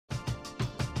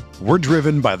We're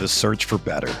driven by the search for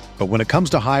better. But when it comes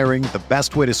to hiring, the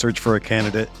best way to search for a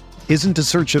candidate isn't to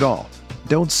search at all.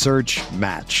 Don't search,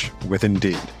 match with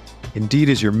Indeed. Indeed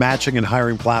is your matching and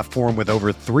hiring platform with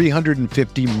over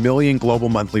 350 million global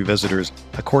monthly visitors,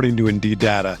 according to Indeed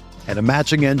data, and a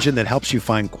matching engine that helps you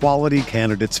find quality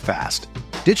candidates fast.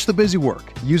 Ditch the busy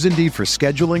work. Use Indeed for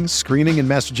scheduling, screening, and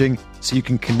messaging so you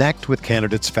can connect with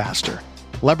candidates faster.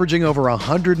 Leveraging over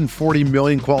 140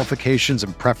 million qualifications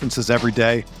and preferences every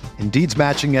day, Indeed's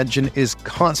matching engine is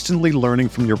constantly learning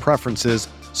from your preferences,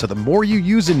 so the more you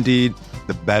use Indeed,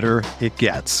 the better it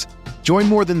gets. Join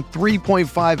more than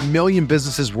 3.5 million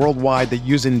businesses worldwide that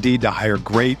use Indeed to hire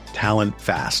great talent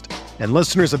fast. And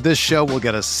listeners of this show will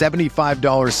get a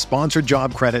 $75 sponsored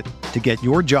job credit to get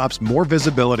your jobs more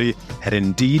visibility at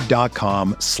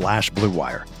Indeed.com/Blue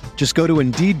Wire. Just go to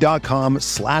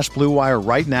Indeed.com/Blue Wire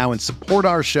right now and support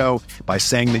our show by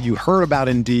saying that you heard about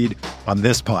Indeed on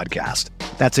this podcast.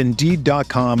 That's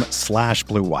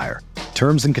Indeed.com/Blue Wire.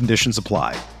 Terms and conditions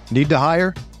apply. Need to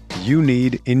hire? You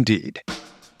need Indeed.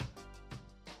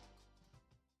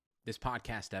 This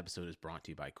podcast episode is brought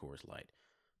to you by Coors Light.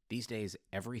 These days,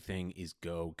 everything is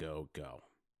go, go, go.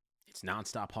 It's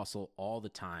nonstop hustle all the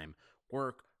time.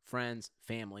 Work, friends,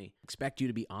 family, expect you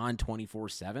to be on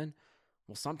 24/7.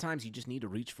 Well, sometimes you just need to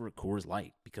reach for a Coors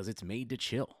Light because it's made to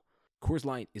chill. Coors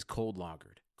Light is cold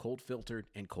lagered, cold filtered,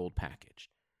 and cold packaged.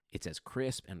 It's as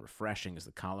crisp and refreshing as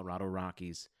the Colorado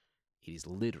Rockies. It is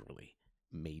literally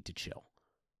made to chill.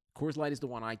 Coors Light is the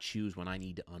one I choose when I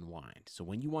need to unwind. So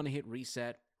when you want to hit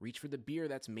reset, reach for the beer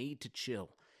that's made to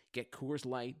chill. Get Coors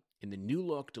Light in the new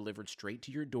look delivered straight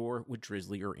to your door with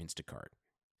Drizzly or Instacart.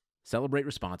 Celebrate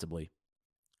responsibly.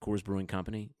 Coors Brewing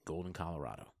Company, Golden,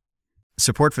 Colorado.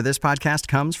 Support for this podcast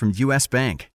comes from U.S.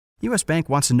 Bank. U.S. Bank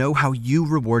wants to know how you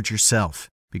reward yourself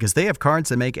because they have cards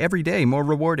that make every day more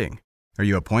rewarding. Are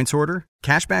you a points hoarder,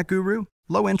 cashback guru,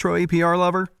 low intro APR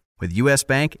lover? With U.S.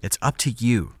 Bank, it's up to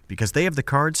you because they have the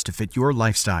cards to fit your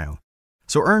lifestyle.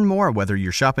 So earn more whether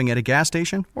you're shopping at a gas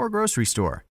station or grocery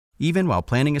store, even while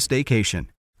planning a staycation.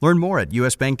 Learn more at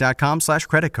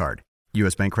usbank.com/creditcard.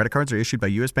 U.S. Bank credit cards are issued by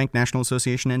U.S. Bank National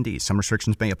Association ND. Some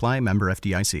restrictions may apply. Member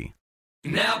FDIC.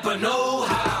 Napa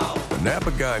know-how. The Napa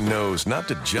guy knows not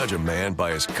to judge a man by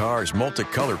his car's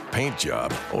multicolored paint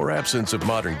job or absence of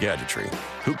modern gadgetry.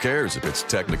 Who cares if it's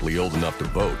technically old enough to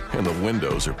vote and the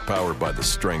windows are powered by the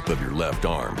strength of your left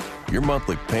arm? Your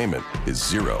monthly payment is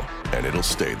zero, and it'll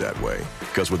stay that way.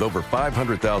 Because with over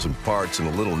 500,000 parts and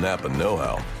a little Napa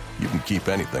know-how, you can keep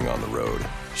anything on the road.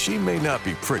 She may not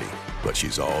be pretty, but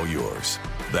she's all yours.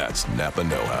 That's Napa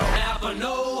know-how. Napa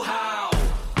know-how.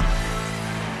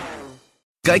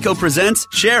 Geico presents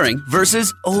sharing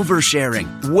versus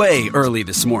oversharing. Way early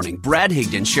this morning, Brad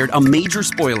Higdon shared a major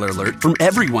spoiler alert from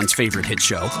everyone's favorite hit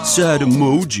show, sad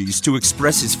emojis to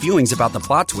express his feelings about the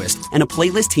plot twist, and a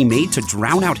playlist he made to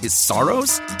drown out his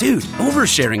sorrows? Dude,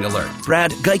 oversharing alert.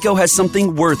 Brad, Geico has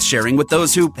something worth sharing with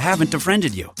those who haven't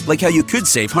befriended you. Like how you could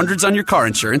save hundreds on your car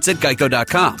insurance at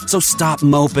Geico.com. So stop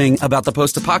moping about the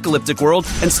post-apocalyptic world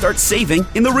and start saving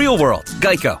in the real world.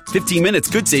 Geico. 15 minutes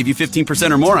could save you 15%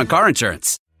 or more on car insurance.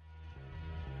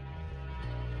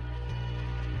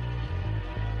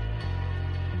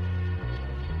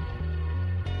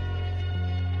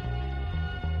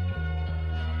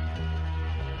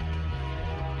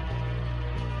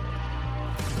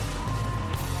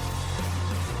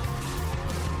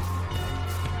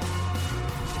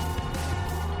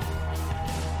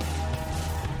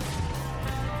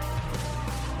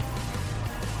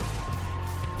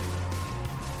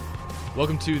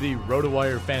 Welcome to the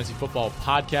RotoWire Fantasy Football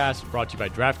Podcast, brought to you by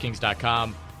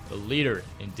DraftKings.com, the leader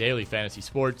in daily fantasy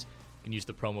sports. You can use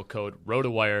the promo code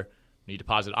RotoWire. When you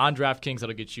deposit on DraftKings,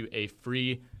 that'll get you a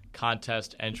free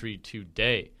contest entry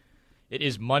today. It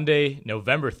is Monday,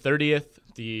 November 30th,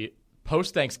 the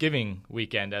post-Thanksgiving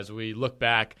weekend, as we look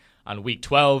back on Week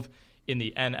 12 in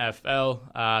the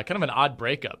NFL. Kind of an odd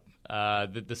breakup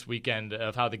this weekend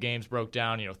of how the games broke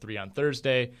down, 3 on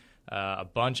Thursday, a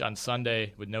bunch on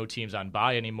Sunday with no teams on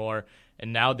bye anymore.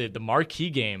 And now the marquee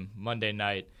game Monday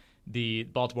night, the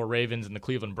Baltimore Ravens and the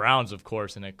Cleveland Browns, of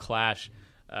course, in a clash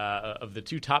of the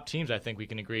two top teams, I think we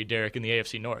can agree, Derek, in the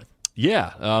AFC North.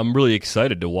 Yeah, I'm really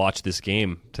excited to watch this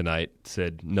game tonight,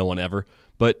 said no one ever.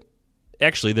 But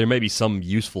actually, there may be some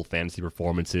useful fantasy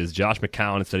performances. Josh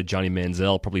McCown instead of Johnny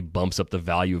Manziel probably bumps up the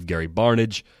value of Gary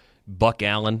Barnidge. Buck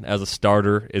Allen as a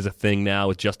starter is a thing now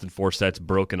with Justin Forsett's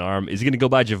broken arm. Is he going to go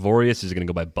by Javorius or is he going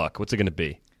to go by Buck? What's it going to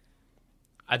be?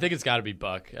 I think it's got to be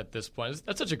Buck at this point.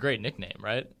 That's such a great nickname,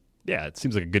 right? Yeah, it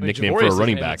seems like a good nickname for a Javorius'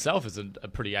 running name back. Itself is a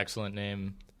pretty excellent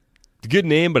name. It's a good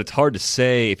name, but it's hard to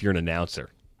say if you're an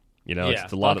announcer. You know, Yeah,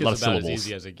 it's a lot of about syllables. as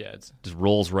easy as it gets. Just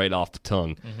rolls right off the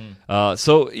tongue.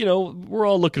 So, you know, we're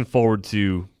all looking forward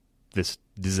to this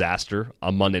disaster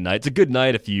on Monday night. It's a good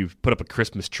night if you put up a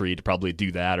Christmas tree to probably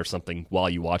do that or something while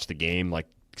you watch the game. Like,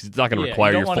 'cause it's not going to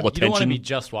require your full attention. You don't want to be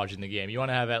just watching the game. You want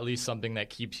to have at least something that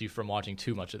keeps you from watching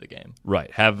too much of the game.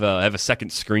 Right. Have a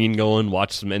second screen going.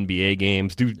 Watch some NBA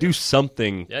games. Do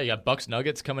something. Yeah, you got Bucks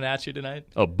Nuggets coming at you tonight.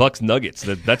 Oh, Bucks Nuggets.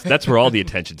 That's where all the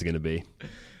attention's going to be.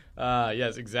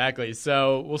 Yes, exactly.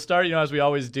 So we'll start, as we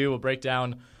always do. We'll break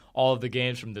down all of the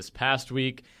games from this past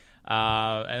week.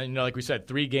 And, like we said,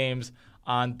 3 games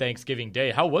on Thanksgiving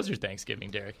Day. How was your Thanksgiving,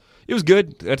 Derek? It was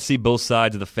good. Got to see both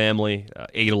sides of the family.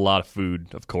 Ate a lot of food,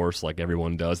 of course, like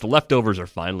everyone does. The leftovers are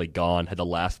finally gone. Had the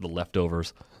last of the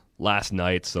leftovers last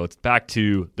night. So it's back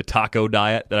to the taco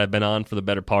diet that I've been on for the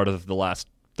better part of the last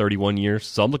 31 years.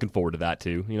 So I'm looking forward to that,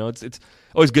 too. It's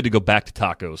always good to go back to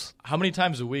tacos. How many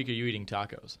times a week are you eating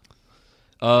tacos?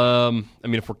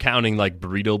 If we're counting like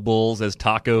burrito bowls as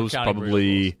tacos,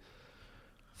 probably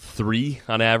 3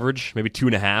 on average, maybe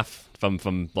 2.5 if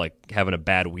I'm like having a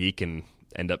bad week and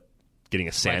end up getting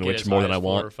a sandwich more than I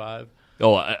want. 4 or 5.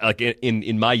 Oh, like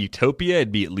in my utopia,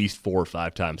 it'd be at least 4 or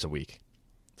 5 times a week.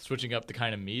 Switching up the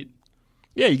kind of meat.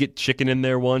 Yeah, you get chicken in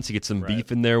there once, you get some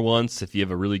beef in there once. If you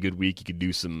have a really good week, you could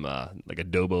do some like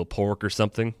adobo pork or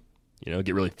something.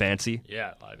 Get really fancy.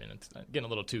 Yeah, I mean, it's getting a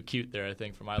little too cute there, I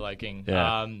think, for my liking.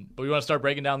 Yeah. But we want to start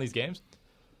breaking down these games?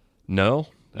 No.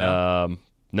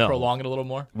 No. Prolong it a little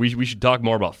more? We should talk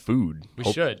more about food. We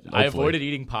should. Hopefully. I avoided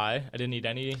eating pie. I didn't eat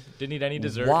any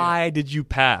dessert. Why did you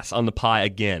pass on the pie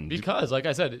again? Because, like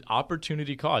I said,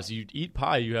 opportunity cost. You eat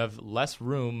pie, you have less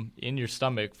room in your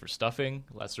stomach for stuffing,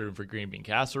 less room for green bean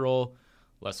casserole,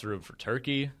 less room for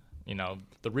turkey.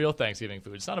 The real Thanksgiving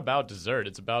food. It's not about dessert.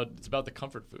 It's about the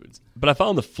comfort foods. But I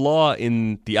found the flaw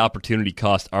in the opportunity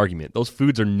cost argument. Those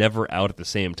foods are never out at the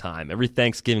same time. Every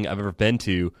Thanksgiving I've ever been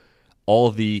to, all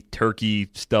of the turkey,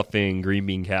 stuffing, green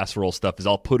bean casserole stuff is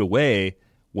all put away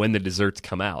when the desserts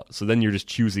come out. So then you're just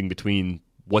choosing between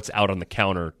what's out on the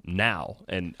counter now.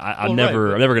 And I'm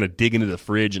never going to dig into the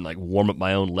fridge and like warm up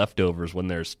my own leftovers when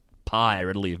there's pie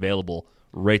readily available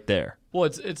right there. Well,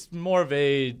 it's more of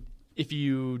a, if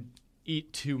you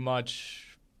eat too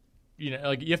much, you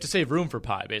have to save room for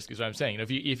pie, basically is what I'm saying.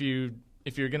 If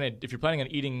you're planning on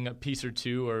eating a piece or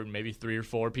 2 or maybe 3 or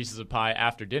 4 pieces of pie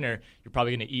after dinner, you're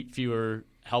probably going to eat fewer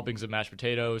helpings of mashed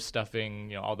potatoes,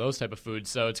 stuffing, all those type of foods.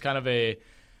 So it's kind of a,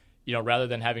 rather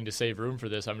than having to save room for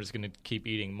this, I'm just going to keep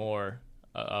eating more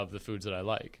of the foods that I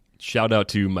like. Shout out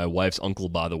to my wife's uncle,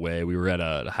 by the way. We were at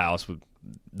a house with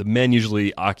the men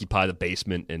usually occupy the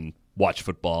basement and watch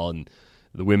football, and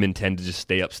the women tend to just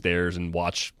stay upstairs and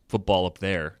watch football up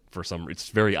there for some. It's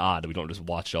very odd. We don't just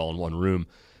watch it all in one room.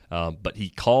 But he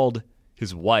called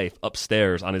his wife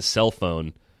upstairs on his cell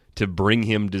phone to bring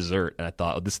him dessert, and I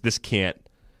thought, this can't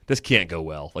go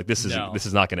well. Like this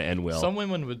is not going to end well. Some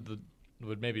women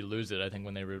would maybe lose it, I think,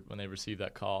 when they receive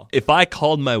that call. If I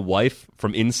called my wife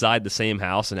from inside the same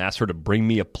house and asked her to bring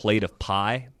me a plate of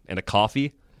pie and a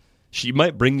coffee, she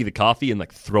might bring me the coffee and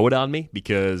like throw it on me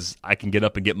because I can get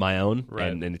up and get my own,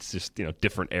 and it's just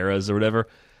different eras or whatever.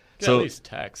 So at least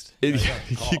text.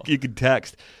 You could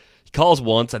text. He calls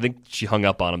once. I think she hung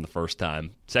up on him the first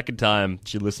time. Second time,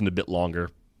 she listened a bit longer.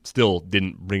 Still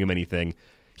didn't bring him anything.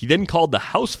 He then called the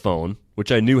house phone,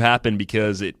 which I knew happened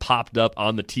because it popped up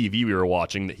on the TV we were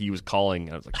watching that he was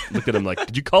calling. I was like, looked at him like,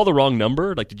 did you call the wrong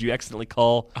number? Like, did you accidentally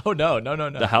call? Oh no,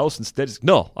 the house instead? He's,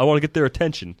 no, I want to get their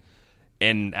attention.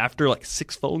 And after like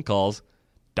 6 phone calls,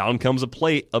 down comes a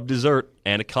plate of dessert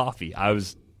and a coffee. I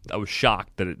was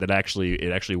shocked that it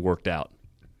actually worked out.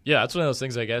 Yeah, that's one of those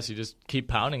things, I guess. You just keep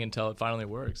pounding until it finally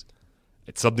works.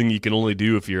 It's something you can only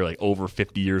do if you're like over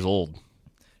 50 years old.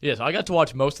 Yeah, so I got to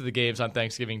watch most of the games on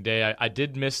Thanksgiving Day. I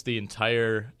did miss the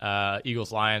entire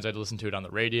Eagles-Lions. I had to listen to it on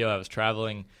the radio. I was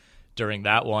traveling during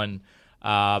that one.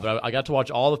 But I got to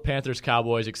watch all of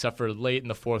Panthers-Cowboys except for late in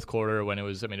the fourth quarter when it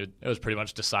was pretty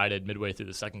much decided midway through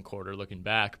the second quarter looking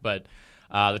back. But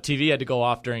the TV had to go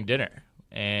off during dinner.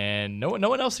 And no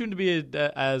one else seemed to be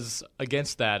as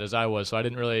against that as I was, so I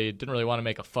didn't really want to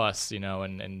make a fuss,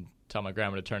 and tell my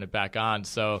grandma to turn it back on.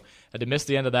 So I had to miss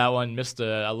the end of that one, missed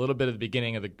a little bit of the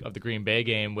beginning of the Green Bay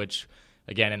game, which,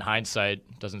 again, in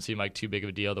hindsight, doesn't seem like too big of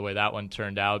a deal the way that one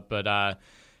turned out. But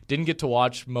didn't get to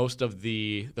watch most of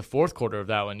the fourth quarter of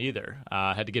that one either.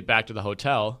 Had to get back to the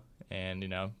hotel, and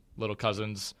little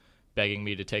cousins begging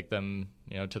me to take them,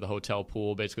 to the hotel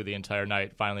pool basically the entire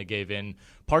night. Finally gave in,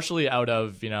 partially out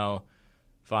of,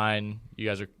 fine, you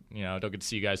guys are, don't get to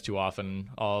see you guys too often.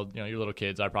 All, your little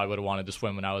kids, I probably would have wanted to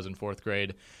swim when I was in fourth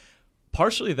grade.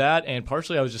 Partially that, and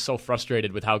partially I was just so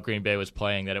frustrated with how Green Bay was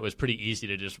playing that it was pretty easy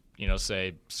to just,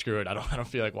 say, screw it, I don't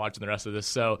feel like watching the rest of this.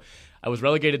 So I was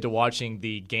relegated to watching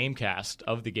the Gamecast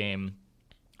of the game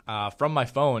from my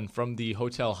phone from the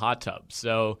hotel hot tub.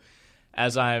 So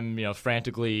as I'm,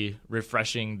 frantically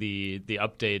refreshing the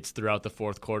updates throughout the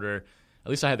fourth quarter, at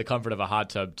least I had the comfort of a hot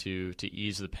tub to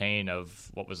ease the pain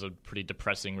of what was a pretty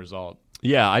depressing result.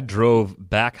 Yeah, I drove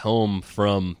back home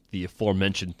from the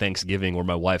aforementioned Thanksgiving where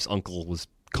my wife's uncle was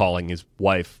calling his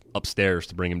wife upstairs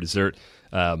to bring him dessert.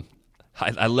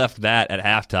 I left that at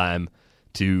halftime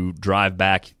to drive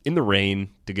back in the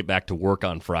rain to get back to work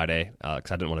on Friday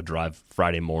because I didn't want to drive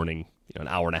Friday morning, an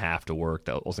hour and a half to work.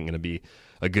 That wasn't going to be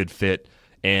a good fit.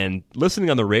 And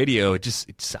listening on the radio, it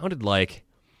sounded like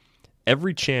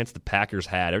every chance the Packers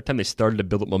had, every time they started to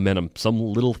build up momentum, some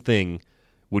little thing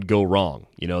would go wrong.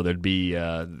 There'd be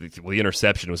the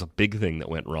interception was a big thing that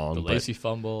went wrong. The Lacy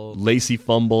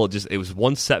fumble. It was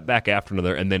one setback after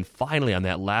another. And then finally on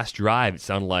that last drive, it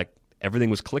sounded like everything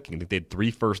was clicking. I think they had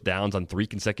 3 first downs on 3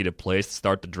 consecutive plays to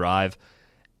start the drive.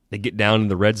 They get down in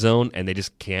the red zone, and they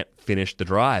just can't finish the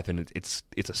drive. And it's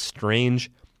a strange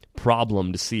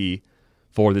problem to see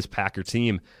for this Packer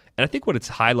team. And I think what it's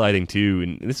highlighting, too,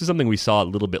 and this is something we saw a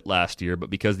little bit last year, but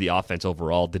because the offense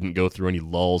overall didn't go through any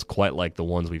lulls quite like the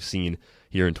ones we've seen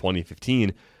here in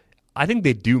 2015, I think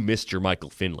they do miss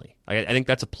Jermichael Finley. I think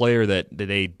that's a player that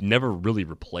they never really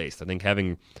replaced. I think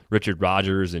having Richard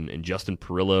Rodgers and Justin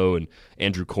Perillo and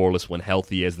Andrew Corliss when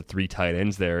healthy as the 3 tight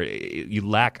ends there, you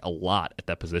lack a lot at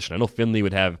that position. I know Finley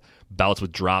would have bouts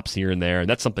with drops here and there, and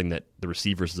that's something that the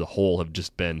receivers as a whole have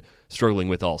just been struggling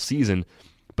with all season.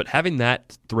 But having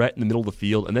that threat in the middle of the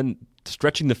field and then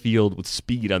stretching the field with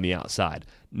speed on the outside,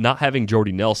 not having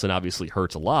Jordy Nelson obviously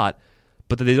hurts a lot,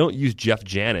 but that they don't use Jeff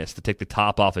Janis to take the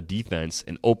top off a defense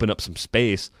and open up some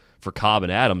space for Cobb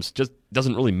and Adams just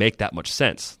doesn't really make that much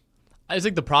sense. I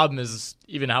think the problem is,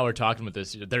 even how we're talking about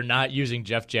this, they're not using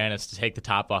Jeff Janis to take the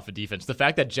top off a defense. The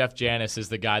fact that Jeff Janis is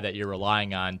the guy that you're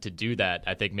relying on to do that,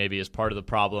 I think maybe is part of the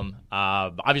problem.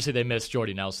 Obviously, they missed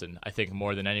Jordy Nelson, I think,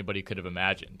 more than anybody could have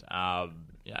imagined.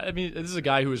 This is a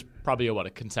guy who was probably a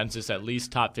consensus at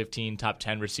least top 15, top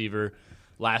 10 receiver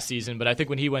last season. But I think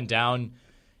when he went down,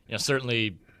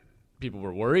 certainly people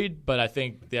were worried, but I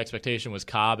think the expectation was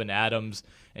Cobb and Adams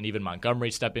and even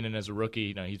Montgomery stepping in as a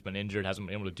rookie. He's been injured, hasn't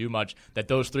been able to do much, that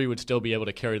those 3 would still be able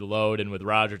to carry the load. And with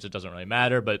Rodgers, it doesn't really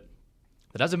matter, but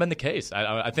that hasn't been the case.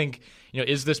 I think,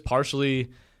 is this partially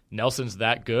Nelson's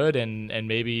that good and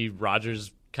maybe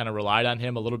Rodgers kind of relied on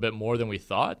him a little bit more than we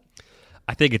thought?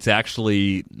 I think it's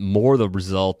actually more the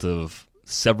result of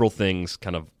several things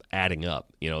kind of adding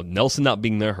up. Nelson not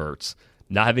being there hurts.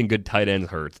 Not having good tight ends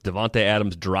hurts. Davante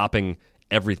Adams dropping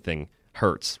everything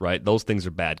hurts, right? Those things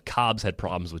are bad. Cobb's had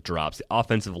problems with drops. The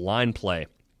offensive line play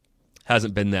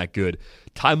hasn't been that good.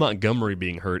 Ty Montgomery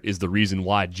being hurt is the reason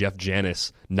why Jeff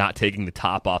Janis not taking the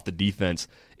top off the defense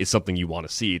is something you want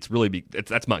to see.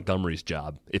 That's Montgomery's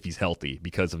job if he's healthy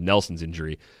because of Nelson's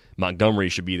injury. Montgomery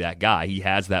should be that guy. He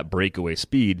has that breakaway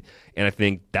speed, and I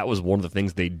think that was one of the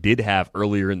things they did have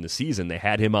earlier in the season. They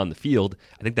had him on the field.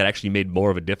 I think that actually made more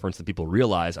of a difference than people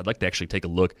realize. I'd like to actually take a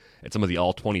look at some of the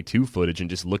All-22 footage and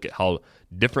just look at how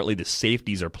differently the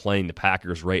safeties are playing the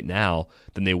Packers right now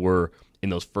than they were in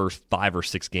those first 5 or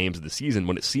 6 games of the season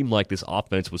when it seemed like this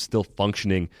offense was still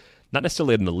functioning, not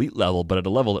necessarily at an elite level, but at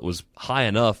a level that was high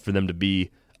enough for them to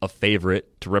be a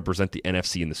favorite to represent the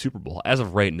NFC in the Super Bowl. As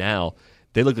of right now,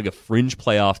 they look like a fringe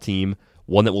playoff team,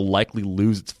 one that will likely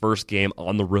lose its first game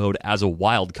on the road as a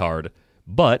wild card,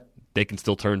 but they can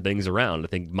still turn things around. I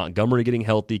think Montgomery getting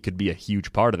healthy could be a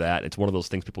huge part of that. It's one of those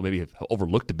things people maybe have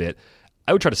overlooked a bit.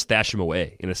 I would try to stash him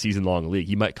away in a season-long league.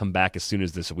 He might come back as soon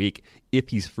as this week. If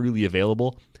he's freely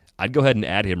available, I'd go ahead and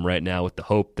add him right now with the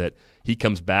hope that he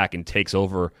comes back and takes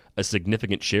over a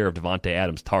significant share of Davante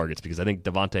Adams' targets, because I think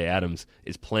Davante Adams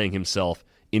is playing himself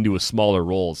into a smaller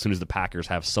role as soon as the Packers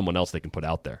have someone else they can put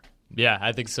out there. Yeah,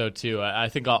 I think so too. I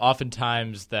think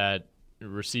oftentimes that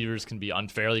receivers can be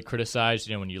unfairly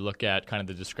criticized. When you look at kind of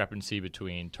the discrepancy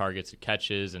between targets and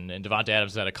catches, and Davante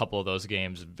Adams had a couple of those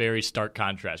games, very stark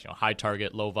contrast. High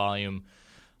target, low volume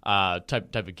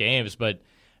type of games. But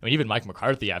even Mike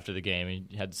McCarthy after the game,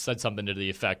 he had said something to the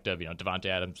effect of, Davante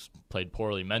Adams played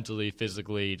poorly mentally,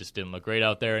 physically, just didn't look great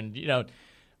out there, and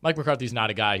Mike McCarthy's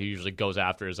not a guy who usually goes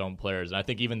after his own players. And I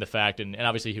think even the fact, and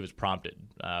obviously he was prompted,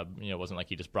 it wasn't like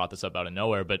he just brought this up out of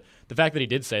nowhere, but the fact that he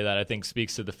did say that, I think,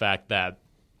 speaks to the fact that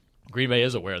Green Bay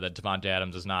is aware that Davante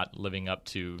Adams is not living up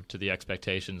to the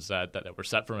expectations that were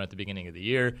set for him at the beginning of the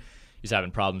year. He's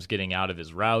having problems getting out of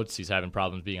his routes. He's having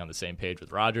problems being on the same page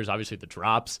with Rodgers. Obviously, the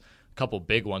drops couple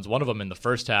big ones. One of them in the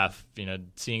first half,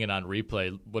 seeing it on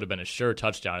replay would have been a sure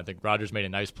touchdown. I think Rodgers made a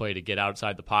nice play to get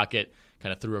outside the pocket,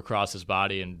 kind of threw across his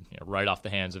body and right off the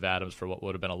hands of Adams for what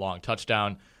would have been a long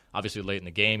touchdown. Obviously, late in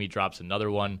the game, he drops another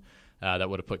one that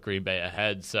would have put Green Bay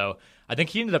ahead. So I think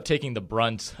he ended up taking the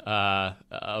brunt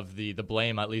of the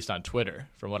blame, at least on Twitter,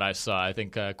 from what I saw. I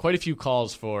think quite a few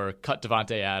calls for cut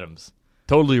Davante Adams.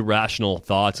 Totally rational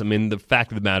thoughts. I mean, the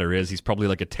fact of the matter is he's probably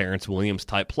like a Terrence Williams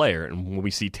type player. And when we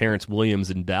see Terrence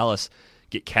Williams in Dallas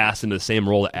get cast into the same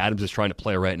role that Adams is trying to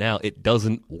play right now, it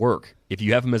doesn't work. If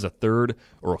you have him as a third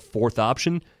or a fourth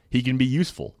option, he can be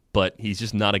useful. But he's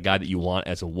just not a guy that you want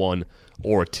as a 1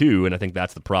 or a 2, and I think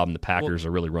that's the problem the Packers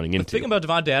are really running into. The thing about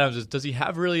Davante Adams is, does he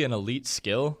have really an elite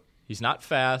skill? He's not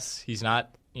fast. He's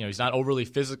not overly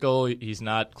physical. He's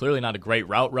clearly not a great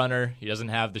route runner. He doesn't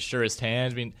have the surest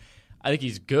hands. I mean, I think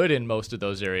he's good in most of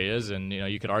those areas, and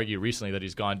you could argue recently that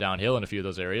he's gone downhill in a few of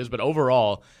those areas. But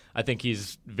overall, I think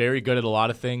he's very good at a lot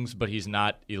of things, but he's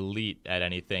not elite at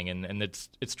anything. And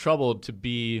it's trouble to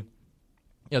be.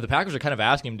 The Packers are kind of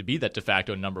asking him to be that de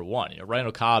facto number one. Ryan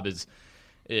O'Cobb is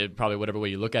probably, whatever way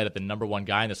you look at it, the number one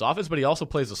guy in this offense, but he also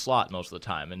plays the slot most of the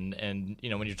time. And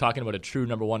when you're talking about a true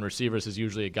number one receiver, this is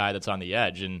usually a guy that's on the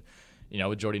edge. And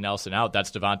with Jordy Nelson out,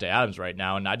 that's Davante Adams right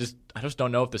now. And I just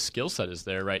don't know if the skill set is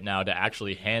there right now to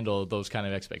actually handle those kind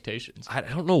of expectations. I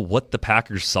don't know what the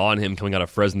Packers saw in him coming out of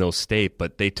Fresno State,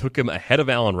 but they took him ahead of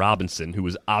Allen Robinson, who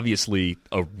was obviously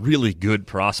a really good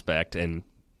prospect. And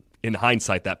in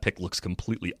hindsight, that pick looks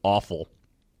completely awful.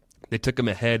 They took him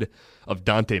ahead of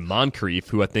Dante Moncrief,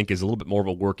 who I think is a little bit more of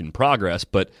a work in progress,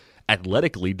 but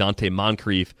athletically, Dante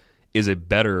Moncrief is a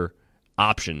better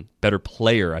option, better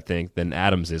player, I think, than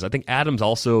Adams is. I think Adams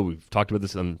also, we've talked about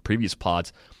this on previous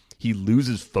pods, he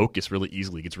loses focus really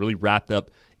easily, gets really wrapped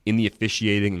up in the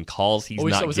officiating and calls he's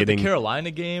not was getting. It the Carolina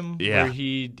game where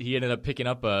he ended up picking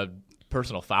up a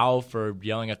personal foul for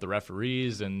yelling at the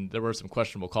referees, and there were some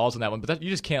questionable calls in that one. But you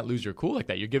just can't lose your cool like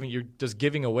that. You're just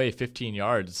giving away 15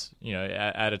 yards,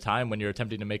 at a time when you're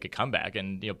attempting to make a comeback,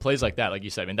 and plays like that, like you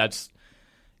said. I mean, that's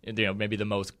maybe the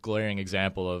most glaring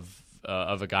example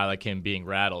of a guy like him being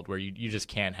rattled, where you just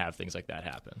can't have things like that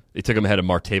happen. They took him ahead of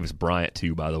Martavis Bryant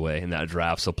too, by the way, in that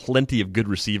draft. So plenty of good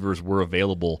receivers were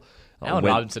available. Allen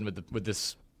Robinson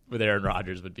with Aaron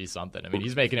Rodgers would be something. I mean,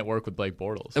 he's making it work with Blake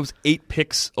Bortles. It was 8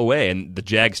 picks away, and the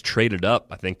Jags traded up,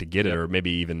 I think, to get it, or maybe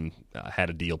even had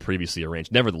a deal previously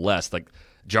arranged. Nevertheless, like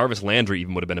Jarvis Landry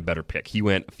even would have been a better pick. He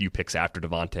went a few picks after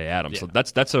Davante Adams. So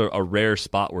that's a rare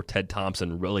spot where Ted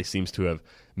Thompson really seems to have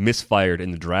misfired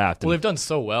in the draft. Well, they've done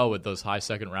so well with those high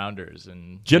second rounders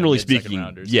and generally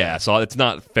speaking, yeah. So it's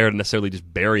not fair to necessarily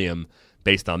just bury him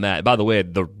based on that. By the way,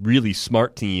 the really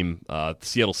smart team, the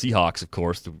Seattle Seahawks, of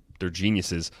course, they're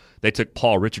geniuses. They took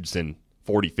Paul Richardson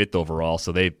 45th overall,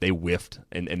 so they whiffed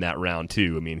in that round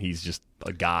too. I mean, he's just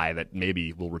a guy that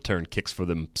maybe will return kicks for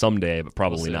them someday, but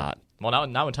probably not. Well,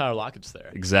 now when Tyler Lockett's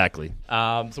there. Exactly.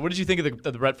 So what did you think of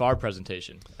the Brett Favre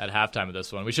presentation at halftime of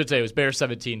this one? We should say it was Bears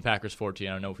 17, Packers 14.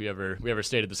 I don't know if we ever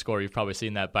stated the score. You've probably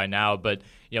seen that by now. But,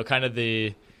 kind of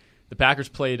the Packers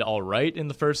played all right in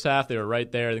the first half. They were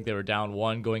right there. I think they were down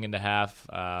 1 going into half.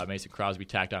 Mason Crosby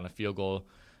tacked on a field goal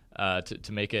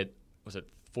to make it, was it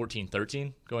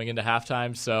 14-13 going into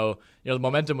halftime. So, the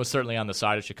momentum was certainly on the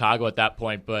side of Chicago at that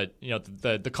point, but,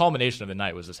 the culmination of the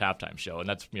night was this halftime show, and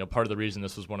that's, part of the reason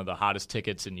this was one of the hottest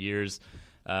tickets in years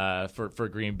for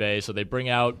Green Bay. So they bring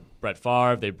out Brett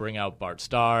Favre, they bring out Bart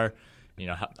Starr.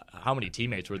 How many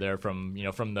teammates were there from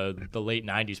the late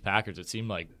 90s Packers? It seemed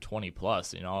like 20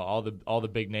 plus, all the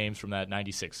big names from that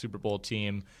 96 Super Bowl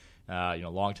team,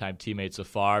 longtime teammates of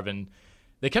Favre, and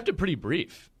they kept it pretty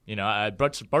brief.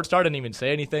 Bart Starr didn't even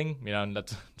say anything. And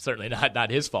that's certainly not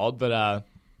his fault. But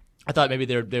I thought maybe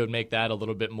they would make that a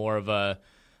little bit more of a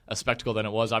spectacle than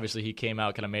it was. Obviously, he came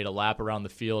out, kind of made a lap around the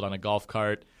field on a golf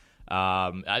cart.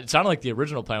 It sounded like the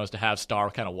original plan was to have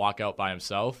Starr kind of walk out by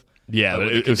himself. Yeah,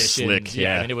 it was slick.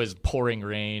 Yeah, and it was pouring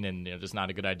rain, and just not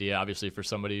a good idea, obviously, for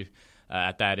somebody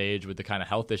at that age with the kind of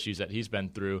health issues that he's been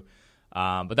through.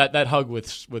 But that hug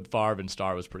with Favre and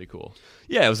Starr was pretty cool.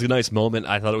 Yeah, it was a nice moment.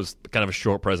 I thought it was kind of a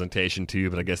short presentation too,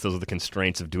 but I guess those are the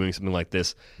constraints of doing something like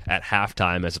this at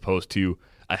halftime as opposed to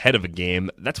ahead of a game.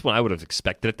 That's when I would have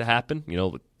expected it to happen.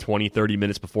 20, 30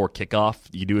 minutes before kickoff,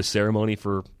 you do a ceremony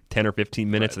for 10 or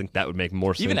 15 minutes. Right. I think that would make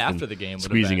more sense. Even after the game,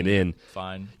 squeezing it in.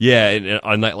 Fine. Yeah, and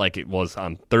on a night like it was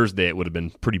on Thursday, it would have been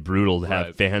pretty brutal to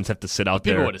have fans have to sit out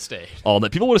there. People would have stayed. All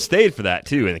night. People would have stayed for that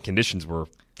too, and the conditions were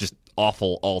just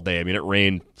awful all day. I mean, it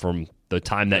rained from the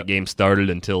time that game started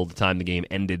until the time the game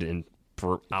ended, and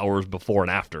for hours before and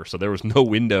after. So there was no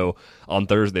window on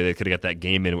Thursday they could have got that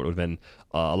game in. It would have been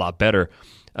a lot better.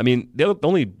 I mean, the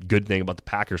only good thing about the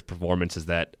Packers' performance is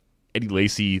that Eddie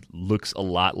Lacy looks a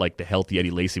lot like the healthy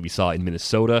Eddie Lacy we saw in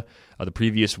Minnesota the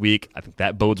previous week. I think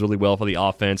that bodes really well for the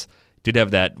offense. Did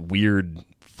have that weird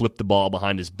flip the ball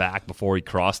behind his back before he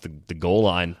crossed the goal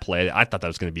line play. I thought that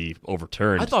was going to be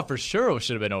overturned. I thought for sure it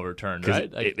should have been overturned,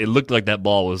 right? It looked like that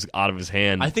ball was out of his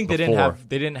hand. I think before.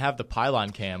 they didn't have the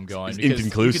pylon cam going. It's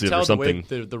inconclusive you could tell or something.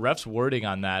 The ref's wording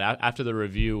on that after the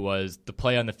review was the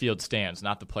play on the field stands,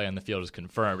 not the play on the field is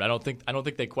confirmed. I don't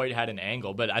think they quite had an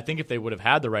angle, but I think if they would have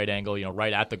had the right angle,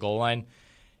 right at the goal line,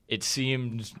 it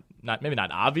seemed maybe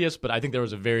not obvious, but I think there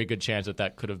was a very good chance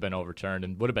that could have been overturned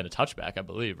and would have been a touchback, I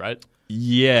believe, right?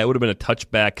 Yeah, it would have been a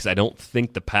touchback because I don't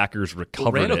think the Packers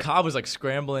recovered Randall it. Cobb was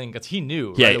scrambling because he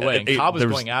knew right away, and Cobb was there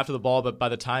going after the ball, but by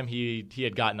the time he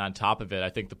had gotten on top of it, I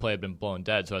think the play had been blown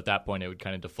dead, so at that point it would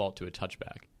kind of default to a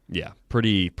touchback. Yeah,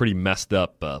 pretty messed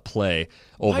up play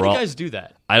overall. Why do you guys do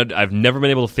that? I've never been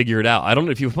able to figure it out. I don't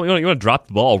know if you want to drop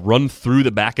the ball, run through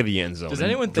the back of the end zone. Does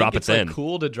anyone think it's then.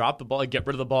 cool to drop the ball, get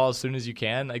rid of the ball as soon as you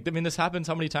can? This happens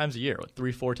how many times a year?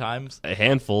 3-4 times? A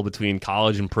handful between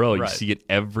college and pro. Right. You see it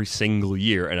every single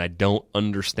year, and I don't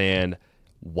understand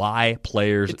why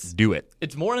players do it.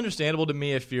 It's more understandable to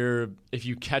me if you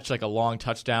catch a long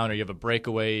touchdown or you have a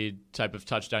breakaway type of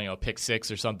touchdown, a pick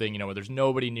six or something, where there's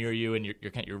nobody near you and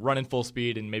you're running full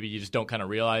speed and maybe you just don't kind of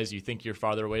realize you think you're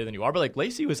farther away than you are. But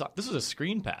Lacy this was a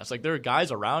screen pass. There are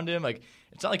guys around him.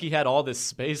 It's not like he had all this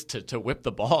space to whip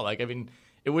the ball.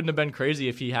 It wouldn't have been crazy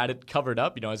if he had it covered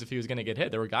up, as if he was going to get hit.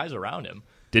 There were guys around him.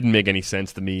 Didn't make any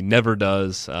sense to me. Never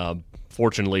does.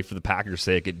 Fortunately for the Packers'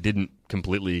 sake, it didn't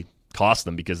completely cost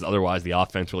them because otherwise the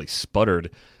offense really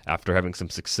sputtered after having some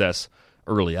success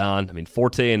early on.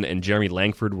 Forte and Jeremy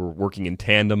Langford were working in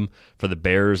tandem for the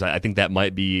Bears. I think that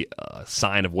might be a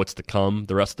sign of what's to come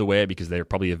the rest of the way because they're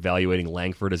probably evaluating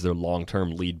Langford as their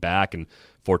long-term lead back, and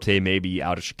Forte may be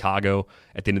out of Chicago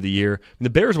at the end of the year. The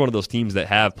Bears are one of those teams that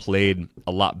have played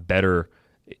a lot better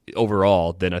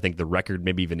overall than I think the record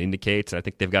maybe even indicates. And I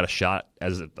think they've got a shot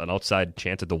as an outside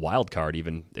chance at the wild card,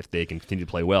 even if they can continue to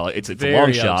play well. It's a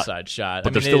long shot, outside shot.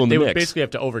 But they're still in the mix. They mix. would basically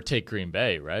have to overtake Green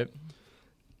Bay, right?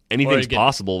 Anything's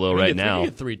possible, though, right now. You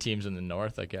get 3 teams in the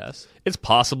North, I guess. It's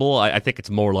possible. I think it's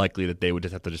more likely that they would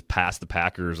just have to pass the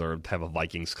Packers or have a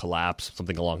Vikings collapse,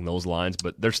 something along those lines.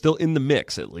 But they're still in the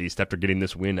mix, at least, after getting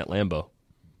this win at Lambeau.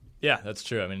 Yeah, that's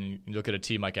true. You look at a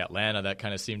team like Atlanta that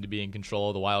kind of seemed to be in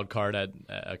control of the wild card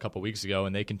a couple weeks ago,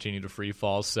 and they continue to free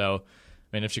fall. So,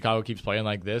 if Chicago keeps playing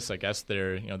like this, I guess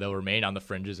they'll remain on the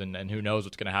fringes, and who knows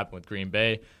what's going to happen with Green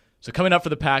Bay. So coming up for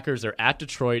the Packers, they're at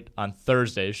Detroit on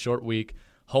Thursday, short week,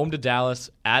 home to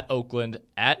Dallas, at Oakland,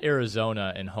 at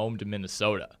Arizona, and home to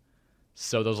Minnesota.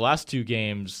 So those last 2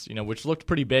 games, which looked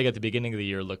pretty big at the beginning of the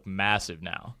year, look massive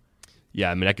now.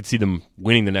 Yeah, I could see them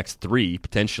winning the next 3,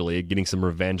 potentially, getting some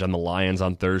revenge on the Lions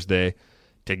on Thursday,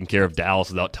 taking care of Dallas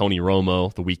without Tony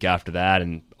Romo the week after that,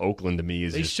 and Oakland to me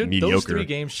is just mediocre. Those 3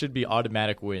 games should be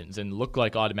automatic wins and look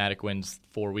like automatic wins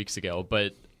 4 weeks ago,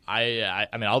 but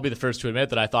I'll be the first to admit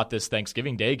that I thought this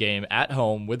Thanksgiving Day game at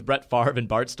home with Brett Favre and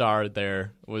Bart Starr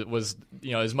there was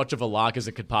as much of a lock as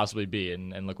it could possibly be,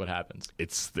 and look what happens.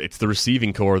 It's the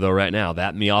receiving core, though, right now.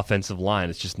 That and the offensive line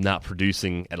is just not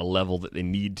producing at a level that they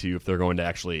need to if they're going to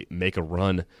actually make a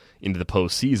run into the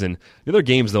postseason. The other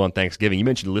games, though, on Thanksgiving, you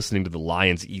mentioned listening to the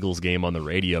Lions-Eagles game on the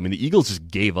radio. The Eagles just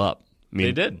gave up.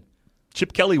 They did.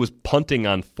 Chip Kelly was punting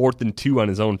on 4th and 2 on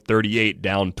his own 38,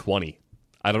 down 20.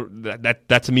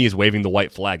 That to me is waving the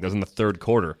white flag. That was in the 3rd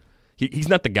quarter. He's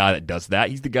not the guy that does that.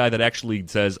 He's the guy that actually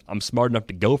says, I'm smart enough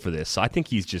to go for this. So I think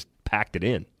he's just packed it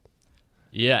in.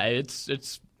 Yeah,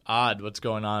 it's odd what's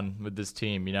going on with this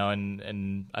team,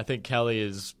 and I think Kelly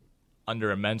is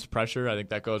under immense pressure. I think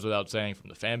that goes without saying, from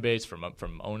the fan base,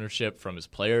 from ownership, from his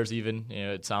players even.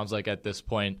 It sounds like at this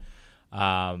point,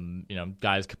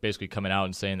 guys basically coming out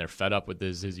and saying they're fed up with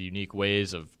his unique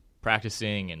ways of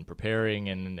practicing and preparing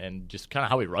and just kind of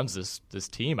how he runs this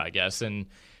team, I guess. And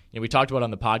we talked about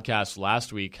on the podcast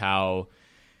last week how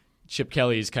Chip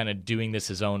Kelly is kind of doing this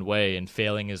his own way and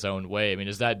failing his own way.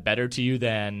 Is that better to you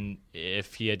than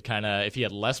if he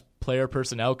had less player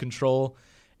personnel control?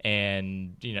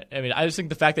 And I just think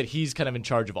the fact that he's kind of in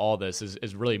charge of all this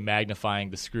is really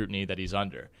magnifying the scrutiny that he's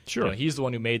under. Sure, he's the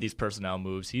one who made these personnel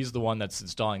moves. He's the one that's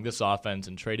installing this offense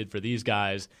and traded for these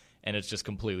guys. And it's just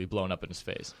completely blown up in his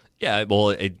face. Yeah, well,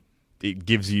 it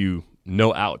gives you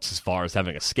no outs as far as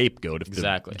having a scapegoat. If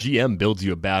exactly. The GM builds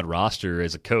you a bad roster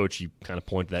as a coach, you kind of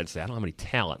point to that and say, I don't have any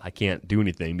talent. I can't do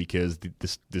anything because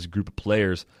this group of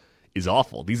players is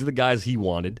awful. These are the guys he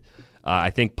wanted.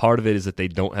 I think part of it is that they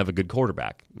don't have a good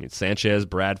quarterback. I mean, Sanchez,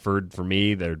 Bradford, for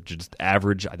me, they're just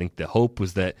average. I think the hope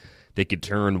was that they could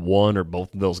turn one or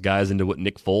both of those guys into what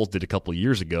Nick Foles did a couple of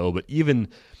years ago. But even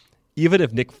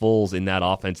if Nick Foles in that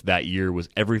offense that year was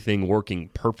everything working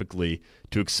perfectly,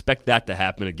 to expect that to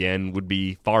happen again would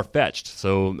be far-fetched.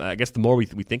 So I guess the more we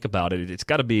think about it, it's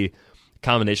got to be a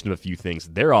combination of a few things.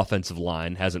 Their offensive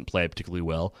line hasn't played particularly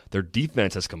well. Their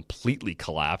defense has completely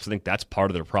collapsed. I think that's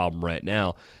part of their problem right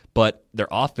now. But their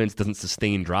offense doesn't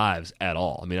sustain drives at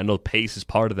all. I mean, I know pace is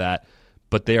part of that,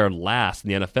 but they are last in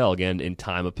the NFL, again, in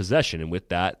time of possession. And with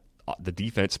that, the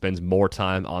defense spends more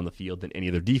time on the field than any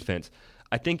other defense.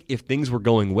 I think if things were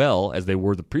going well, as they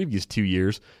were the previous 2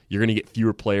 years, you're going to get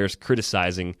fewer players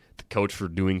criticizing the coach for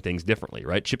doing things differently,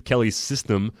 right? Chip Kelly's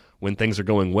system, when things are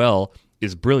going well,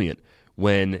 is brilliant.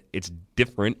 When it's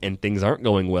different and things aren't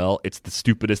going well, it's the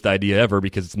stupidest idea ever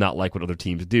because it's not like what other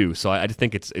teams do. So I just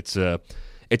think it's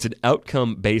an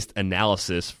outcome-based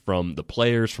analysis from the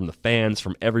players, from the fans,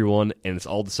 from everyone, and it's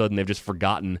all of a sudden they've just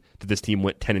forgotten that this team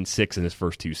went 10-6 in his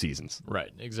first 2 seasons. Right,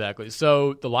 exactly.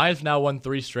 So the Lions now won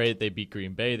 3 straight. They beat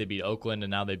Green Bay, they beat Oakland,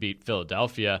 and now they beat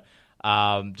Philadelphia.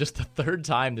 Just the third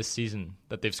time this season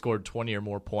that they've scored 20 or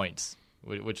more points,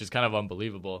 which is kind of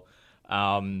unbelievable. But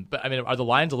I mean, are the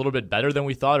Lions a little bit better than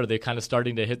we thought? Are they kind of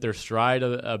starting to hit their stride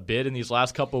a bit in these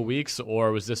last couple of weeks,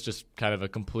 or was this just kind of a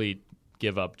complete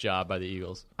give-up job by the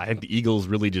Eagles? I think the Eagles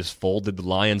really just folded. The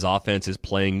Lions' offense is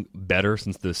playing better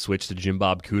since the switch to Jim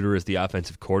Bob Cooter as the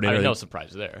offensive coordinator. I mean, no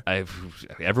surprise there.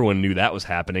 Everyone knew that was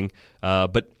happening.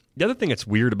 But the other thing that's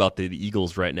weird about the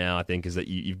Eagles right now, I think, is that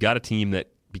you've got a team that,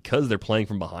 because they're playing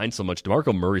from behind so much,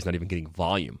 DeMarco Murray's not even getting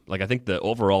volume. Like, I think the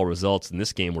overall results in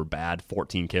this game were bad,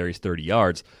 14 carries, 30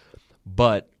 yards.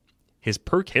 But his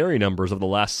per-carry numbers over the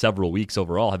last several weeks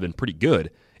overall have been pretty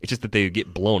good. It's just that they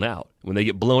get blown out. When they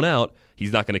get blown out,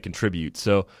 he's not going to contribute.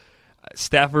 So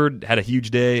Stafford had a huge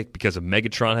day because of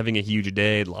Megatron having a huge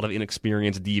day. A lot of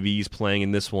inexperienced DBs playing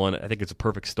in this one. I think it's a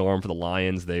perfect storm for the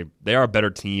Lions. They are a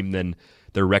better team than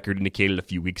their record indicated a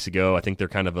few weeks ago. I think they're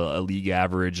kind of a league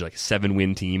average, like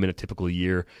 7-win team in a typical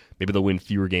year. Maybe they'll win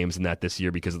fewer games than that this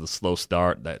year because of the slow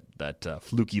start, that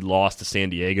fluky loss to San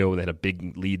Diego when they had a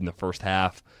big lead in the first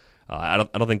half. I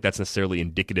don't think that's necessarily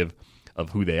indicative of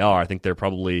who they are. I think they're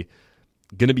probably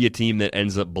going to be a team that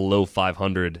ends up below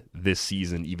 500 this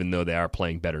season, even though they are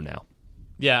playing better now.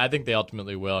 Yeah, I think they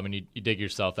ultimately will. I mean, you dig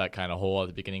yourself that kind of hole at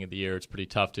the beginning of the year. It's pretty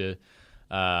tough to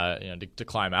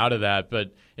climb out of that.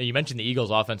 But you mentioned the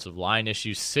Eagles' offensive line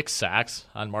issues. 6 sacks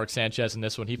on Mark Sanchez in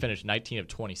this one. He finished 19 of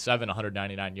 27,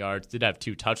 199 yards. Did have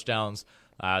 2 touchdowns,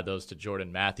 those to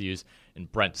Jordan Matthews and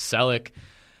Brent Selleck.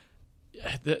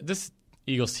 This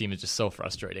Eagles team is just so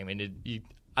frustrating. I mean,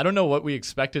 I don't know what we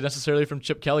expected necessarily from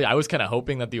Chip Kelly. I was kind of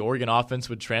hoping that the Oregon offense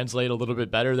would translate a little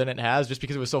bit better than it has, just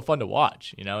because it was so fun to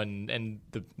watch, and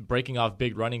the breaking off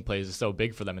big running plays is so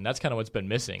big for them, and that's kind of what's been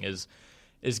missing. Is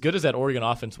as good as that Oregon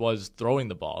offense was throwing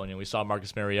the ball. We saw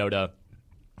Marcus Mariota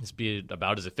be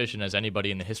about as efficient as anybody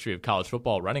in the history of college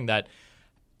football running that.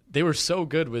 They were so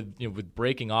good with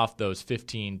breaking off those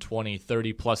 15, 20,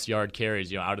 30-plus yard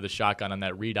carries, out of the shotgun on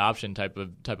that read option type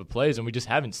of plays, and we just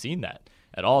haven't seen that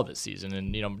at all this season.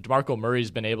 And, DeMarco Murray's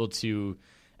been able to,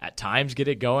 at times, get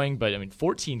it going, but,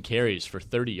 14 carries for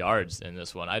 30 yards in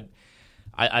this one.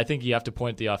 I think you have to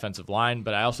point at the offensive line,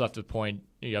 but I also have to point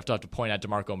at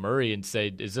DeMarco Murray and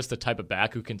say, is this the type of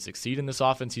back who can succeed in this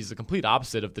offense? He's the complete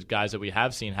opposite of the guys that we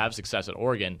have seen have success at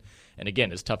Oregon. And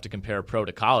again, it's tough to compare pro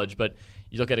to college, but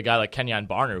you look at a guy like Kenyon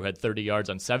Barner, who had 30 yards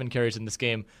on 7 carries in this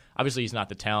game. Obviously, he's not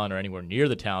the talent or anywhere near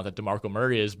the talent that DeMarco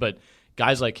Murray is, but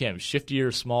guys like him,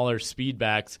 shiftier, smaller, speed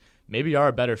backs, maybe are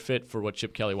a better fit for what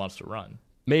Chip Kelly wants to run.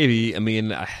 Maybe.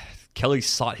 Kelly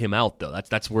sought him out, though.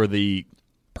 That's where the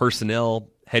personnel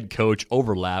head coach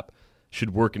overlap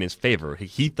should work in his favor.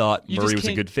 He thought Murray was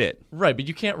a good fit. Right, but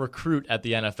you can't recruit at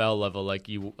the NFL level like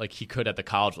he could at the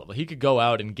college level. He could go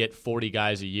out and get 40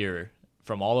 guys a year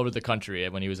from all over the country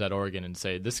when he was at Oregon and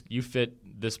say, you fit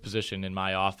this position in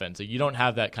my offense. You don't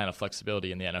have that kind of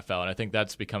flexibility in the NFL, and I think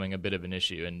that's becoming a bit of an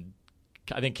issue. And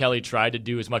I think Kelly tried to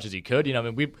do as much as he could.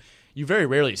 You very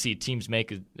rarely see teams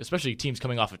make, especially teams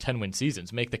coming off of 10-win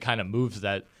seasons, make the kind of moves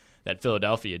that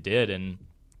Philadelphia did. And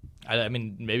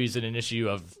maybe it's an issue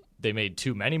of they made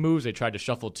too many moves. They tried to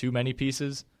shuffle too many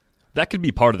pieces. That could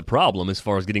be part of the problem as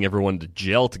far as getting everyone to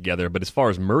gel together. But as far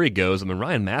as Murray goes,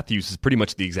 Ryan Matthews is pretty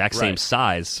much the exact same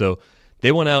size. So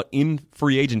they went out in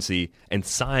free agency and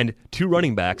signed 2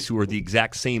 running backs who are the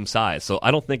exact same size. So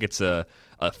I don't think it's a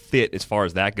fit as far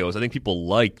as that goes. I think people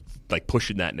like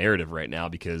pushing that narrative right now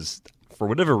because for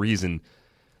whatever reason,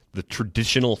 the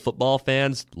traditional football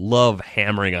fans love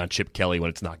hammering on Chip Kelly when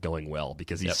it's not going well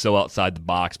because he's so outside the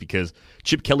box, because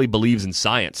Chip Kelly believes in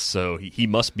science, so he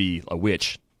must be a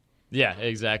witch. Yeah,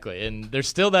 exactly. And there's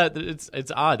still that,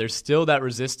 it's odd. There's still that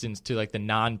resistance to like the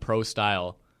non-pro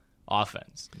style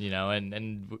offense,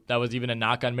 and that was even a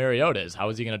knock on Mariota, is how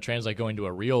is he going to translate going to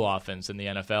a real offense in the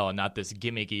NFL and not this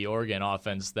gimmicky Oregon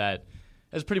offense that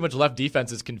has pretty much left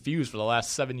defenses confused for the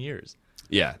last 7 years.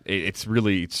 Yeah, it's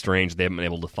really strange they haven't been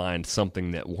able to find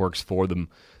something that works for them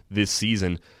this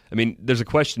season. I mean, there's a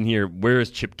question here, where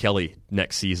is Chip Kelly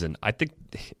next season? I think,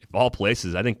 of all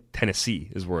places, I think Tennessee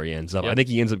is where he ends up. Yep. I think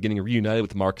he ends up getting reunited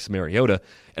with Marcus Mariota.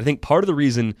 And I think part of the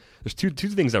reason, there's two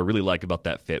things I really like about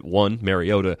that fit. One,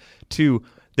 Mariota. Two,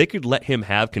 they could let him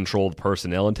have control of the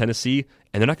personnel in Tennessee,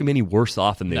 and they're not going to be any worse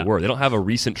off than they were. They don't have a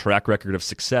recent track record of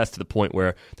success to the point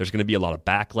where there's going to be a lot of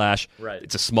backlash. Right.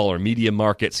 It's a smaller media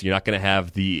market, so you're not going to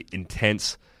have the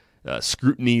intense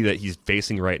scrutiny that he's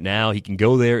facing right now. He can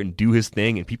go there and do his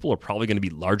thing, and people are probably going to be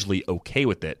largely okay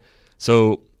with it.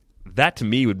 So that, to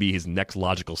me, would be his next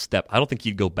logical step. I don't think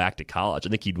he'd go back to college. I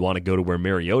think he'd want to go to where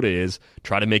Mariota is,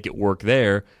 try to make it work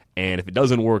there, and if it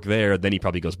doesn't work there, then he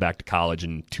probably goes back to college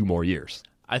in 2 more years.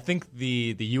 I think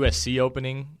the USC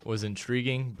opening was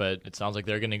intriguing, but it sounds like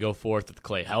they're going to go forth with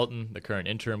Clay Helton, the current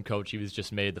interim coach. He was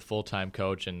just made the full-time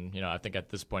coach, and I think at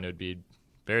this point it would be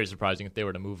very surprising if they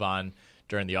were to move on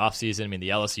during the offseason. I mean, the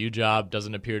LSU job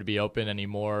doesn't appear to be open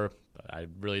anymore.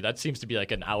 That seems to be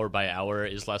like an hour by hour.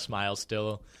 Is Les Miles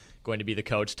still going to be the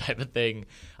coach type of thing?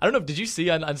 I don't know. Did you see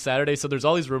on Saturday? So there's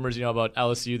all these rumors, about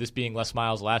LSU, this being Les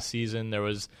Miles' last season. There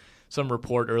was some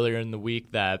report earlier in the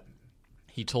week that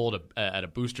he told at a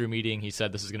booster meeting, he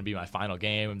said, this is going to be my final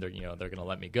game. They're going to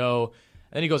let me go.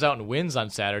 And then he goes out and wins on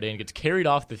Saturday and gets carried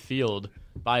off the field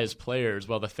by his players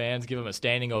while the fans give him a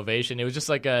standing ovation. It was just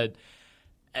like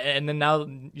and then now,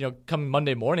 come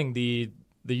Monday morning, the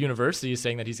university is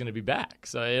saying that he's going to be back.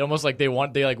 So it almost like they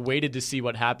waited to see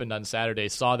what happened on Saturday,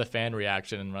 saw the fan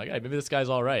reaction, and were like, hey, maybe this guy's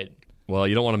all right. Well,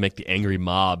 you don't want to make the angry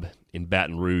mob in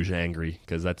Baton Rouge angry,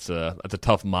 because that's a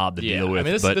tough mob to deal with. I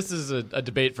mean, this is a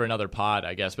debate for another pod,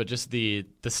 I guess, but just the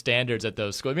standards at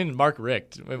those schools. I mean, Mark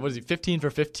Richt, what is he, 15 for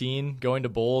 15, going to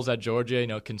bowls at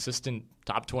Georgia, consistent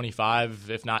top 25,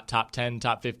 if not top 10,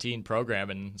 top 15 program,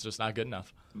 and it's just not good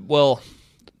enough. Well,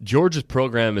 Georgia's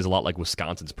program is a lot like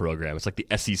Wisconsin's program. It's like the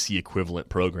SEC equivalent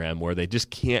program where they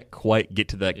just can't quite get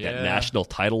to that national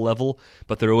title level,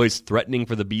 but they're always threatening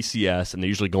for the BCS, and they're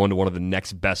usually going to one of the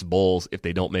next best bowls if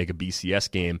they don't make a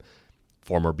BCS game,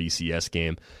 former BCS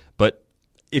game. But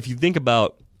if you think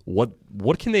about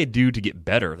what can they do to get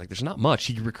better, like there's not much.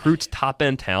 He recruits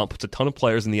top-end talent, puts a ton of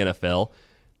players in the NFL.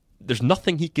 There's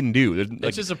nothing he can do.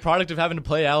 It's just a product of having to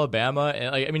play Alabama.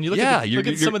 And you look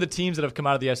at some of the teams that have come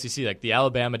out of the SEC, like the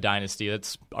Alabama dynasty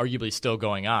that's arguably still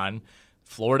going on.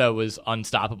 Florida was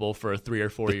unstoppable for a 3 or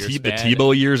 4 year span. The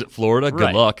Tebow years at Florida,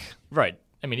 good luck. Right.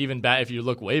 I mean, even back, if you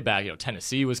look way back,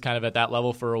 Tennessee was kind of at that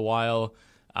level for a while.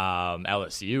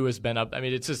 LSU has been up. I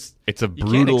mean, it's a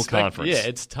brutal conference. Yeah,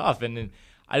 it's tough. And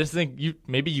I just think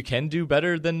maybe you can do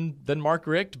better than Mark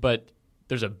Richt, but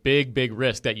there's a big, big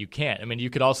risk that you can't. I mean, you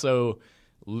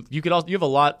have a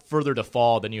lot further to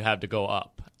fall than you have to go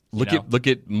up. Look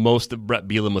at most of Brett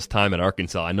Bielema's time at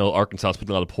Arkansas. I know Arkansas is putting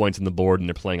a lot of points on the board and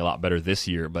they're playing a lot better this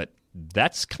year, but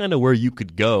that's kind of where you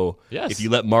could go if you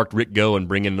let Mark Richt go and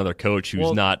bring in another coach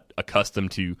who's not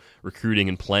accustomed to recruiting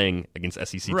and playing against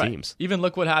SEC teams. Even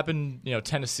look what happened,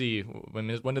 Tennessee. When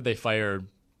did they fire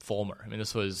Fulmer? I mean,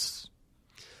 this was...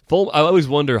 I always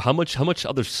wonder how much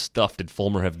other stuff did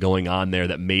Fulmer have going on there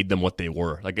that made them what they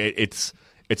were. Like it's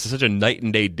such a night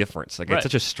and day difference. Like it's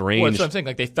such a strange. Well, that's what I'm saying.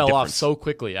 Like they fell off so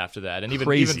quickly after that, and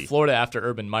even Florida after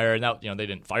Urban Meyer. Now they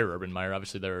didn't fire Urban Meyer.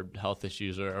 Obviously there were health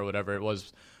issues or whatever it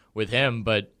was with him.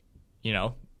 But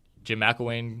Jim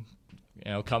McElwain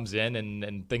comes in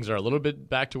and things are a little bit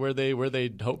back to where they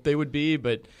hoped they would be,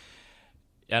 but.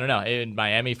 I don't know, in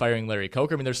Miami firing Larry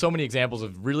Coker. I mean, there's so many examples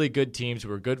of really good teams who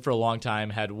were good for a long time,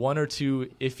 had 1 or 2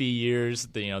 iffy years.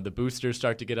 The boosters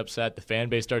start to get upset, the fan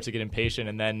base starts to get impatient,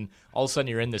 and then all of a sudden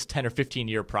you're in this 10 or 15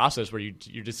 year process where you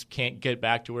just can't get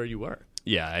back to where you were.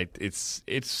 Yeah, it's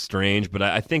strange, but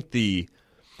I think the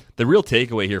real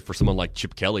takeaway here for someone like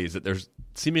Chip Kelly is that there's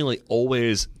seemingly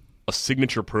always a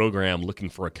signature program looking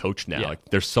for a coach now. Yeah. Like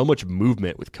there's so much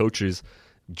movement with coaches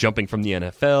jumping from the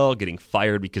NFL, getting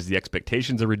fired because the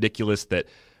expectations are ridiculous, that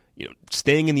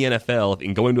staying in the NFL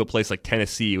and going to a place like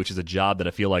Tennessee, which is a job that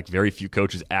I feel like very few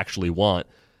coaches actually want,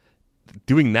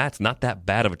 doing that's not that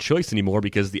bad of a choice anymore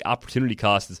because the opportunity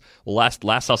cost is, last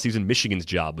offseason Michigan's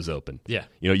job was open. Yeah.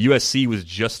 USC was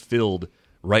just filled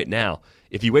right now.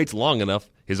 if he waits long enough,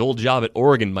 his old job at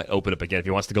Oregon might open up again if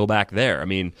he wants to go back there. I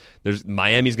mean,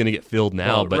 Miami's going to get filled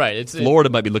now, but right, Florida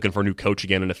might be looking for a new coach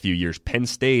again in a few years. Penn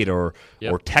State or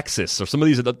Texas or some of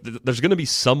these. There's going to be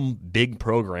some big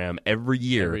program every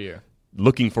year.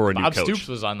 Looking for a new coach. Bob Stoops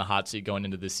was on the hot seat going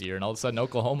into this year, and all of a sudden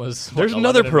Oklahoma's there's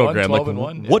another program. Like,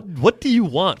 what do you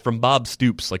want from Bob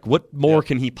Stoops? Like, what more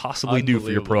can he possibly do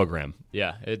for your program?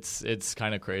 Yeah, it's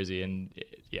kind of crazy, and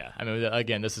I mean,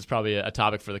 again, this is probably a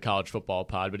topic for the college football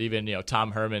pod, but even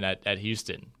Tom Herman at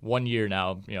Houston, 1 year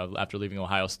now, after leaving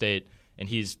Ohio State, and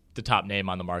he's the top name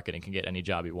on the market and can get any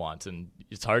job he wants, and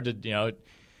it's hard to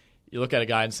You look at a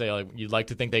guy and say, like, you'd like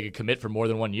to think they could commit for more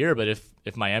than 1 year, but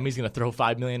if Miami's going to throw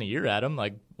 $5 million a year at him,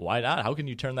 like, why not? How can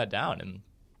you turn that down? And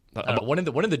one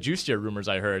of the juicier rumors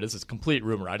I heard, this is complete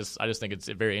rumor, I just think it's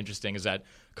very interesting, is that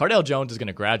Cardale Jones is going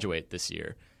to graduate this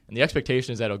year, and the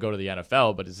expectation is that he'll go to the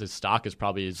NFL, but his stock is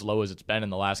probably as low as it's been in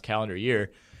the last calendar year,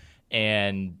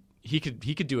 and he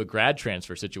could do a grad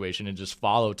transfer situation and just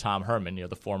follow Tom Herman,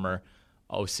 the former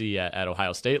OC at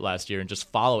Ohio State last year, and just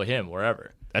follow him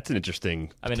wherever. That's an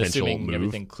interesting assuming move.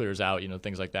 Everything clears out,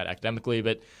 things like that academically.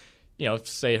 But,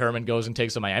 say Herman goes and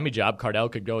takes a Miami job,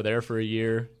 Cardale could go there for a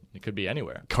year. It could be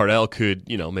anywhere. Cardale could,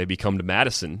 maybe come to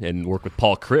Madison and work with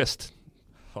Paul Chryst.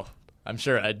 Oh, I'm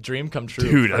sure a dream come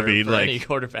true for any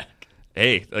quarterback.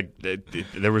 Hey,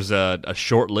 there was a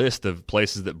short list of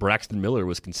places that Braxton Miller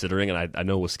was considering, and I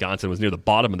know Wisconsin was near the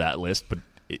bottom of that list, but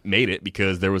it made it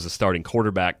because there was a starting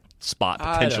quarterback spot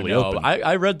potentially open.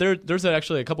 I read there's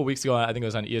actually a couple weeks ago, I think it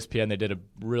was on ESPN, they did a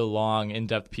real long,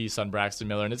 in-depth piece on Braxton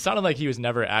Miller, and it sounded like he was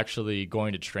never actually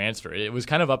going to transfer. It was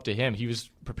kind of up to him. He was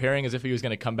preparing as if he was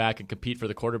going to come back and compete for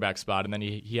the quarterback spot, and then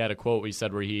he had a quote he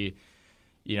said where he,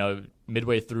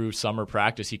 midway through summer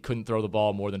practice, he couldn't throw the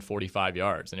ball more than 45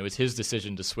 yards, and it was his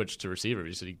decision to switch to receiver.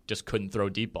 He said he just couldn't throw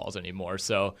deep balls anymore.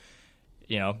 So,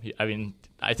 I mean,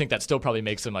 I think that still probably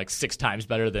makes him like 6 times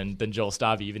better than Joel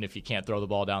Stave, even if he can't throw the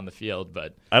ball down the field.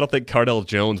 But I don't think Cardale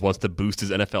Jones wants to boost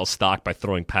his NFL stock by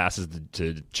throwing passes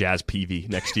to Jazz Peavy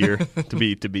next year. to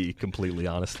be completely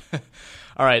honest.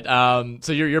 All right.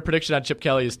 So your prediction on Chip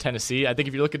Kelly is Tennessee. I think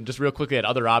if you're looking just real quickly at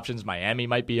other options, Miami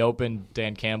might be open.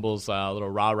 Dan Campbell's little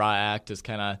rah-rah act has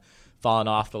kind of fallen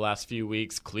off the last few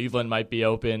weeks. Cleveland might be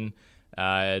open.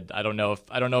 I don't know if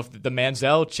the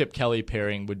Manziel Chip Kelly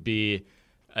pairing would be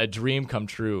a dream come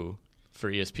true for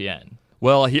ESPN.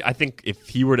 Well, I think if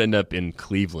he were to end up in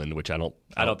Cleveland, which I don't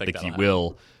think he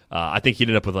will, I think he'd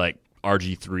end up with like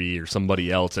RG3 or somebody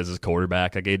else as his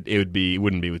quarterback. Like it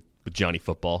wouldn't be with Johnny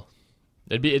Football.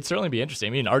 It'd certainly be interesting.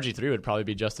 I mean, RG3 would probably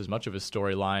be just as much of a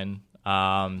storyline.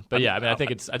 But yeah, I mean,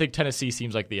 I think Tennessee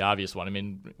seems like the obvious one. I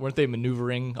mean, weren't they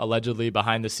maneuvering allegedly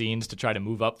behind the scenes to try to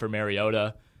move up for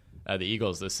Mariota? The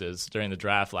Eagles, this is during the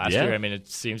draft last year. I mean, it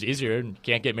seems easier. You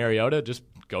can't get Mariota, just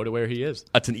go to where he is.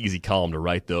 That's an easy column to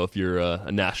write, though, if you're a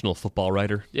national football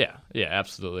writer. Yeah,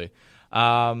 absolutely.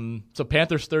 So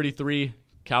Panthers 33,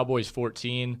 Cowboys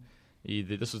 14.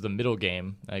 This was the middle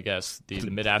game, I guess, the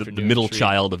mid-afternoon. The middle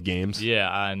child of games. Yeah,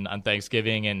 on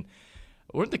Thanksgiving. And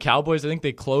weren't the Cowboys, I think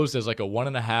they closed as like a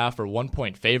 1.5 or 1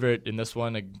 point favorite in this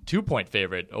one, a 2 point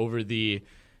favorite over the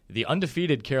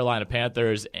undefeated Carolina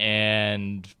Panthers,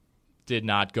 and did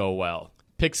not go well.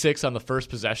 Pick 6 on the first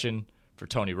possession for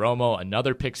Tony Romo,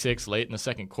 another pick 6 late in the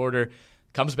second quarter,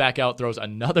 comes back out, throws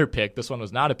another pick. This one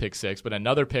was not a pick 6, but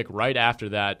another pick right after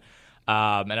that.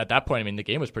 And at that point, I mean, the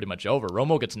game was pretty much over.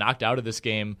 Romo gets knocked out of this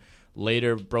game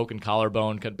later, broken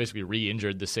collarbone, basically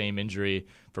re-injured the same injury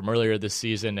from earlier this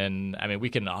season. And, I mean, we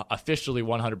can officially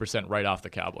 100% write off the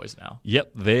Cowboys now.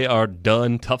 Yep, they are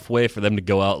done. Tough way for them to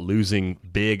go out losing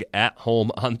big at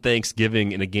home on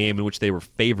Thanksgiving in a game in which they were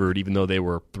favored, even though they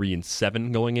were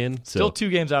 3-7 going in. So still 2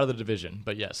 games out of the division,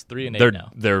 but yes, 3-8 now.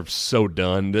 They're so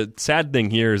done. The sad thing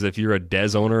here is if you're a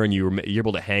Dez owner and you're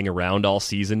able to hang around all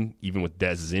season, even with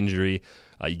Dez's injury,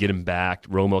 you get him back,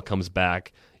 Romo comes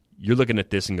back, you're looking at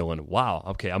this and going, wow,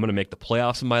 okay, I'm going to make the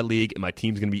playoffs in my league, and my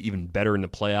team's going to be even better in the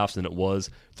playoffs than it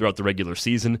was throughout the regular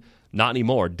season. Not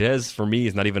anymore. Dez, for me,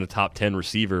 is not even a top 10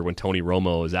 receiver when Tony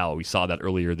Romo is out. We saw that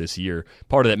earlier this year.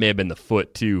 Part of that may have been the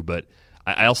foot, too, but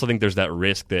I also think there's that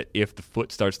risk that if the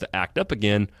foot starts to act up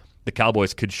again, the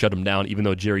Cowboys could shut him down, even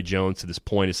though Jerry Jones, to this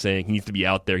point, is saying he needs to be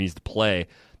out there, he needs to play.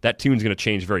 That tune's going to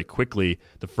change very quickly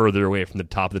the further away from the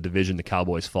top of the division the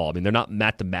Cowboys fall. I mean, they're not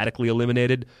mathematically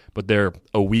eliminated, but they're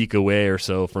a week away or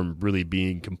so from really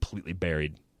being completely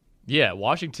buried. Yeah,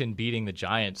 Washington beating the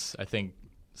Giants, I think,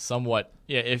 somewhat.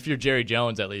 Yeah, if you're Jerry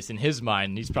Jones, at least in his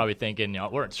mind, he's probably thinking,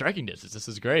 we're in striking distance. This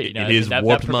is great. In his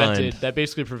warped mind. That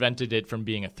basically prevented it from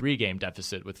being a 3-game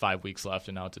deficit with 5 weeks left,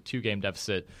 and now it's a 2-game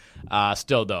deficit.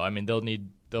 Still, though, I mean,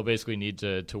 they'll basically need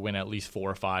to win at least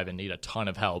 4 or 5 and need a ton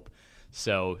of help.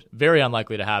 So very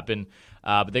unlikely to happen.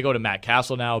 But they go to Matt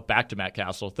Castle now, back to Matt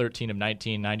Castle, 13 of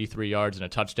 19, 93 yards and a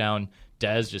touchdown.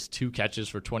 Dez just 2 catches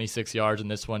for 26 yards in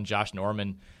this one. Josh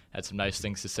Norman had some nice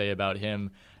things to say about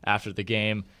him after the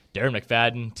game. Darren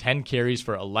McFadden, 10 carries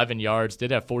for 11 yards,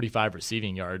 did have 45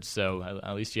 receiving yards, so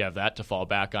at least you have that to fall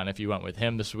back on if you went with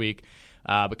him this week.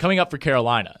 But coming up for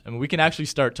Carolina, I mean, we can actually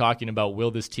start talking about,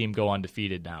 will this team go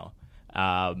undefeated now?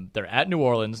 They're at New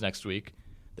Orleans next week.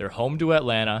 They're home to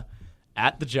Atlanta,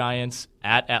 at the Giants,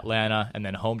 at Atlanta, and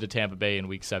then home to Tampa Bay in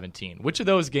Week 17. Which of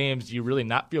those games do you really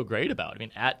not feel great about? I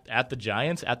mean, at the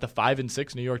Giants, at the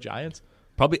 5-6 New York Giants?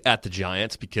 Probably at the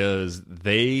Giants, because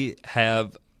they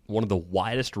have one of the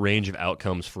widest range of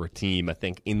outcomes for a team, I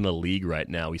think, in the league right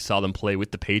now. We saw them play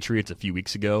with the Patriots a few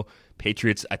weeks ago.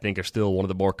 Patriots, I think, are still one of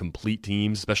the more complete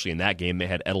teams, especially in that game. They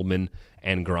had Edelman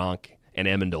and Gronk and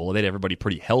Amendola. They had everybody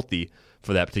pretty healthy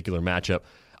for that particular matchup.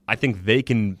 I think they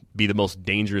can be the most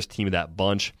dangerous team of that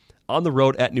bunch. On the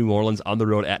road at New Orleans, on the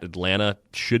road at Atlanta,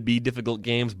 should be difficult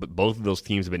games, but both of those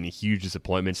teams have been huge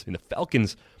disappointments. I mean, the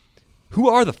Falcons... Who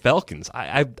are the Falcons?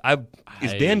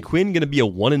 Is Dan Quinn going to be a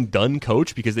one-and-done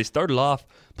coach? Because they started off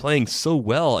playing so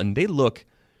well, and they look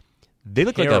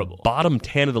like a bottom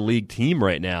 10 of the league team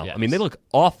right now. Yes. I mean, they look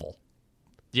awful.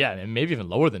 Yeah, and maybe even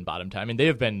lower than bottom 10. I mean, they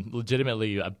have been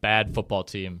legitimately a bad football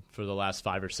team for the last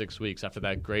 5 or 6 weeks after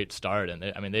that great start,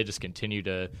 and they just continue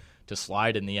to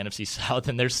slide in the NFC South,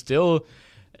 and they're still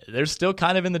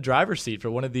kind of in the driver's seat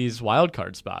for one of these wild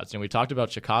card spots. And we talked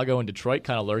about Chicago and Detroit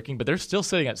kind of lurking, but they're still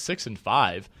sitting at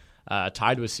 6-5,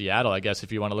 tied with Seattle, I guess,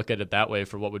 if you want to look at it that way,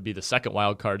 for what would be the second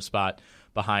wild card spot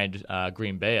behind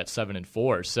Green Bay at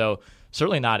 7-4. So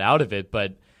certainly not out of it,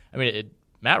 but I mean,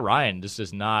 Matt Ryan just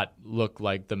does not look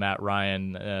like the Matt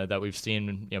Ryan that we've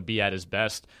seen be at his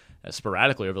best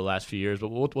sporadically over the last few years. But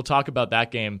we'll talk about that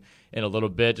game in a little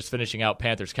bit. Just finishing out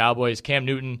Panthers-Cowboys. Cam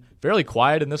Newton, fairly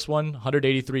quiet in this one,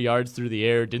 183 yards through the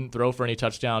air, didn't throw for any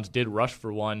touchdowns, did rush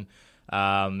for one,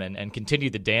 and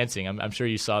continued the dancing. I'm sure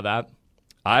you saw that.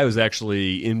 I was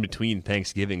actually in between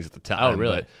Thanksgivings at the time. Oh,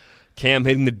 really? But Cam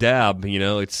hitting the dab,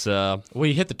 it's... Well,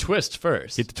 he hit the twist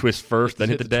first. Hit the twist first, then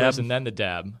hit the dab? Twist and then the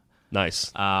dab.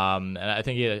 Nice. And I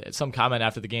think he had some comment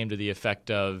after the game to the effect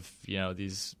of,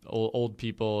 these old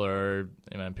people, or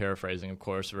I'm paraphrasing, of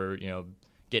course, were,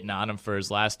 getting on him for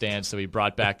his last dance. So he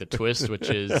brought back the twist, which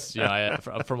is,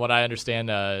 from what I understand,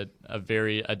 a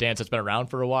dance that's been around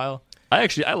for a while.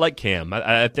 I like Cam.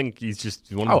 I think he's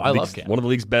just one of the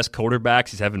league's best quarterbacks.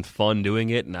 He's having fun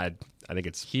doing it, and I think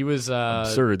it's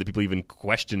absurd that people even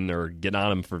question or get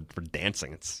on him for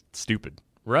dancing. It's stupid.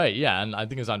 Right, yeah, and I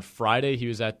think it was on Friday he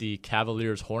was at the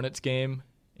Cavaliers-Hornets game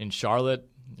in Charlotte.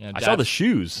 I saw the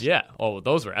shoes. Yeah,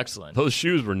 those were excellent. Those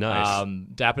shoes were nice.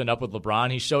 Dapping it up with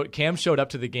LeBron. Cam showed up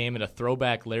to the game in a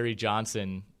throwback Larry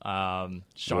Johnson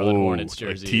Charlotte Hornets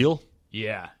jersey. Like teal?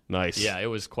 Yeah. Nice. Yeah, it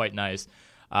was quite nice.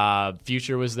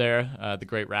 Future was there, the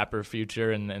great rapper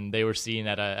Future, and they were seen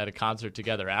at a concert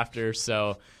together after.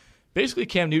 So basically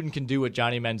Cam Newton can do what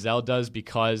Johnny Manziel does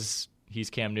because he's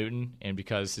Cam Newton, and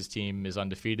because his team is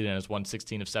undefeated and has won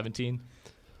 16 of 17?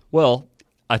 Well,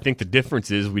 I think the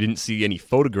difference is we didn't see any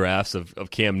photographs of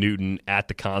Cam Newton at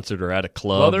the concert or at a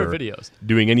club. Well, there were videos.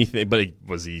 Doing anything, but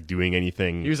was he doing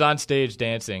anything? He was on stage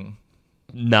dancing.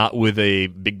 Not with a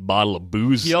big bottle of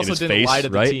booze in his face, right? He also didn't lie to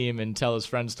the team and tell his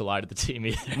friends to lie to the team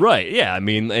either. Right, yeah. I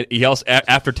mean, he also,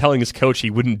 after telling his coach he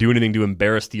wouldn't do anything to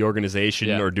embarrass the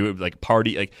organization or do it like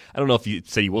party. Like, I don't know if he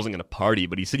said he wasn't going to party,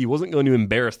 but he said he wasn't going to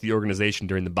embarrass the organization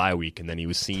during the bye week, and then he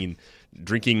was seen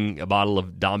drinking a bottle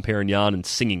of Dom Perignon and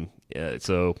singing.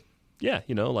 So, yeah,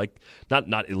 like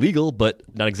not illegal, but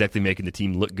not exactly making the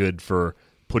team look good for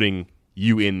putting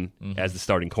you in as the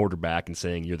starting quarterback and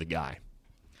saying you're the guy.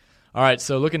 All right,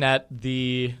 so looking at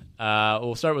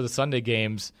we'll start with the Sunday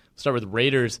games. We'll start with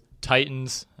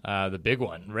Raiders-Titans, the big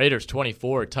one. Raiders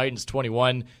 24, Titans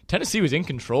 21. Tennessee was in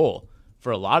control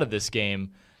for a lot of this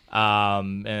game,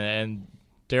 and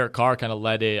Derek Carr kind of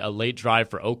led a late drive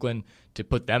for Oakland to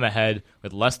put them ahead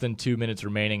with less than 2 minutes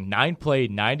remaining. 9-play,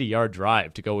 90-yard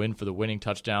drive to go in for the winning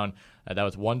touchdown. That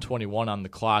was 1:21 on the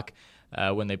clock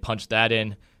when they punched that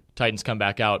in. Titans come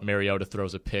back out. Mariota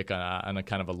throws a pick on a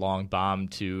kind of a long bomb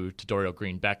to Dorial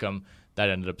Green-Beckham.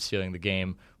 that ended up sealing the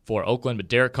game for Oakland. But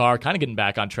Derek Carr kind of getting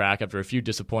back on track after a few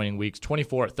disappointing weeks.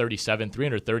 24 at 37,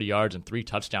 330 yards and 3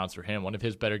 touchdowns for him. One of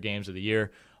his better games of the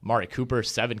year. Amari Cooper,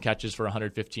 7 catches for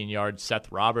 115 yards.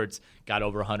 Seth Roberts got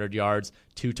over 100 yards,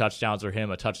 2 touchdowns for him,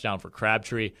 a touchdown for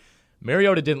Crabtree.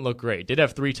 Mariota didn't look great. Did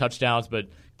have 3 touchdowns, but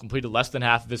completed less than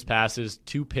half of his passes,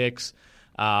 2 picks.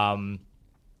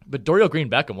 But Dorial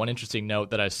Green-Beckham, one interesting note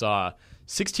that I saw,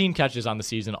 16 catches on the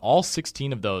season. All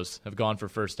 16 of those have gone for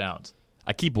first downs.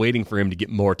 I keep waiting for him to get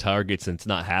more targets, and it's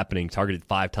not happening. Targeted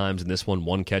 5 times in this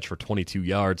one catch for 22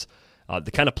 yards.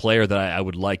 The kind of player that I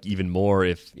would like even more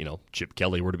if Chip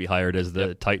Kelly were to be hired as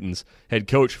the Titans head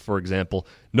coach, for example.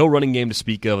 No running game to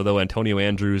speak of, though Antonio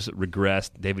Andrews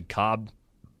regressed. David Cobb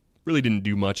really didn't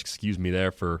do much, excuse me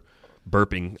there for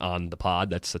burping on the pod.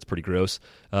 That's pretty gross.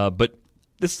 But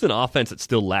this is an offense that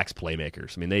still lacks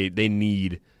playmakers. I mean, they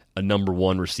need a number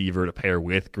 1 receiver to pair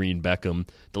with Green-Beckham.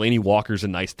 Delaney Walker's a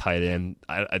nice tight end.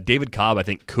 David Cobb, I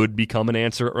think, could become an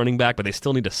answer at running back, but they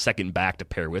still need a second back to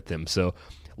pair with him. So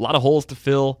a lot of holes to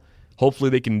fill. Hopefully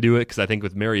they can do it, because I think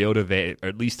with Mariota, they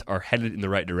at least are headed in the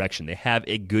right direction. They have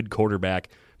a good quarterback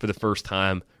for the first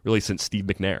time, really, since Steve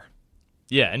McNair.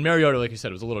 Yeah, and Mariota, like you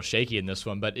said, was a little shaky in this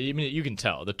one, but I mean, you can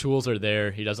tell. The tools are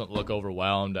there. He doesn't look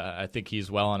overwhelmed. I think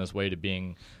he's well on his way to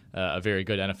being a very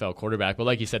good NFL quarterback. But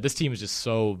like you said, this team is just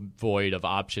so void of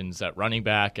options at running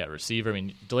back, at receiver. I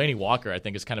mean, Delaney Walker, I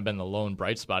think, has kind of been the lone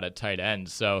bright spot at tight end.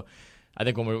 So I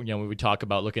think when we talk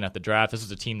about looking at the draft, this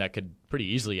is a team that could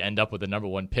pretty easily end up with the number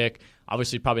 1 pick.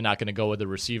 Obviously, probably not going to go with a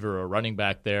receiver or a running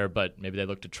back there, but maybe they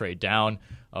look to trade down,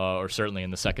 or certainly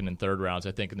in the 2nd and 3rd rounds.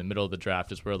 I think in the middle of the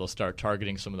draft is where they'll start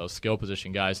targeting some of those skill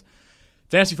position guys.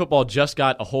 Fantasy football just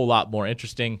got a whole lot more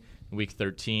interesting in Week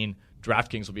 13.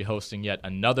 DraftKings will be hosting yet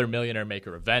another Millionaire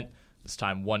Maker event. This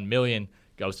time, $1 million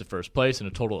goes to first place, and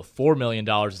a total of $4 million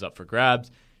is up for grabs.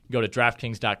 You go to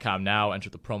DraftKings.com now, enter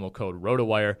the promo code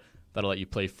ROTOWIRE. That'll let you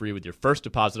play free with your first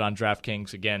deposit on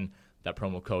DraftKings. Again, that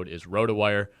promo code is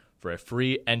ROTOWIRE for a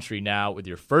free entry now with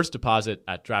your first deposit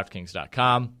at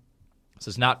DraftKings.com. This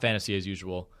is not fantasy as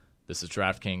usual. This is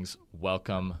DraftKings.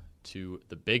 Welcome to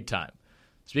the big time.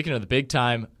 Speaking of the big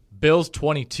time, Bills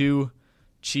 22,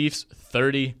 Chiefs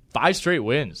 30. 5 straight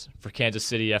wins for Kansas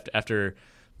City after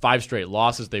 5 straight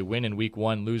losses. They win in Week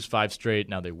 1, lose 5 straight.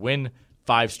 Now they win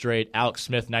 5 straight. Alex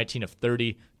Smith, 19 of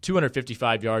 30,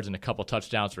 255 yards and a couple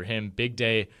touchdowns for him. Big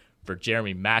day for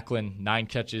Jeremy Maclin, 9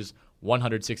 catches,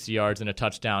 160 yards and a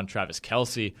touchdown. Travis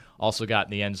Kelce also got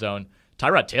in the end zone.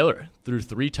 Tyrod Taylor threw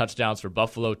 3 touchdowns for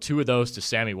Buffalo, 2 of those to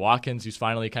Sammy Watkins, who's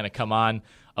finally kind of come on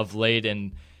of late.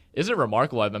 And isn't it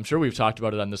remarkable? I'm sure we've talked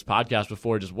about it on this podcast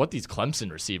before, just what these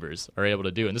Clemson receivers are able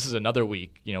to do. And this is another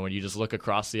week, when you just look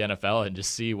across the NFL and just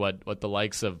see what the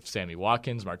likes of Sammy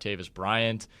Watkins, Martavis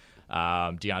Bryant,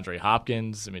 DeAndre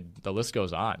Hopkins, I mean, the list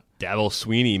goes on. Dabo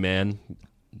Sweeney, man.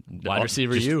 Wide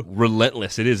receiver U.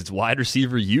 Relentless it is. It's wide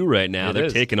receiver U right now. They're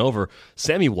taking over.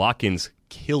 Sammy Watkins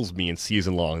kills me in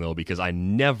season long, though, because I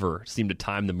never seem to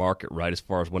time the market right as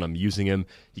far as when I'm using him.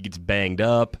 He gets banged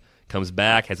up, comes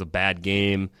back, has a bad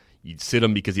game. You sit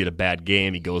him because he had a bad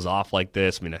game. He goes off like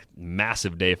this. I mean, a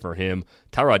massive day for him.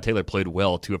 Tyrod Taylor played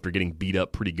well, too, after getting beat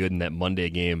up pretty good in that Monday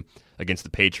game against the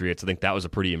Patriots. I think that was a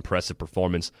pretty impressive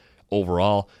performance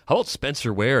overall. How about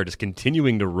Spencer Ware just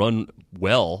continuing to run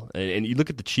well? And you look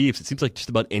at the Chiefs, it seems like just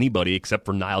about anybody except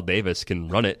for Niall Davis can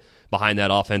run it behind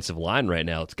that offensive line right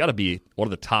now. It's got to be one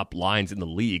of the top lines in the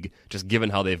league, just given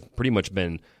how they've pretty much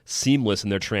been seamless in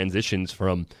their transitions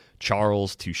from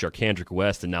Charles to Sharkhandrick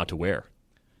West and now to Ware.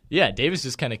 Yeah, Davis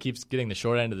just kind of keeps getting the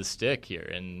short end of the stick here,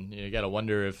 and you got to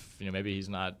wonder if maybe he's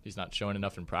not showing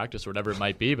enough in practice or whatever it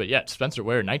might be. But yeah, Spencer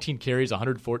Ware, 19 carries,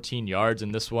 114 yards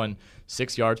in this one,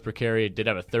 6 yards per carry. Did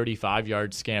have a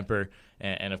 35-yard scamper,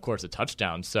 and of course a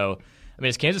touchdown. So I mean,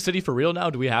 is Kansas City for real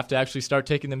now? Do we have to actually start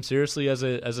taking them seriously as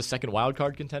a second wild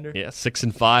card contender? Yeah,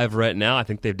 6-5 right now. I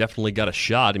think they've definitely got a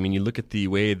shot. I mean, you look at the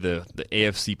way the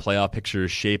AFC playoff picture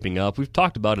is shaping up. We've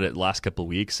talked about it the last couple of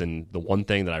weeks, and the one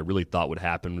thing that I really thought would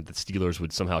happen with the Steelers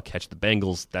would somehow catch the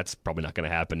Bengals. That's probably not going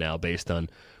to happen now based on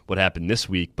what happened this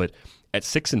week. But at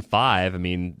 6-5, I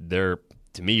mean, they're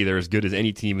as good as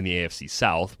any team in the AFC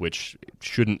South, which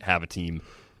shouldn't have a team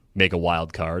make a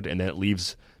wild card, and then it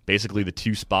leaves basically the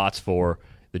 2 spots for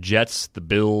the Jets, the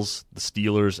Bills, the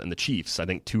Steelers, and the Chiefs. I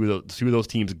think two of those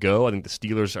teams go. I think the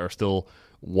Steelers are still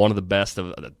one of the best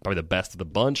probably the best of the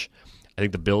bunch. I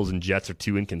think the Bills and Jets are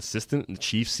too inconsistent, and the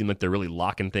Chiefs seem like they're really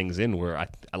locking things in, where I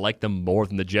like them more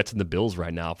than the Jets and the Bills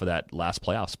right now for that last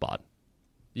playoff spot.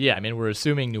 Yeah, I mean, we're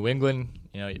assuming New England,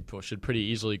 should pretty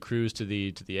easily cruise to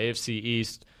the AFC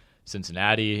East,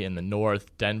 Cincinnati in the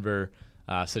North, Denver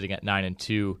sitting at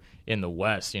 9-2 in the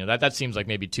West. That seems like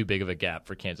maybe too big of a gap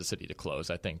for Kansas City to close,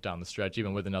 I think, down the stretch,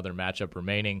 even with another matchup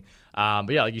remaining. But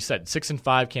yeah, like you said,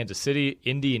 6-5 Kansas City,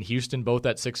 Indy and Houston both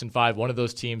at 6-5. One of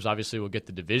those teams obviously will get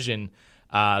the division.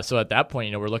 So at that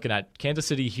point, we're looking at Kansas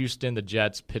City, Houston, the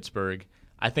Jets, Pittsburgh.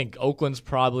 I think Oakland's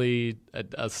probably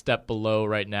a step below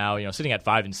right now. Sitting at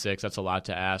 5-6, that's a lot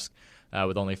to ask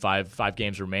with only five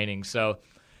games remaining. So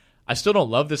I still don't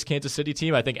love this Kansas City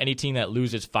team. I think any team that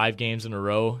loses 5 games in a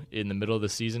row in the middle of the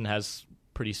season has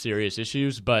pretty serious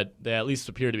issues, but they at least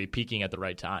appear to be peaking at the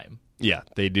right time. Yeah,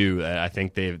 they do. I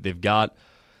think they've got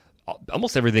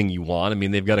almost everything you want. I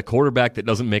mean, they've got a quarterback that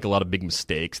doesn't make a lot of big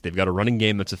mistakes. They've got a running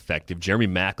game that's effective. Jeremy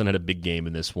Maclin had a big game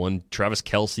in this one. Travis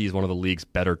Kelce is one of the league's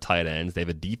better tight ends. They have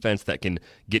a defense that can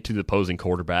get to the opposing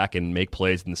quarterback and make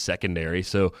plays in the secondary.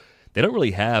 So they don't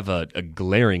really have a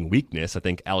glaring weakness. I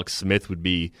think Alex Smith would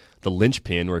be the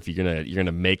linchpin, or if you're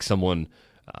gonna make someone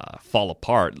fall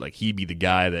apart, like he'd be the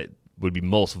guy that would be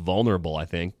most vulnerable, I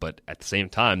think. But at the same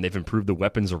time, they've improved the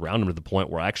weapons around him to the point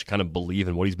where I actually kind of believe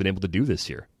in what he's been able to do this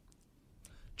year.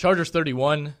 Chargers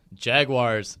 31,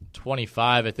 Jaguars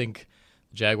 25. I think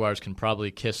the Jaguars can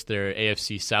probably kiss their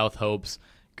AFC South hopes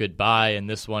goodbye in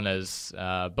this one, as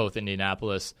both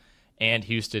Indianapolis and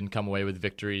Houston come away with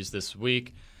victories this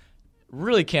week.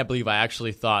 Really can't believe I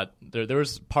actually thought there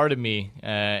was part of me,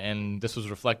 and this was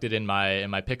reflected in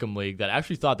my Pick'em league, that I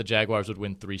actually thought the Jaguars would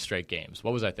win 3 straight games.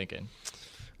 What was I thinking?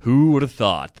 Who would have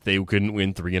thought that they couldn't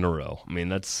win 3 in a row? I mean,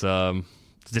 that's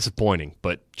it's disappointing.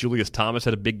 But Julius Thomas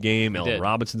had a big game. Allen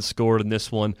Robinson scored in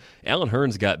this one. Allen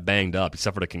Hurns got banged up. He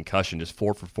suffered a concussion, just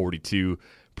 4 for 42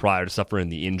 prior to suffering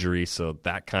the injury. So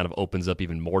that kind of opens up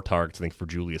even more targets, I think, for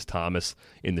Julius Thomas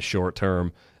in the short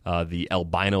term. The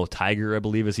albino tiger, I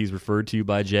believe, as he's referred to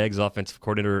by Jags offensive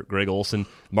coordinator Greg Olson.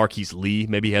 Marquise Lee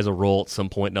maybe has a role at some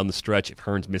point down the stretch if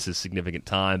Hurns misses significant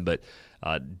time. But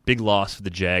big loss for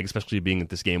the Jags, especially being that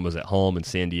this game was at home and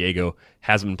San Diego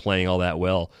hasn't been playing all that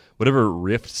well. Whatever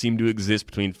rift seemed to exist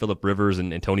between Phillip Rivers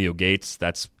and Antonio Gates,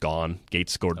 that's gone.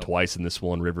 Gates scored twice in this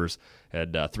one. Rivers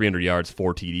had 300 yards,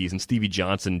 4 TDs, and Stevie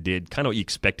Johnson did kind of what you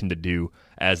expect him to do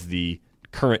as the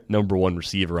current number 1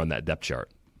 receiver on that depth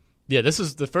chart. Yeah, this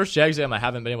is the first Jags game I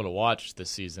haven't been able to watch this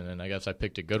season, and I guess I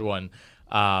picked a good one.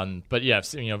 But yeah,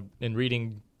 in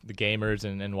reading the gamers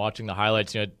and watching the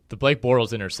highlights, the Blake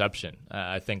Bortles interception,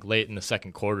 I think late in the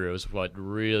second quarter, it was what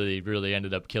really, really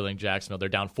ended up killing Jacksonville. They're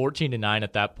down 14-9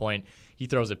 at that point. He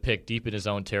throws a pick deep in his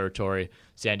own territory.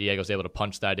 San Diego's able to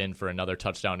punch that in for another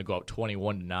touchdown to go up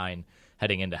 21-9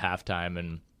 heading into halftime.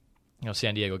 And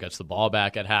San Diego gets the ball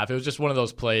back at half. It was just one of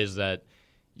those plays that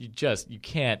you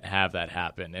can't have that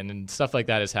happen. And stuff like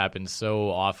that has happened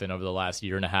so often over the last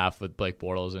year and a half with Blake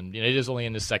Bortles. And it is only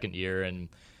in his second year, and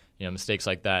mistakes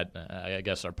like that, I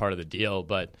guess, are part of the deal.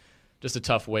 But just a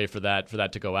tough way for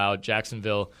that to go out.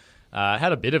 Jacksonville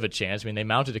had a bit of a chance. I mean, they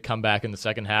mounted a comeback in the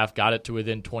second half, got it to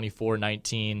within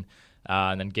 24-19,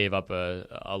 and then gave up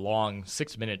a long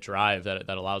 6-minute drive that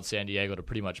allowed San Diego to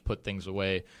pretty much put things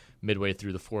away midway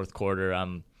through the fourth quarter.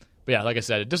 But yeah, like I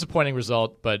said, a disappointing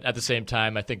result, but at the same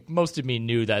time, I think most of me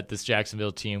knew that this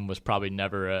Jacksonville team was probably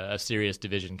never a serious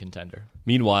division contender.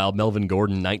 Meanwhile, Melvin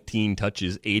Gordon, 19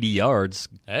 touches, 80 yards,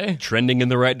 hey, trending in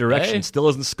the right direction. Hey. Still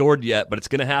hasn't scored yet, but it's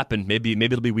going to happen. Maybe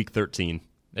it'll be week 13.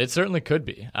 It certainly could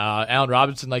be. Allen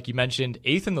Robinson, like you mentioned,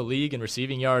 8th in the league in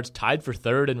receiving yards, tied for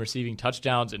 3rd in receiving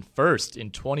touchdowns, and 1st in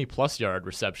 20-plus yard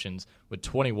receptions with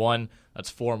 21.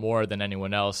 That's 4 more than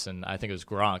anyone else, and I think it was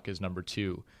Gronk is number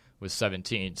 2 with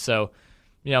 17. So,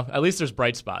 at least there's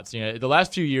bright spots. The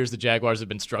last few years the Jaguars have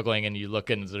been struggling, and you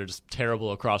look and they're just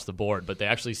terrible across the board, but they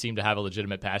actually seem to have a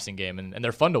legitimate passing game, and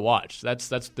they're fun to watch. That's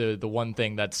the one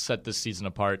thing that's set this season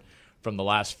apart from the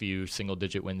last few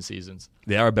single-digit win seasons.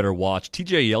 They are a better watch.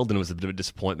 TJ Yeldon was a bit of a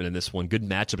disappointment in this one. Good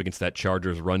matchup against that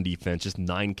Chargers run defense, just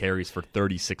 9 carries for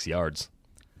 36 yards.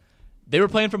 They were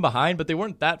playing from behind, but they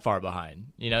weren't that far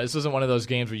behind. This isn't one of those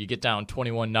games where you get down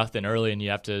 21-0 early and you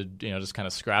have to, just kind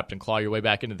of scrap and claw your way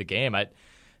back into the game.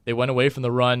 They went away from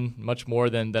the run much more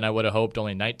than I would have hoped.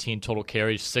 Only 19 total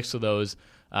carries, 6 of those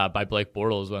by Blake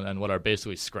Bortles, and what are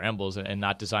basically scrambles and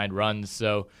not designed runs.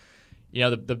 So,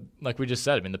 like we just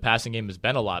said, the passing game has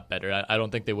been a lot better. I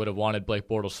don't think they would have wanted Blake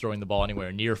Bortles throwing the ball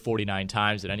anywhere near 49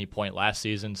 times at any point last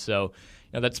season. So,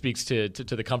 that speaks to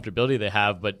the comfortability they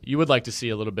have, but you would like to see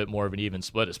a little bit more of an even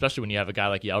split, especially when you have a guy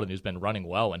like Yeldon who's been running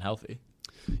well and healthy.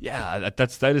 Yeah,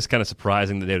 that is kind of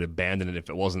surprising that they would abandon it if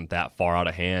it wasn't that far out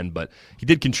of hand, but he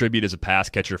did contribute as a pass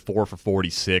catcher, 4 for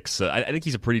 46. I think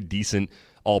he's a pretty decent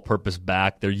all-purpose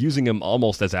back. They're using him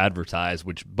almost as advertised,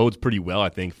 which bodes pretty well, I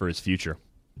think, for his future.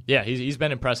 Yeah, he's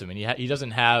been impressive, and he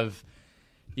doesn't have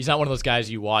 – he's not one of those guys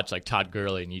you watch like Todd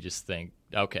Gurley and you just think,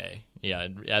 okay, yeah,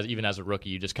 even as a rookie,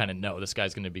 you just kind of know this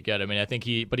guy's going to be good. I mean, I think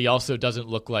but he also doesn't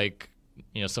look like,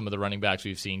 some of the running backs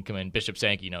we've seen come in. Bishop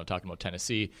Sankey, talking about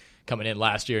Tennessee, coming in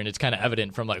last year, and it's kind of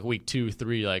evident from like week 2,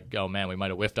 3, like, oh man, we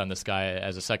might have whiffed on this guy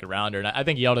as a second rounder. And I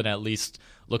think Yeldon at least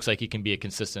looks like he can be a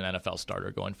consistent NFL starter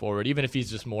going forward, even if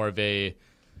he's just more of a,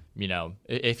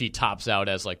 if he tops out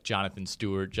as like Jonathan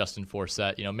Stewart, Justin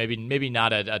Forsett, maybe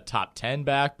not a top 10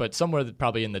 back, but somewhere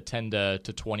probably in the 10 to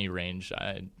 20 range.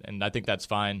 And I think that's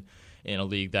fine in a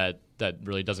league that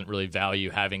really doesn't really value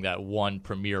having that one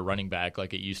premier running back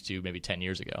like it used to maybe 10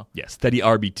 years ago. Yeah, steady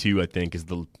RB2, I think, is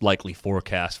the likely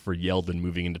forecast for Yeldon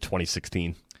moving into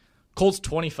 2016. Colts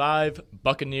 25,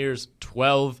 Buccaneers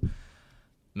 12.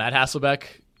 Matt Hasselbeck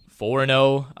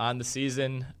 4-0 on the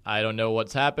season. I don't know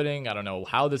what's happening. I don't know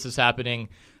how this is happening,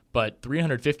 but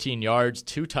 315 yards,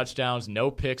 2 touchdowns, no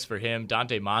picks for him.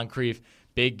 Dante Moncrief,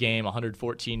 big game,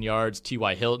 114 yards.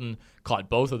 T.Y. Hilton caught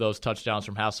both of those touchdowns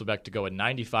from Hasselbeck to go at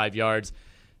 95 yards.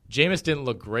 Jameis didn't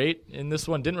look great in this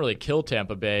one. Didn't really kill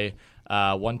Tampa Bay.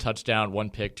 1 touchdown, 1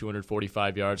 pick,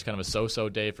 245 yards. Kind of a so-so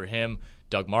day for him.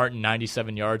 Doug Martin,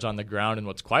 97 yards on the ground in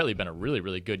what's quietly been a really,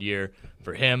 really good year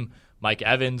for him. Mike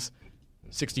Evans,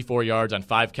 64 yards on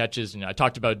 5 catches. I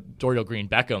talked about Dorial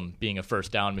Green-Beckham being a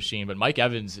first down machine, but Mike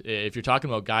Evans, if you're talking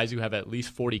about guys who have at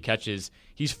least 40 catches,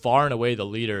 he's far and away the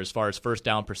leader as far as first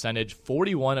down percentage.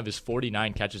 41 of his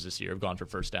 49 catches this year have gone for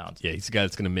first downs. Yeah, he's a guy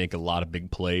that's going to make a lot of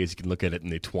big plays. You can look at it in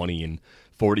the 20 and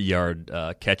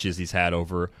 40-yard catches he's had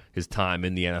over his time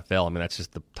in the NFL. I mean, that's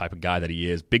just the type of guy that he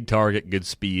is. Big target, good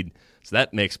speed. So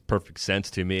that makes perfect sense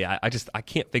to me. I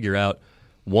can't figure out,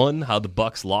 1, how the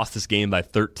Bucs lost this game by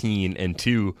 13, and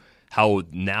 2, how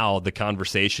now the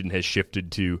conversation has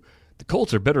shifted to the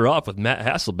Colts are better off with Matt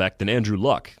Hasselbeck than Andrew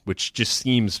Luck, which just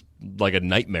seems like a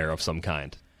nightmare of some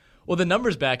kind. Well, the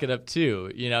numbers back it up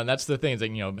too, and that's the thing. Is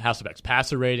like, Hasselbeck's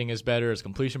passer rating is better, his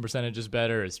completion percentage is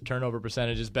better, his turnover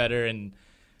percentage is better, and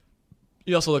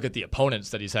you also look at the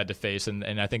opponents that he's had to face, and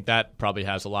I think that probably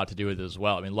has a lot to do with it as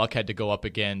well. I mean, Luck had to go up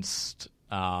against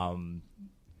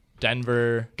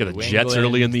Denver, got the Jets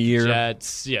early in the year.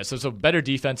 Jets, yeah. So better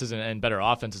defenses and better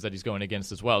offenses that he's going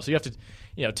against as well. So you have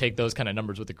to, take those kind of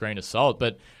numbers with a grain of salt.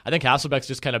 But I think Hasselbeck's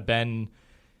just kind of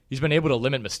he's been able to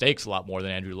limit mistakes a lot more than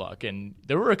Andrew Luck. And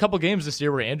there were a couple games this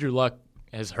year where Andrew Luck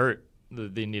has hurt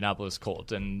the Indianapolis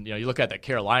Colts. And you look at that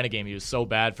Carolina game, he was so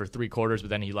bad for 3 quarters, but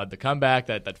then he led the comeback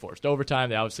that forced overtime.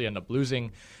 They obviously ended up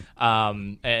losing.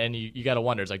 And you got to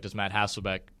wonder, does Matt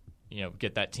Hasselbeck,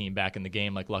 get that team back in the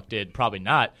game like Luck did? Probably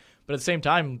not. But at the same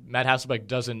time, Matt Hasselbeck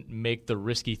doesn't make the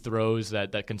risky throws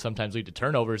that can sometimes lead to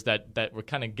turnovers that were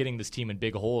kind of getting this team in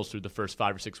big holes through the first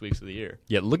 5 or 6 weeks of the year.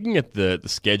 Yeah, looking at the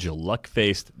schedule, Luck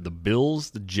faced the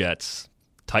Bills, the Jets,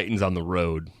 Titans on the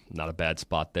road. Not a bad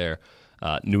spot there.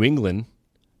 New England,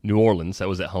 New Orleans, that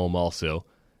was at home also.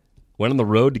 Went on the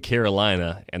road to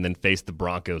Carolina and then faced the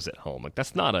Broncos at home.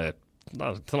 That's not a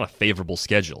favorable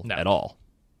schedule at all.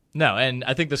 No, and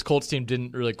I think this Colts team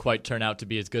didn't really quite turn out to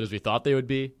be as good as we thought they would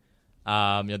be.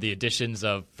 The additions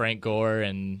of Frank Gore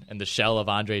and the shell of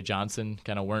Andre Johnson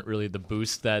kind of weren't really the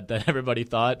boost that everybody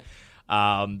thought.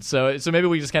 So maybe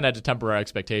we just kind of had to temper our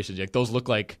expectations. Like those look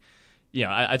like,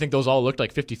 I think those all looked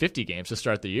like 50-50 games to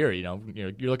start the year.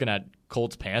 You're looking at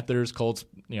Colts, Panthers, Colts.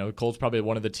 Colts probably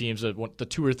one of the teams, the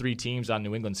 2 or 3 teams on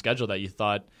New England's schedule that you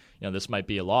thought, this might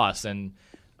be a loss. And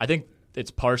I think it's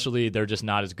partially they're just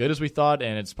not as good as we thought,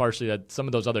 and it's partially that some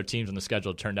of those other teams on the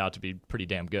schedule turned out to be pretty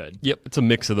damn good. Yep, it's a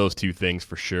mix of those 2 things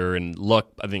for sure. And Luck,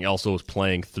 I think, also was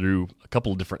playing through a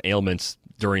couple of different ailments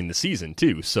during the season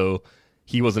too. So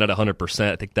he wasn't at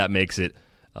 100%. I think that makes it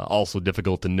also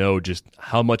difficult to know just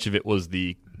how much of it was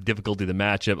the difficulty of the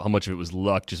matchup, how much of it was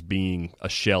Luck just being a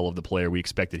shell of the player we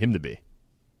expected him to be.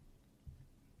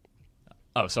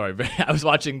 Oh, sorry. I was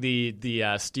watching the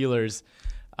Steelers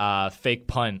fake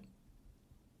punt.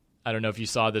 I don't know if you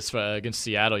saw this against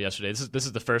Seattle yesterday. This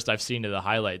is the first I've seen of the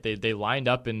highlight. They lined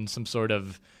up in some sort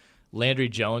of Landry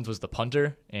Jones was the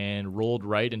punter and rolled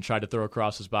right and tried to throw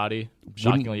across his body.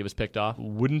 Shockingly, it was picked off.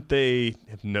 Wouldn't they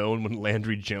have known when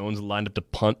Landry Jones lined up to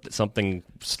punt that something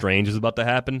strange was about to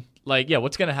happen?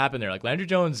 What's going to happen there? Landry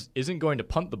Jones isn't going to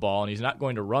punt the ball and he's not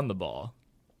going to run the ball.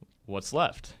 What's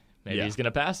left? Maybe he's going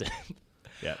to pass it.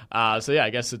 Yeah.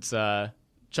 I guess it's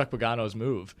Chuck Pagano's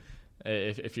move.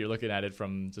 If you're looking at it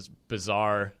from just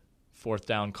bizarre 4th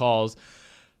down calls.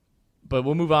 But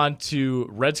we'll move on to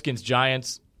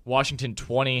Redskins-Giants, Washington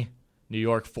 20, New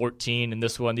York 14. In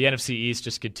this one, the NFC East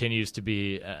just continues to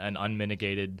be an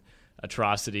unmitigated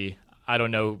atrocity. I don't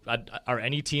know. Are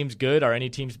any teams good? Are any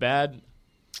teams bad?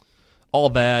 All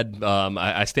bad.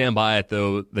 I stand by it,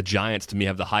 though. The Giants, to me,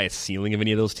 have the highest ceiling of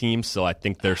any of those teams, so I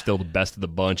think they're still the best of the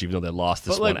bunch, even though they lost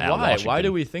this one at Washington. Why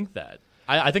do we think that?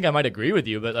 I think I might agree with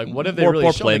you, but like, what have they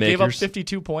really shown? They gave up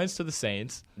 52 points to the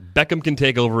Saints. Beckham can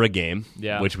take over a game,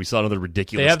 which we saw another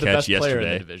ridiculous catch yesterday. They have the best player in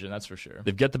the division, that's for sure.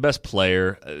 They've got the best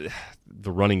player.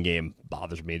 The running game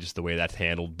bothers me, just the way that's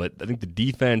handled. But I think the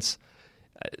defense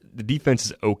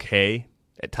is okay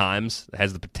at times. It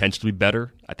has the potential to be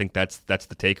better. I think that's the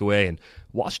takeaway. And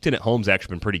Washington at home's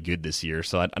actually been pretty good this year,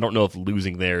 so I don't know if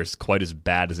losing there is quite as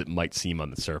bad as it might seem on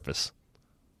the surface.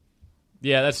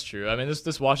 Yeah, that's true. I mean,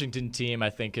 this Washington team, I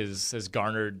think, has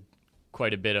garnered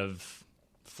quite a bit of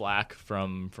flack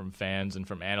from fans and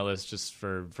from analysts just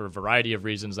for a variety of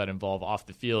reasons that involve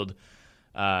off-the-field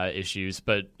issues.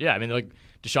 But, yeah, I mean, like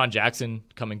Deshaun Jackson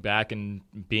coming back and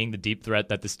being the deep threat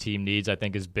that this team needs, I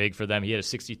think, is big for them. He had a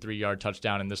 63-yard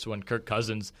touchdown in this one. Kirk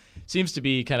Cousins seems to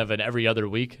be kind of an every other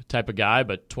week type of guy,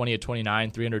 but 20 of 29,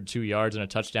 302 yards and a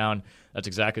touchdown. That's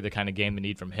exactly the kind of game they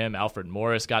need from him. Alfred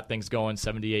Morris got things going,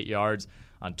 78 yards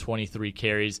on 23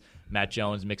 carries. Matt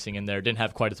Jones mixing in there. Didn't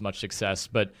have quite as much success,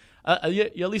 but you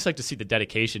at least like to see the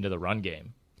dedication to the run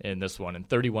game in this one, and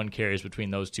 31 carries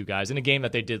between those two guys in a game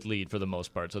that they did lead for the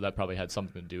most part, so that probably had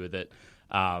something to do with it.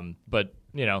 But,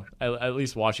 you know, at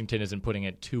least Washington isn't putting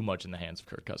it too much in the hands of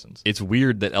Kirk Cousins. It's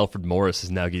weird that Alfred Morris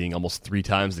is now getting almost 3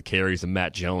 times the carries of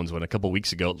Matt Jones, when a couple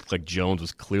weeks ago it looked like Jones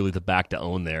was clearly the back to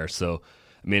own there. So,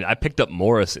 I mean, I picked up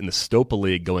Morris in the Stopa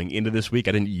League going into this week.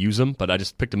 I didn't use him, but I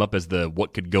just picked him up as the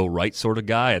what could go right sort of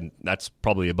guy, and that's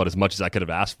probably about as much as I could have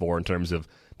asked for in terms of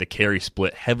the carry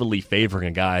split, heavily favoring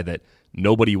a guy that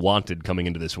nobody wanted coming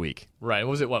into this week. Right.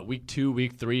 What was it, week 2,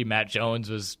 week 3, Matt Jones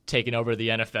was taking over the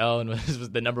NFL and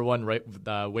was the number one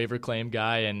waiver claim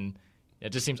guy, and it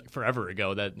just seems like forever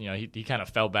ago that, you know, he kind of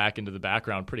fell back into the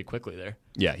background pretty quickly there.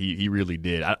 Yeah, he really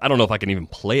did. I don't know if I can even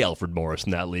play Alfred Morris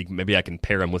in that league. Maybe I can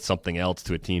pair him with something else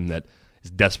to a team that is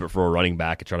desperate for a running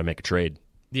back and try to make a trade.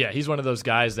 Yeah, he's one of those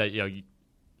guys that, you know,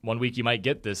 one week you might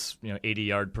get this, you know,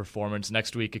 80-yard performance.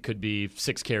 Next week it could be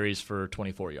 6 carries for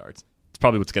 24 yards. It's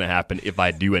probably what's going to happen if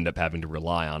I do end up having to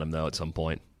rely on him, though, at some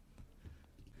point.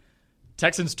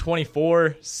 Texans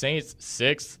 24, Saints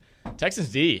 6. Texans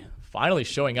D finally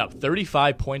showing up.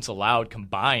 35 points allowed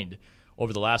combined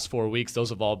over the last 4 weeks. Those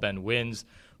have all been wins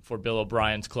for Bill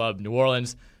O'Brien's club. New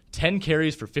Orleans, 10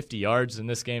 carries for 50 yards in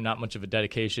this game. Not much of a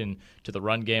dedication to the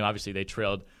run game. Obviously, they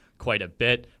trailed quite a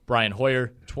bit. Brian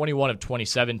Hoyer, 21 of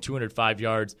 27, 205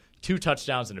 yards, 2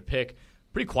 touchdowns and a pick.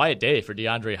 Pretty quiet day for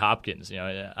DeAndre Hopkins, you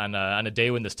know, on a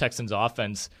day when this Texans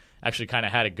offense actually kind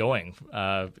of had it going,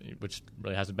 which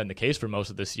really hasn't been the case for most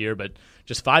of this year, but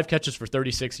just 5 catches for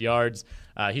 36 yards.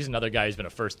 He's another guy who's been a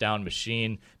first down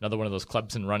machine, another one of those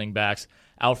Clemson running backs.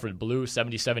 Alfred Blue,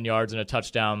 77 yards and a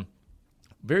touchdown.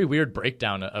 Very weird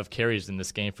breakdown of carries in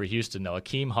this game for Houston, though.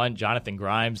 Akeem Hunt, Jonathan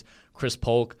Grimes, Chris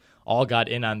Polk all got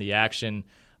in on the action.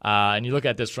 And you look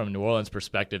at this from New Orleans'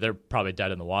 perspective, they're probably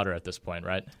dead in the water at this point,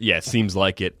 right? Yeah, it seems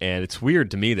like it. And it's weird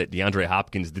to me that DeAndre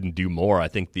Hopkins didn't do more. I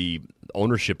think the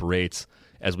ownership rates,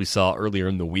 as we saw earlier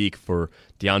in the week, for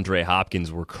DeAndre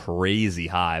Hopkins were crazy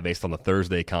high based on the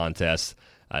Thursday contest.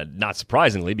 Not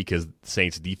surprisingly, because the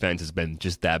Saints' defense has been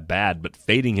just that bad. But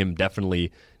fading him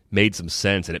definitely made some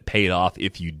sense, and it paid off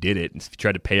if you did it. And if you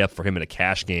tried to pay up for him in a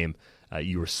cash game,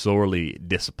 you were sorely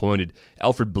disappointed.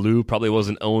 Alfred Blue probably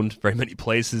wasn't owned very many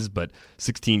places, but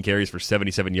 16 carries for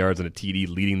 77 yards and a TD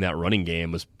leading that running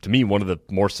game was, to me, one of the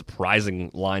more surprising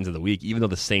lines of the week, even though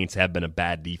the Saints have been a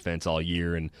bad defense all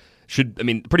year. And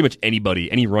pretty much any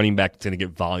running back that's going to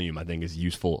get volume, I think, is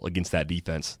useful against that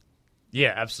defense.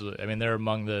 Yeah, absolutely. I mean, they're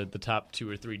among the top 2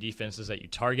 or 3 defenses that you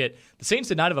target. The Saints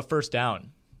did not have a first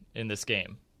down in this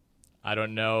game. I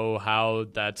don't know how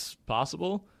that's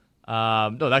possible.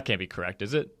 No, that can't be correct,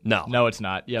 is it? No, it's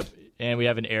not. Yep, and we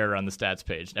have an error on the stats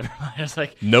page. Never mind. It's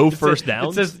like first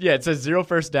downs. It says 0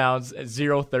 first downs,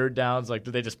 0 third downs. Like,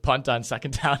 do they just punt on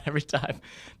second down every time?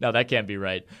 No, that can't be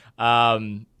right.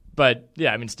 But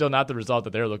yeah, I mean, still not the result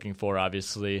that they're looking for,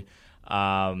 obviously.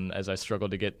 As I struggle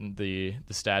to get the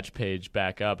stats page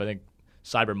back up, I think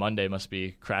Cyber Monday must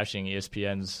be crashing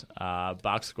ESPN's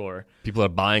box score. People are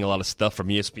buying a lot of stuff from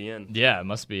ESPN. Yeah, it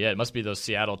must be it. It must be those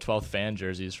Seattle 12th fan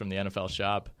jerseys from the NFL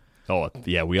shop. Oh,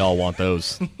 yeah, we all want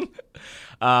those. But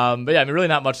yeah, I mean, really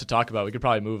not much to talk about. We could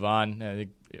probably move on. I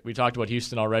think we talked about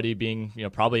Houston already being, you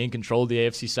know, probably in control of the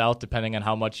AFC South, depending on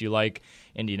how much you like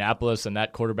Indianapolis and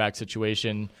that quarterback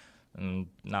situation. And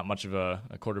not much of a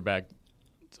quarterback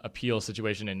appeal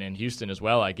situation in Houston as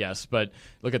well, I guess. But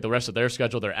look at the rest of their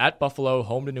schedule. They're at Buffalo,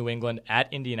 home to New England,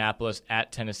 at Indianapolis,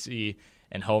 at Tennessee,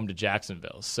 and home to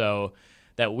Jacksonville. So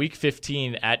that Week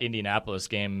 15 at Indianapolis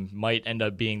game might end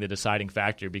up being the deciding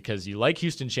factor, because you like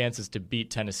Houston's chances to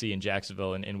beat Tennessee and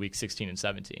Jacksonville in Week 16 and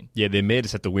 17. Yeah, they may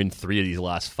just have to win 3 of these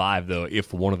last 5, though,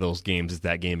 if one of those games is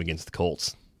that game against the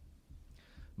Colts.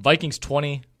 Vikings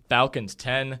 20, Falcons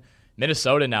 10.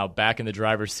 Minnesota now back in the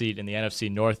driver's seat in the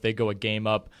NFC North. They go a game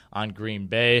up on Green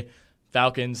Bay.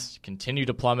 Falcons continue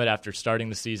to plummet after starting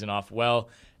the season off well.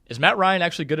 Is Matt Ryan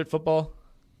actually good at football?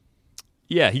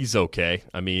 Yeah, he's okay.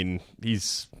 I mean,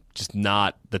 he's just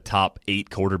not the top 8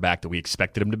 quarterback that we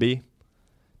expected him to be.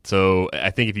 So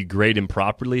I think if you grade him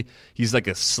properly, he's like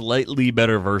a slightly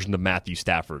better version of Matthew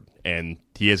Stafford. And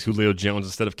he has Julio Jones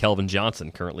instead of Kelvin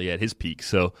Johnson currently at his peak.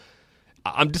 So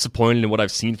I'm disappointed in what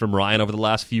I've seen from Ryan over the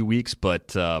last few weeks.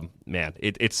 But, man,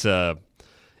 it's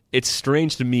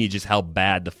strange to me just how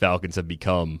bad the Falcons have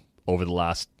become over the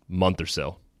last month or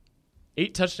so.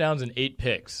 8 touchdowns and 8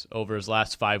 picks over his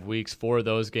last 5 weeks. 4 of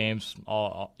those games,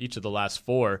 each of the last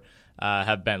 4,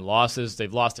 have been losses.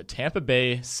 They've lost to Tampa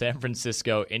Bay, San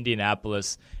Francisco,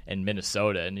 Indianapolis, and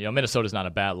Minnesota. And Minnesota's not a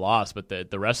bad loss, but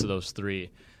the rest of those 3,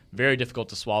 very difficult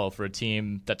to swallow for a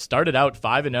team that started out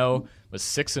 5-0, was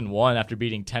 6-1 after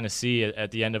beating Tennessee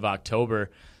at the end of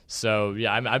October. So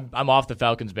yeah, I'm off the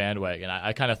Falcons bandwagon.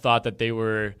 I kind of thought that they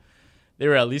were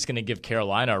at least going to give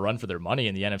Carolina a run for their money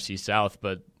in the NFC South,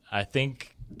 but I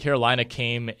think Carolina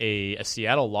came a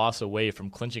Seattle loss away from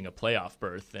clinching a playoff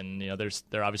berth, and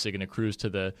they're obviously going to cruise to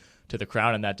the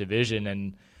crown in that division,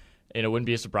 and it wouldn't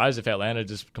be a surprise if Atlanta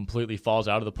just completely falls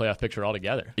out of the playoff picture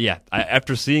altogether. Yeah,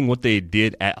 after seeing what they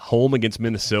did at home against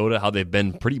Minnesota, how they've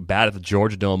been pretty bad at the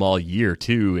Georgia Dome all year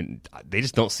too, and they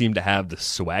just don't seem to have the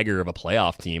swagger of a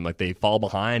playoff team. Like, they fall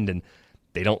behind and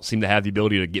they don't seem to have the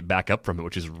ability to get back up from it,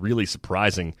 which is really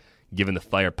surprising given the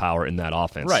firepower in that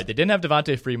offense. Right. They didn't have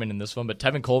Devontae Freeman in this one, but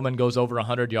Tevin Coleman goes over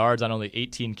 100 yards on only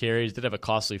 18 carries. Did have a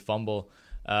costly fumble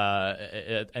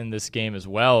in this game as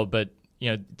well, but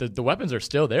the weapons are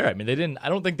still there. I mean, I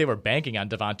don't think they were banking on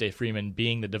Devontae Freeman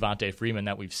being the Devontae Freeman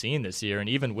that we've seen this year. And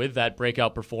even with that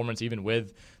breakout performance, even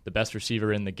with the best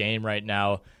receiver in the game right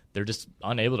now, they're just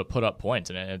unable to put up points,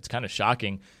 and it's kind of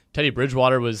shocking. Teddy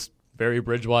Bridgewater was very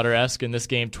Bridgewater-esque in this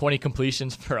game. 20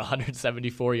 completions for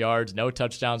 174 yards, no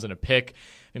touchdowns, and a pick.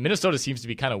 And Minnesota seems to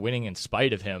be kind of winning in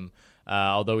spite of him,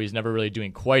 although he's never really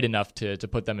doing quite enough to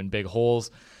put them in big holes.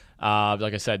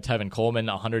 Like I said, Tevin Coleman,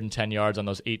 110 yards on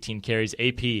those 18 carries.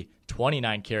 AP,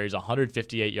 29 carries,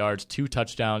 158 yards, 2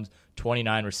 touchdowns,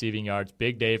 29 receiving yards.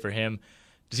 Big day for him.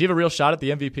 Does he have a real shot at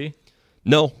the MVP?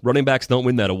 No, running backs don't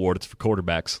win that award. It's for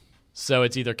quarterbacks. So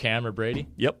it's either Cam or Brady?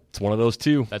 Yep, it's one of those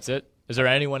 2. That's it? Is there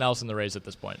anyone else in the race at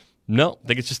this point? No, I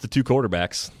think it's just the 2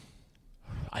 quarterbacks.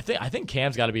 I think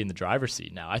Cam's got to be in the driver's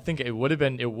seat now. I think it would have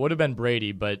been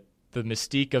Brady, but the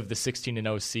mystique of the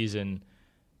 16-0 season,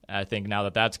 I think now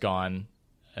that that's gone,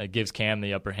 gives Cam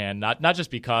the upper hand. Not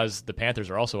just because the Panthers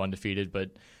are also undefeated, but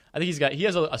I think he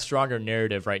has a stronger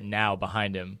narrative right now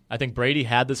behind him. I think Brady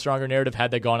had the stronger narrative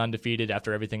had they gone undefeated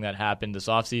after everything that happened this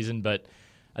offseason, but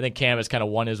I think Cam has kind of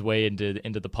won his way into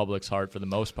the public's heart for the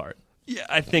most part. Yeah,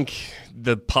 I think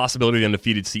the possibility of the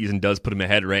undefeated season does put him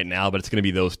ahead right now, but it's going to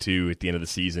be those 2 at the end of the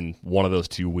season, one of those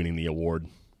 2 winning the award.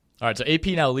 All right, so AP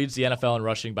now leads the NFL in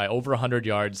rushing by over 100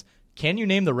 yards. Can you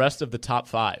name the rest of the top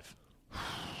 5?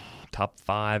 Top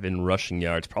 5 in rushing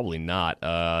yards? Probably not.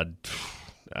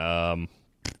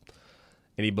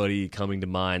 Anybody coming to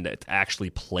mind that's actually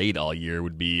played all year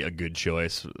would be a good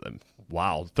choice.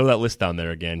 Wow, throw that list down there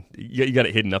again. You got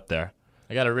it hidden up there.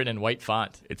 I got it written in white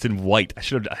font. It's in white. I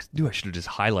should have just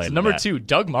highlighted so number that. 2,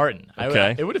 Doug Martin.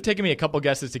 Okay. It would have taken me a couple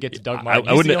guesses to get to Doug Martin.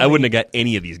 I wouldn't have got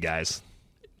any of these guys.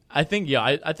 I think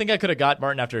I could have got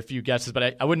Martin after a few guesses,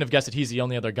 but I wouldn't have guessed that he's the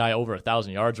only other guy over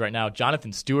 1,000 yards right now.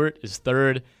 Jonathan Stewart is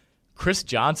 3rd. Chris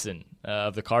Johnson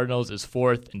of the Cardinals is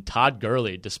 4th, and Todd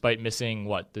Gurley, despite missing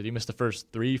did he miss the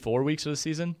first 3-4 weeks of the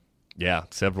season? Yeah,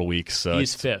 several weeks.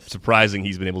 He's 5th. Surprising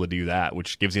he's been able to do that,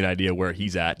 which gives you an idea where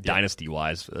he's at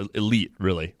dynasty-wise. Elite,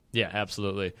 really. Yeah,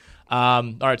 absolutely. All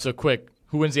right, so quick.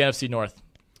 Who wins the NFC North?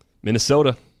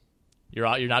 Minnesota.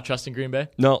 You're not trusting Green Bay?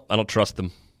 No, I don't trust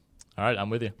them. All right, I'm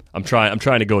with you. I'm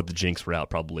trying to go with the jinx route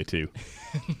probably too.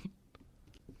 All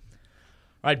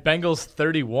right, Bengals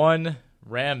 31,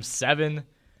 Rams 7.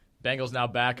 Bengals now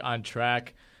back on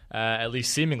track. At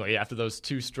least seemingly, after those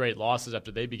 2 straight losses after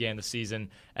they began the season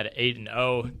at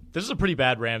 8-0. This is a pretty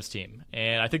bad Rams team,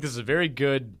 and I think this is a very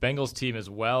good Bengals team as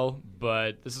well,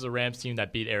 but this is a Rams team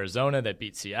that beat Arizona, that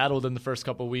beat Seattle in the first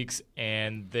couple of weeks,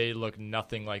 and they look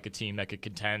nothing like a team that could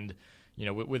contend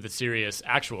with a serious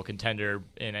actual contender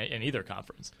in either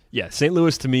conference. Yeah, St.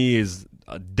 Louis to me is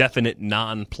a definite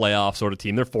non-playoff sort of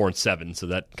team. They're 4-7, so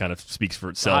that kind of speaks for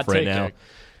itself right now.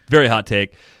 Very hot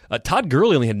take. Todd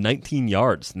Gurley only had 19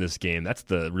 yards in this game. That's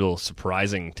the real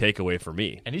surprising takeaway for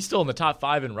me. And he's still in the top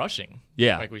 5 in rushing.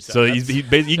 Yeah. Like we said. So you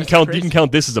can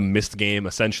count this as a missed game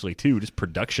essentially too, just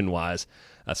production wise.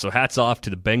 So hats off to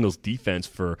the Bengals defense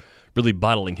for really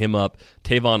bottling him up.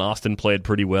 Tavon Austin played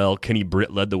pretty well. Kenny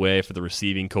Britt led the way for the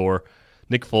receiving corps.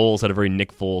 Nick Foles had a very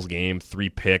Nick Foles game, 3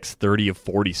 picks, 30 of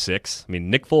 46. I mean,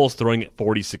 Nick Foles throwing it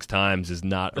 46 times is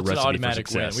not a recipe for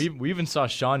success. Win. We even saw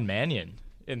Sean Mannion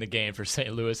in the game for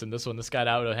St. Louis in this one. This got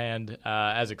out of hand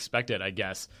as expected, I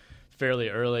guess, fairly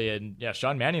early. And, yeah,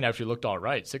 Sean Mannion actually looked all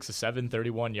right. 6 of 7,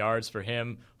 31 yards for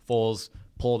him. Foles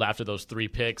pulled after those 3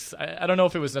 picks. I don't know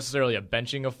if it was necessarily a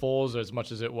benching of Foles as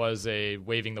much as it was a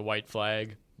waving the white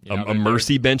flag. A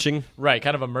mercy benching? Right,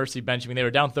 kind of a mercy benching. I mean, they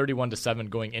were down 31-7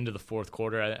 going into the fourth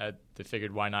quarter. They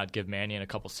figured why not give Mannion a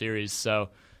couple series. So,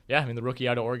 yeah, I mean, the rookie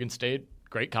out of Oregon State,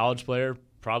 great college player,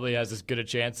 probably has as good a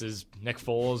chance as Nick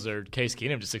Foles or Case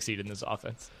Keenum to succeed in this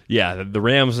offense. Yeah, the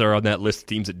Rams are on that list of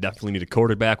teams that definitely need a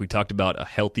quarterback. We talked about a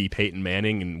healthy Peyton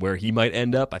Manning and where he might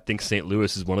end up. I think St.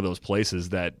 Louis is one of those places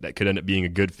that could end up being a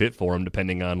good fit for him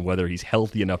depending on whether he's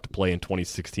healthy enough to play in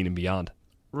 2016 and beyond.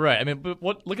 Right. I mean,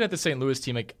 but looking at the St. Louis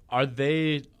team, like, are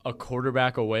they a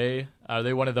quarterback away? Are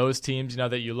they one of those teams,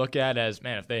 that you look at as,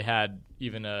 man, if they had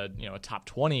even a top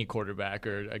 20 quarterback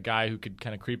or a guy who could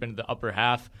kind of creep into the upper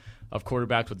half of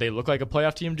quarterbacks, would they look like a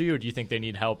playoff team to you, or do you think they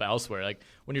need help elsewhere? Like,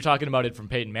 when you're talking about it from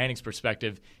Peyton Manning's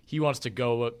perspective, he wants to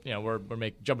go,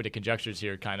 we're jumping to conjectures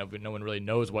here kind of. No one really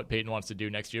knows what Peyton wants to do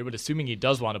next year, but assuming he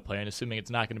does want to play and assuming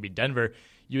it's not going to be Denver,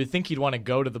 you would think he'd want to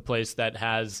go to the place that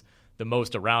has the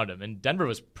most around him. And Denver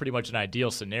was pretty much an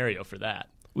ideal scenario for that.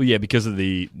 Well, yeah, because of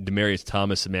the Demaryius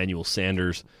Thomas, Emmanuel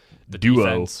Sanders duo.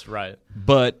 Defense, right.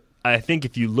 But I think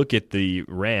if you look at the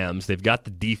Rams, they've got the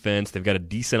defense, they've got a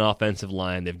decent offensive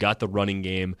line, they've got the running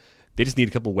game. They just need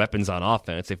a couple weapons on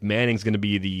offense. If Manning's going to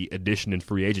be the addition in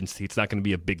free agency, it's not going to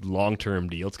be a big long-term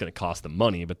deal. It's going to cost them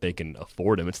money, but they can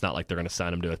afford him. It's not like they're going to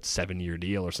sign him to a 7-year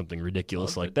deal or something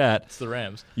ridiculous like that. It's the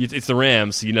Rams. It's the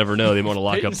Rams, so you never know. They want to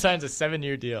lock Peyton up. signs a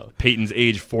 7-year deal. Peyton's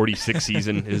age 46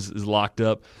 season is locked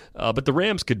up. But the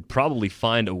Rams could probably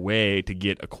find a way to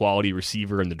get a quality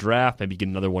receiver in the draft, maybe get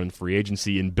another one in free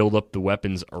agency, and build up the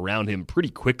weapons around him pretty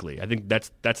quickly. I think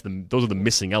those are the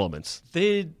missing elements.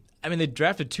 They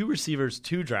drafted 2 receivers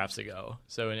 2 drafts ago.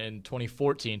 So in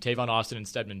 2014, Tavon Austin and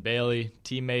Stedman Bailey,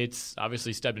 teammates.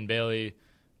 Obviously, Stedman Bailey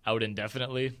out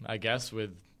indefinitely, I guess,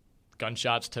 with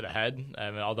gunshots to the head.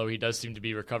 I mean, although he does seem to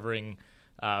be recovering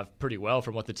pretty well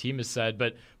from what the team has said.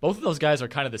 But both of those guys are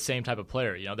kind of the same type of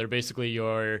player. They're basically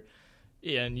your.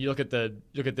 And you look at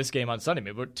this game on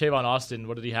Sunday. But Tavon Austin,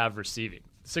 what did he have receiving?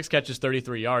 6 catches,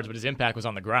 33 yards, but his impact was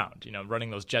on the ground. Running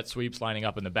those jet sweeps, lining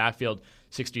up in the backfield,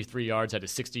 63 yards, had a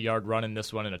 60-yard run in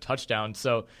this one and a touchdown.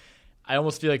 So I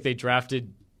almost feel like they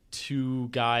drafted 2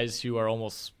 guys who are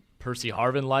almost Percy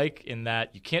Harvin-like in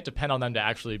that you can't depend on them to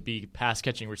actually be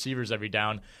pass-catching receivers every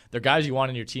down. They're guys you want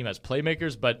on your team as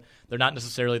playmakers, but they're not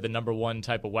necessarily the number one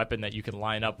type of weapon that you can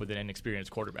line up with an inexperienced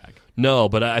quarterback. No,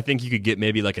 but I think you could get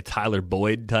maybe like a Tyler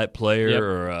Boyd type player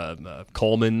or a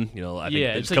Coleman. I think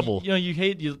it's a couple.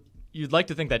 You'd like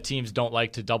to think that teams don't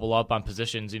like to double up on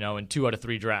positions. In 2 out of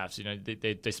 3 drafts,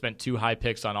 they spent 2 high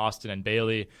picks on Austin and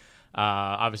Bailey.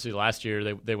 Obviously, last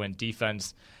year they went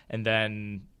defense, and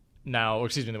then.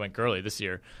 They went Gurley this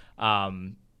year.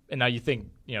 And now you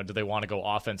think, do they want to go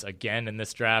offense again in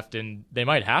this draft? And they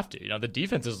might have to. The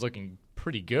defense is looking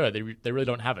pretty good. They really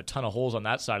don't have a ton of holes on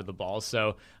that side of the ball.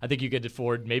 So I think you could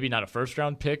afford maybe not a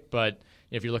first-round pick, but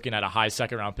if you're looking at a high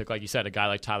second-round pick, like you said, a guy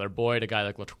like Tyler Boyd, a guy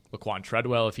like Laquan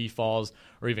Treadwell if he falls,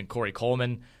 or even Corey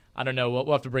Coleman. I don't know.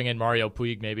 We'll have to bring in Mario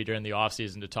Puig maybe during the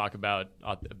offseason to talk about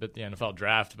the NFL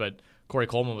draft, but Corey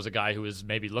Coleman was a guy who was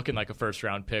maybe looking like a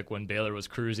first-round pick when Baylor was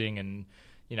cruising, and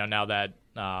now that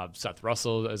Seth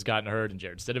Russell has gotten hurt and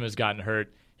Jared Stidham has gotten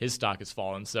hurt, his stock has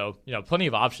fallen. So, plenty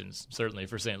of options, certainly,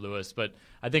 for St. Louis. But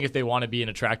I think if they want to be an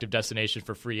attractive destination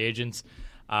for free agents,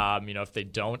 if they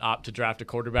don't opt to draft a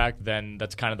quarterback, then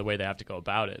that's kind of the way they have to go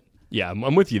about it. Yeah,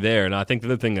 I'm with you there. And I think the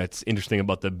other thing that's interesting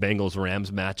about the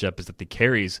Bengals-Rams matchup is that the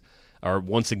carries are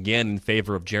once again in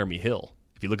favor of Jeremy Hill.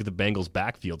 If you look at the Bengals'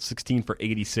 backfield, 16 for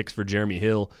 86 for Jeremy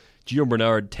Hill. Gio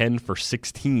Bernard, 10 for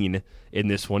 16 in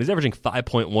this one. He's averaging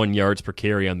 5.1 yards per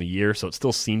carry on the year, so it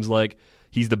still seems like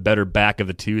he's the better back of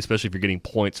the two, especially if you're getting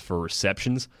points for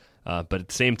receptions. But at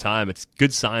the same time, it's a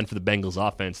good sign for the Bengals'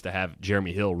 offense to have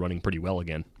Jeremy Hill running pretty well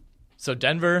again. So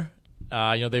Denver,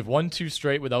 they've won 2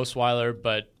 straight with Osweiler,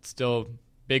 but still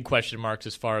big question marks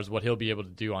as far as what he'll be able to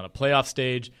do on a playoff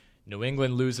stage. New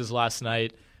England loses last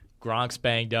night. Gronk's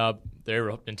banged up.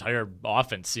 Their entire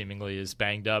offense seemingly is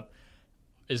banged up.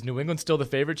 Is New England still the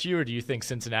favorite to you, or do you think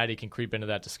Cincinnati can creep into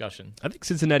that discussion? I think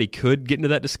Cincinnati could get into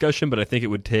that discussion, but I think it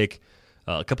would take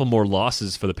a couple more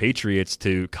losses for the Patriots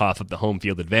to cough up the home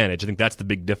field advantage. I think that's the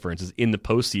big difference is in the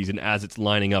postseason, as it's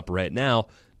lining up right now,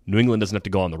 New England doesn't have to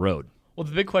go on the road. Well,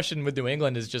 the big question with New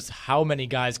England is just how many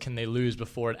guys can they lose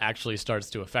before it actually starts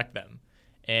to affect them?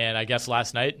 And I guess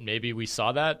last night, maybe we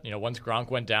saw that. Once Gronk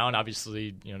went down,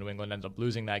 obviously, New England ended up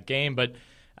losing that game. But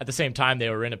at the same time, they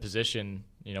were in a position,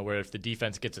 where if the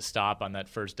defense gets a stop on that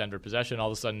first Denver possession, all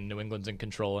of a sudden New England's in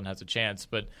control and has a chance.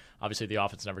 But obviously the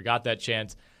offense never got that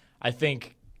chance. I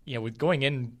think, with going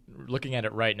in, looking at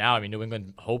it right now, New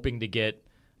England hoping to get,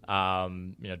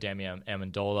 Damian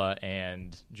Amendola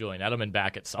and Julian Edelman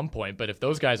back at some point. But if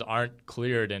those guys aren't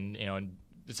cleared and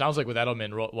it sounds like with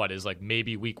Edelman, what is like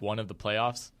maybe week 1 of the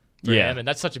playoffs for him, and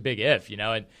that's such a big if,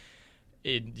 and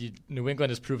New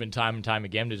England has proven time and time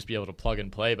again to just be able to plug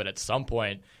and play, but at some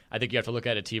point, I think you have to look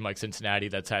at a team like Cincinnati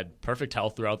that's had perfect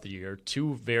health throughout the year,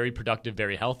 2 very productive,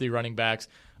 very healthy running backs,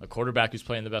 a quarterback who's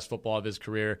playing the best football of his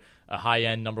career, a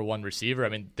high-end number 1 receiver.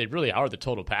 They really are the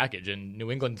total package, and New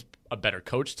England's a better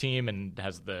coach team and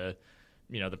has the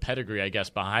pedigree, I guess,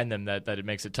 behind them that it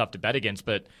makes it tough to bet against.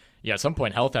 But at some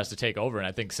point, health has to take over, and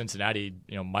I think Cincinnati,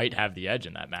 might have the edge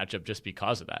in that matchup just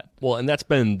because of that. Well, and that's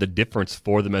been the difference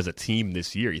for them as a team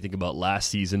this year. You think about last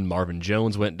season, Marvin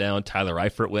Jones went down, Tyler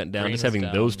Eifert went down. Just having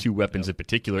those 2 weapons in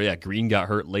particular. Yeah, Green got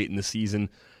hurt late in the season.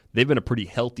 They've been a pretty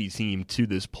healthy team to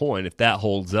this point. If that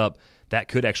holds up, that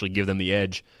could actually give them the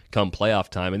edge come playoff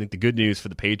time. I think the good news for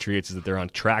the Patriots is that they're on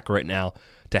track right now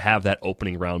to have that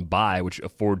opening round bye, which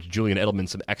affords Julian Edelman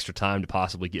some extra time to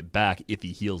possibly get back if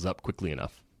he heals up quickly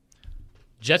enough.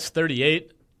 Jets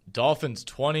 38, Dolphins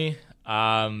 20.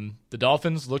 The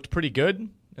Dolphins looked pretty good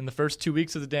in the first 2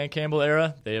 weeks of the Dan Campbell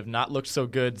era. They have not looked so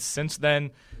good since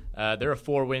then. They're a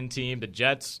 4-win team. The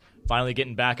Jets finally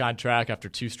getting back on track after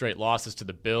 2 straight losses to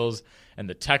the Bills and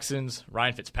the Texans.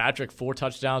 Ryan Fitzpatrick, 4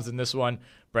 touchdowns in this one.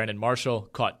 Brandon Marshall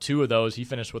caught 2 of those. He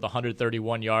finished with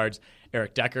 131 yards.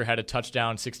 Eric Decker had a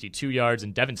touchdown, 62 yards.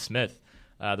 And Devin Smith,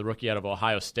 the rookie out of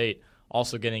Ohio State,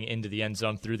 also getting into the end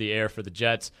zone through the air for the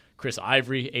Jets. Chris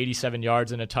Ivory, 87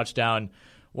 yards and a touchdown.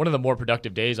 One of the more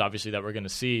productive days, obviously, that we're going to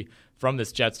see from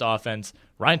this Jets offense.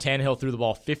 Ryan Tannehill threw the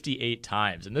ball 58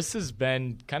 times, and this has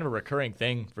been kind of a recurring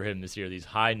thing for him this year, these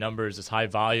high numbers, this high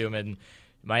volume, and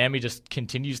Miami just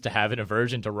continues to have an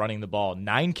aversion to running the ball.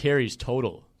 9 carries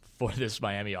total for this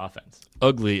Miami offense.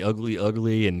 Ugly,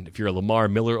 and if you're a Lamar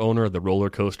Miller owner, the roller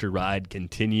coaster ride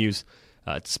continues.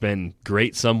 It's been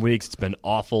great some weeks, it's been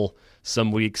awful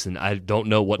some weeks, and I don't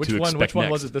know what to expect Which one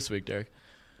next. was it this week, Derek?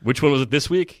 Which one was it this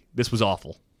week? This was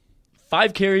awful.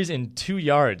 5 carries and 2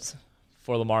 yards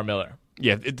for Lamar Miller.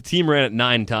 Yeah, if the team ran it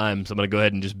 9 times, I'm going to go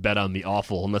ahead and just bet on the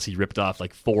awful, unless he ripped off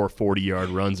like 4 40-yard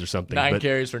runs or something. 9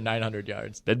 carries for 900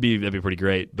 yards. That'd be pretty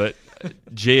great. But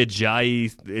Jay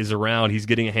Ajayi is around. He's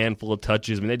getting a handful of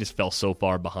touches. They just fell so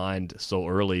far behind so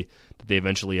early that they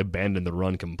eventually abandoned the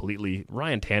run completely.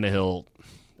 Ryan Tannehill,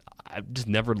 I've just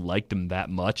never liked him that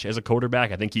much as a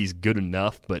quarterback. I think he's good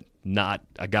enough, but not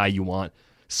a guy you want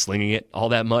slinging it all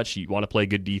that much. You want to play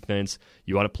good defense.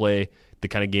 You want to play the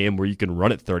kind of game where you can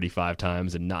run it 35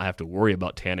 times and not have to worry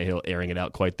about Tannehill airing it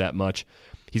out quite that much.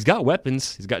 He's got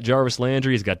weapons. He's got Jarvis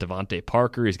Landry. He's got Devontae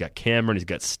Parker. He's got Cameron. He's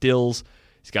got Stills.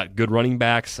 He's got good running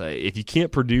backs. If you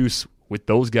can't produce with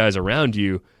those guys around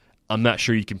you, I'm not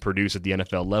sure you can produce at the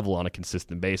NFL level on a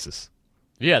consistent basis.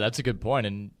 Yeah, that's a good point.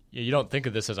 And you don't think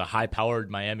of this as a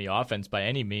high-powered Miami offense by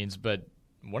any means, but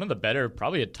one of the better,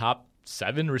 probably a top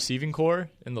 7 receiving core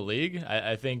in the league.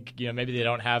 I think maybe they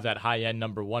don't have that high-end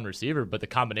number 1 receiver, but the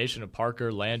combination of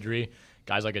Parker, Landry,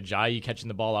 guys like Ajayi catching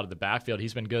the ball out of the backfield,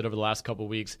 he's been good over the last couple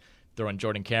of weeks. Throwing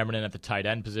Jordan Cameron in at the tight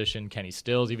end position, Kenny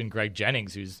Stills, even Greg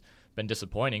Jennings, who's been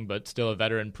disappointing, but still a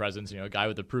veteran presence, a guy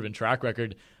with a proven track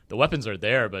record. The weapons are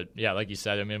there, but yeah, like you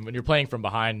said, when you're playing from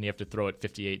behind and you have to throw it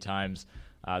 58 times,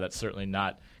 that's certainly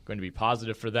not going to be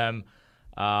positive for them.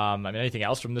 Anything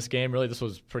else from this game? Really, this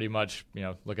was pretty much,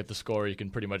 look at the score. You can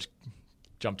pretty much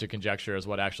jump to conjecture as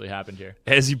what actually happened here.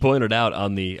 As you pointed out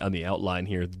on the outline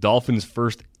here, the Dolphins'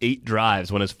 first 8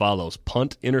 drives went as follows: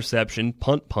 punt, interception,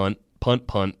 punt, punt, punt,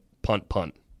 punt, punt,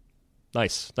 punt.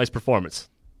 Nice performance.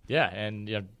 Yeah,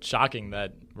 and shocking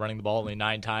that running the ball only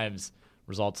 9 times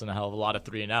results in a hell of a lot of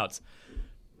 3-and-outs.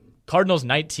 Cardinals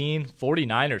 19,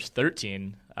 49ers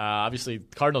 13. Obviously,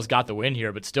 Cardinals got the win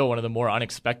here, but still one of the more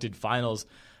unexpected finals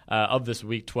of this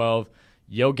Week 12.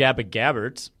 Yo Gabba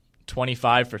Gabberts,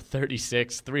 25 for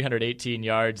 36, 318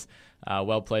 yards.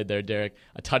 Well played there, Derek.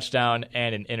 A touchdown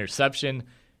and an interception.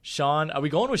 Sean, are we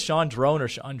going with Sean Drone or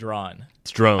Sean Drawn?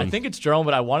 It's Drone. I think it's Drone,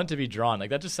 but I want it to be Drawn.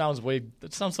 Like that sounds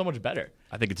so much better.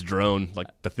 I think it's Drone, like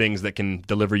the things that can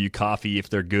deliver you coffee if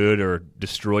they're good or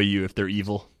destroy you if they're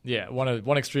evil. Yeah,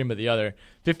 one extreme or the other.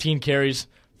 15 carries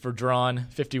for Drawn,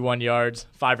 51 yards,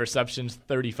 5 receptions,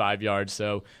 35 yards.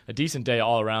 So a decent day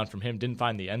all around from him. Didn't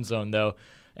find the end zone though.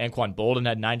 Anquan Bolden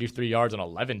had 93 yards on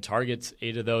 11 targets,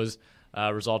 8 of those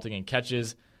resulting in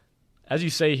catches. As you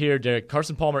say here, Derek,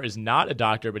 Carson Palmer is not a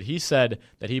doctor, but he said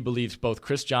that he believes both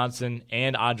Chris Johnson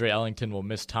and Andre Ellington will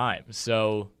miss time.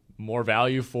 So more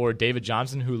value for David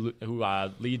Johnson, who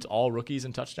leads all rookies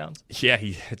in touchdowns? Yeah,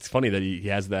 it's funny that he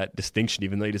has that distinction,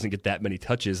 even though he doesn't get that many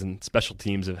touches, and special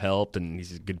teams have helped, and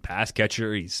he's a good pass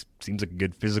catcher. He seems like a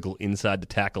good physical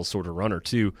inside-the-tackle sort of runner,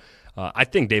 too. I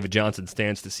think David Johnson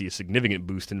stands to see a significant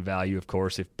boost in value, of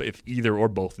course, if either or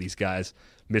both of these guys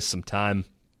miss some time.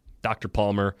 Dr.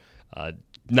 Palmer,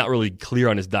 not really clear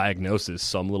on his diagnosis,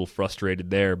 so I'm a little frustrated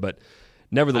there. But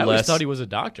nevertheless, I always thought he was a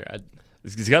doctor.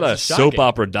 He's got a soap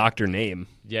opera doctor name.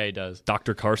 Yeah, he does.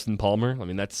 Dr. Carson Palmer. I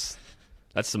mean, that's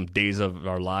some Days of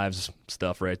Our Lives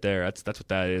stuff right there. That's what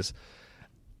that is.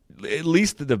 At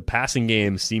least the passing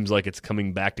game seems like it's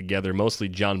coming back together. Mostly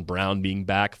John Brown being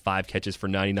back, 5 catches for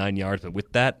 99 yards. But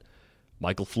with that,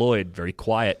 Michael Floyd, very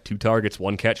quiet, 2 targets,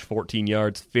 1 catch, 14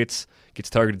 yards. Fitz gets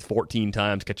targeted 14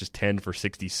 times, catches 10 for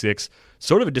 66.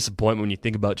 Sort of a disappointment when you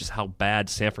think about just how bad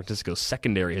San Francisco's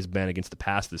secondary has been against the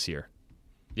pass this year.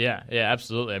 Yeah,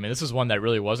 absolutely. I mean, this is one that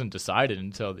really wasn't decided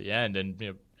until the end,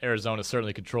 and Arizona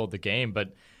certainly controlled the game, but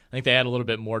I think they had a little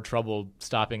bit more trouble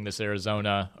stopping the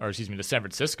San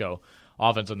Francisco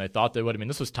offense than they thought they would. I mean,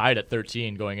 this was tied at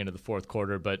 13 going into the fourth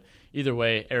quarter, but either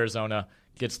way, Arizona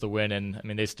gets the win, and I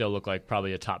mean, they still look like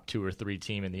probably a top 2 or 3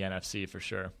 team in the NFC for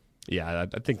sure. Yeah,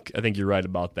 I think you're right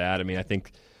about that. I mean, I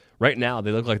think right now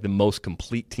they look like the most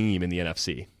complete team in the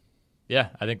NFC. Yeah,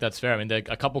 I think that's fair. I mean,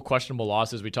 a couple questionable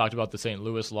losses. We talked about the St.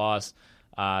 Louis loss.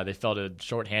 They fell to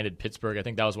shorthanded Pittsburgh. I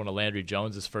think that was one of Landry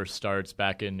Jones's first starts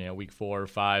back in week 4 or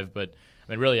 5. But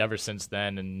I mean, really ever since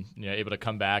then, and able to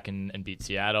come back and beat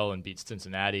Seattle and beat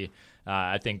Cincinnati.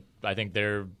 I think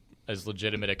they're as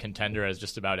legitimate a contender as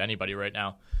just about anybody right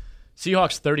now.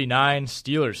 Seahawks 39,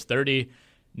 Steelers 30.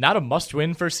 Not a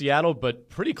must-win for Seattle, but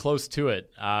pretty close to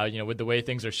it. With the way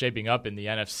things are shaping up in the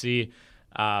NFC.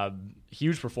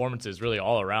 Huge performances really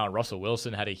all around. Russell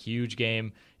Wilson had a huge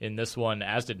game in this one,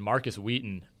 as did Marcus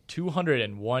Wheaton,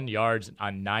 201 yards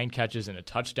on 9 catches and a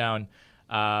touchdown.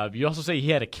 You also say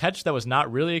he had a catch that was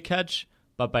not really a catch,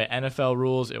 but by NFL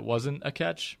rules, it wasn't a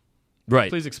catch. Right.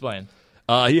 Please explain.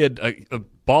 He had a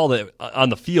ball that on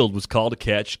the field was called a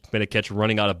catch, made a catch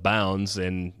running out of bounds,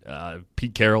 and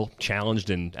Pete Carroll challenged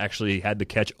and actually had the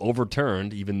catch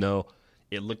overturned, even though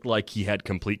it looked like he had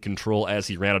complete control as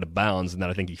he ran out of bounds, and then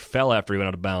I think he fell after he went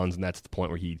out of bounds, and that's the point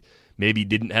where he maybe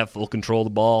didn't have full control of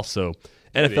the ball. So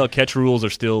NFL catch rules are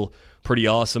still pretty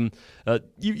awesome.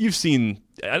 You've seen,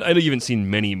 I know you haven't seen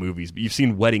many movies, but you've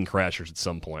seen Wedding Crashers at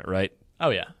some point, right? Oh,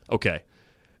 yeah. Okay.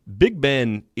 Big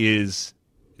Ben is,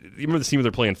 you remember the scene where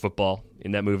they're playing football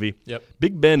in that movie? Yep.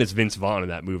 Big Ben is Vince Vaughn in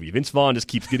that movie. Vince Vaughn just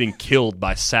keeps getting killed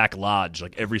by Sack Lodge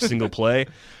like every single play.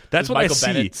 That's what Michael I see.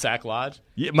 Bennett, Sack Lodge?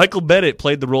 Yeah, Michael Bennett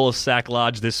played the role of Sack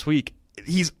Lodge this week.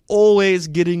 He's always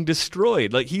getting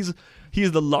destroyed. Like he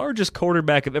is the largest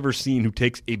quarterback I've ever seen who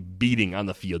takes a beating on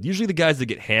the field. Usually the guys that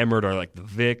get hammered are like the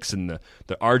Vicks and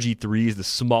the RG3s, the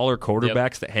smaller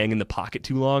quarterbacks that hang in the pocket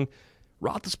too long.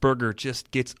 Roethlisberger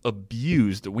just gets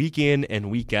abused week in and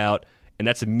week out, and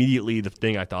that's immediately the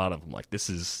thing I thought of. I'm like, this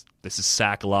is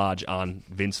Sack Lodge on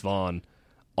Vince Vaughn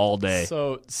all day.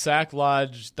 So Sack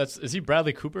Lodge, is he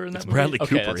Bradley Cooper in that movie? Bradley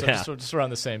okay, Cooper, that's, yeah. Just around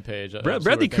the same page.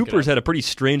 Bradley Cooper's had a pretty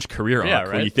strange career arc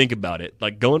right? when you think about it.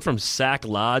 Like going from Sack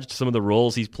Lodge to some of the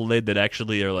roles he's played that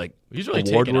actually are like he's really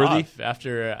award-worthy. Taken off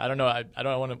after, I don't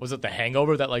know, was it The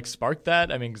Hangover that like sparked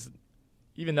that? I mean,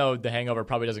 even though The Hangover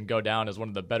probably doesn't go down as one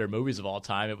of the better movies of all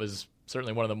time, it was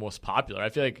certainly one of the most popular. I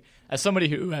feel like as somebody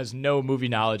who has no movie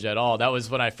knowledge at all, that was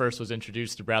when I first was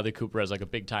introduced to Bradley Cooper as like a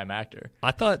big-time actor.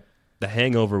 I thought The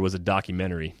Hangover was a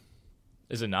documentary.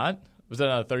 Is it not? Was that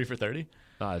on 30 for 30?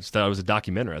 I just thought it was a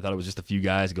documentary. I thought it was just a few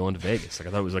guys going to Vegas. Like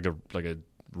I thought it was like a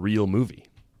real movie.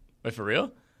 Wait, for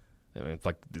real? I mean,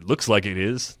 it looks like it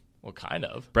is. Well, kind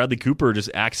of. Bradley Cooper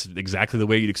just acts exactly the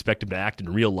way you'd expect him to act in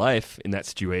real life in that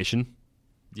situation.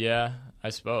 Yeah, I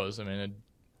suppose. I mean,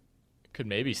 I could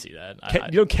maybe see that.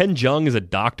 Ken Jeong is a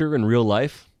doctor in real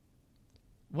life.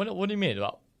 What do you mean?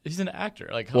 He's an actor.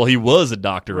 Well, he was a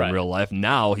doctor Right. in real life.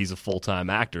 Now he's a full-time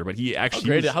actor, but he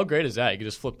actually How great is that? You can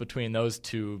just flip between those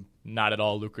two not at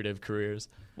all lucrative careers.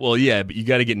 Well, yeah, but you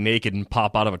got to get naked and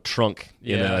pop out of a trunk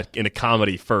in a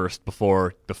comedy first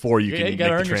before you can You make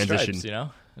gotta the earn your transition.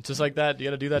 stripes, It's just like that. You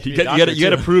got to do that to You be a got doctor,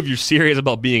 to too. prove you're serious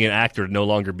about being an actor to no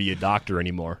longer be a doctor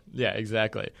anymore. Yeah,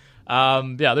 exactly.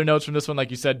 Other notes from this one, like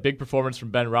you said, big performance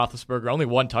from Ben Roethlisberger. Only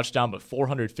one touchdown, but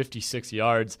 456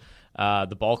 yards.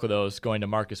 The bulk of those going to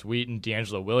Marcus Wheaton,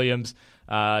 D'Angelo Williams,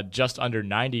 just under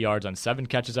 90 yards on 7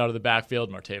 catches out of the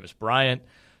backfield. Martavis Bryant,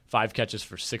 5 catches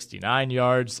for 69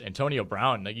 yards. Antonio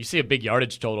Brown, you see a big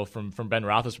yardage total from Ben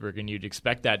Roethlisberger, and you'd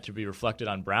expect that to be reflected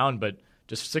on Brown, but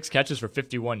just 6 catches for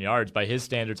 51 yards. By his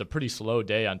standards, a pretty slow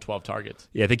day on 12 targets.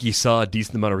 Yeah, I think you saw a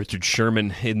decent amount of Richard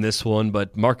Sherman in this one,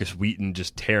 but Marcus Wheaton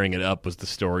just tearing it up was the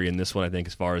story in this one, I think,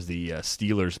 as far as the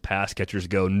Steelers pass catchers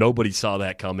go. Nobody saw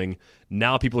that coming.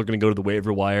 Now people are going to go to the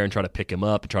waiver wire and try to pick him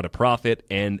up and try to profit,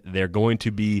 and they're going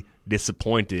to be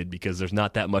disappointed because there's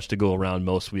not that much to go around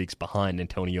most weeks behind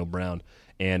Antonio Brown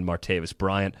and Martavis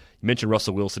Bryant. You mentioned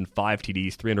Russell Wilson, 5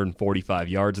 TDs, 345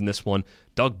 yards in this one.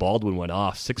 Doug Baldwin went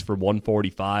off, 6 for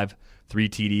 145, 3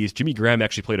 TDs. Jimmy Graham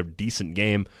actually played a decent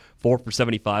game, 4 for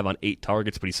 75 on 8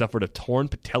 targets, but he suffered a torn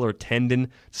patellar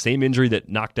tendon, same injury that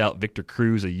knocked out Victor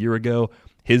Cruz a year ago.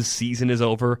 His season is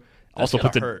over. That's also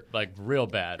hurt, real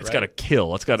bad. It's got to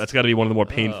kill. That's got to be one of the more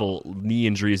painful knee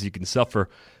injuries you can suffer.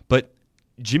 But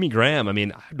Jimmy Graham, I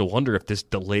have to wonder if this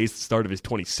delays the start of his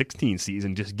 2016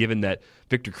 season, just given that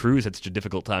Victor Cruz had such a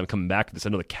difficult time coming back to this. I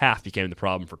know the calf became the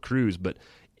problem for Cruz, but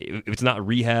if it's not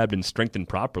rehabbed and strengthened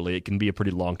properly, it can be a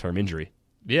pretty long-term injury.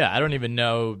 Yeah, I don't even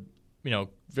know,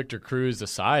 Victor Cruz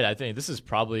aside, I think this is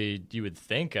probably, you would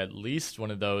think, at least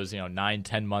one of those,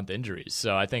 9-10 month injuries.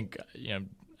 So I think,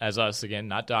 as us, again,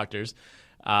 not doctors,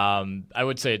 I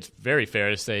would say it's very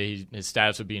fair to say his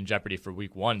status would be in jeopardy for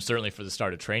week 1, certainly for the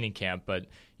start of training camp, but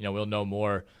we'll know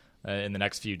more in the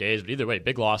next few days. But either way,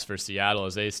 big loss for Seattle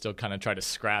as they still kind of try to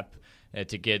scrap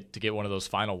to get one of those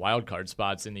final wild card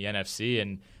spots in the NFC.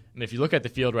 And if you look at the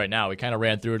field right now, we kind of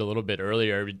ran through it a little bit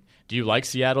earlier. Do you like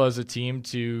Seattle as a team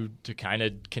to kind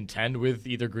of contend with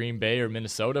either Green Bay or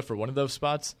Minnesota for one of those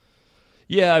spots?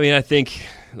 Yeah, I think,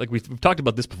 like we've talked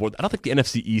about this before, I don't think the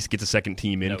NFC East gets a second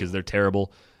team in because they're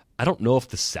terrible. I don't know if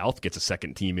the South gets a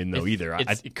second team in, though, either.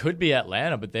 It could be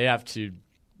Atlanta, but they have to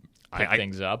pick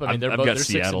things up. They're got they're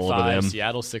Seattle 6-5, over them.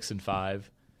 Seattle 6-5.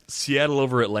 Seattle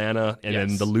over Atlanta, and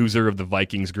then the loser of the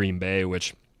Vikings, Green Bay,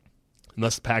 which,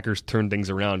 unless the Packers turn things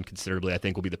around considerably, I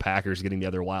think will be the Packers getting the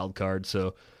other wild card.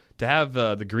 So to have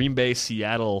the Green Bay,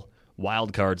 Seattle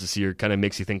wild cards this year kind of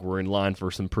makes you think we're in line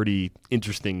for some pretty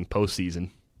interesting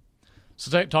postseason.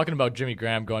 So talking about Jimmy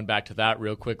Graham, going back to that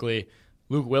real quickly,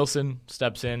 Luke Wilson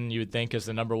steps in, you would think, as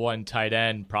the number 1 tight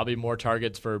end, probably more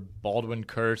targets for Baldwin,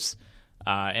 Kurtz,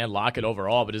 and Lockett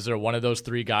overall. But is there one of those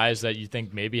 3 guys that you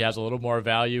think maybe has a little more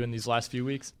value in these last few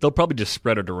weeks? They'll probably just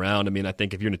spread it around. I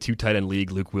think if you're in a 2 tight end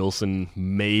league, Luke Wilson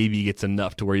maybe gets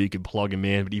enough to where you could plug him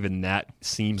in, but even that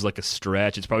seems like a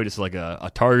stretch. It's probably just like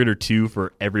a target or 2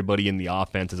 for everybody in the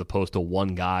offense as opposed to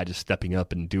one guy just stepping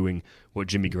up and doing what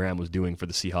Jimmy Graham was doing for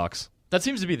the Seahawks. That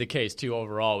seems to be the case, too,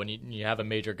 overall. When you have a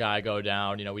major guy go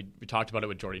down, we talked about it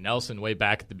with Jordy Nelson way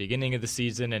back at the beginning of the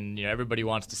season, and everybody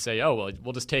wants to say, oh, well,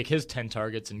 we'll just take his 10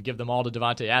 targets and give them all to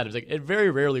Davante Adams. It very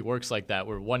rarely works like that,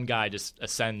 where one guy just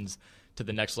ascends to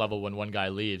the next level when one guy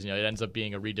leaves. It ends up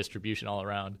being a redistribution all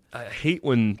around. I hate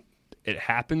when it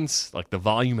happens, like the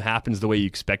volume happens the way you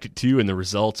expect it to, and the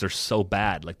results are so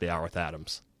bad like they are with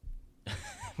Adams.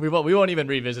 We won't even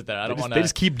revisit that. I don't want to. They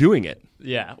just keep doing it.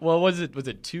 Yeah. Well, was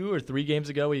it 2 or 3 games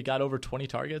ago he got over 20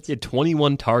 targets? He had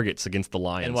 21 targets against the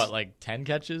Lions. And 10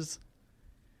 catches?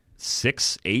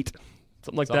 6, 8,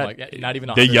 something like that. Not even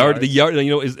 100 the yard.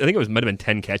 I think it might have been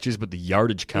 10 catches, but the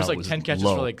yardage count was 10 catches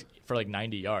low. for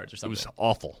 90 yards or something. It was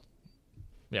awful.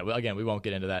 Yeah. Well, again, we won't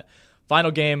get into that. Final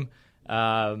game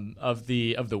of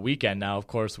the weekend now, of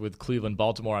course, with Cleveland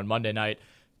Baltimore on Monday night.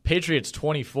 Patriots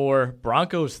 24,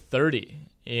 Broncos 30.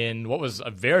 In what was a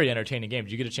very entertaining game.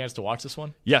 Did you get a chance to watch this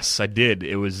one? Yes, I did.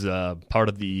 It was part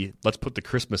of the let's put the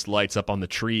Christmas lights up on the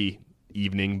tree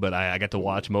evening, but I got to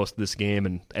watch most of this game,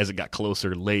 and as it got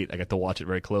closer late, I got to watch it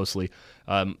very closely.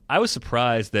 I was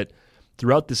surprised that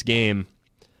throughout this game,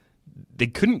 they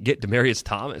couldn't get Demaryius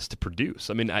Thomas to produce.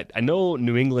 I know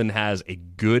New England has a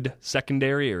good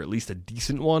secondary, or at least a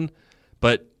decent one,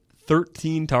 but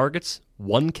 13 targets,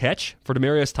 1 catch for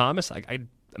Demaryius Thomas,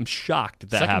 I'm shocked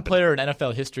that happened. Second player in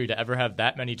NFL history to ever have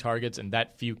that many targets and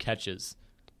that few catches.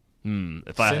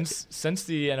 Since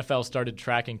the NFL started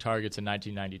tracking targets in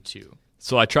 1992.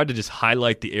 So I tried to just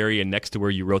highlight the area next to where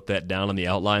you wrote that down on the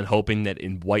outline, hoping that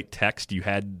in white text you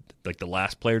had like the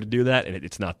last player to do that, and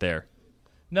it's not there.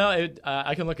 No,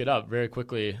 I can look it up very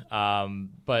quickly.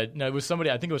 But no, it was somebody,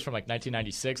 I think it was from like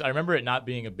 1996. I remember it not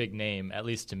being a big name, at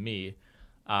least to me.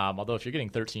 Although if you're getting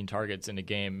 13 targets in a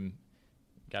game,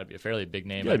 got to be a fairly big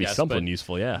name. Got to be guess. something but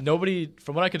useful, yeah. Nobody,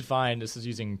 from what I could find, this is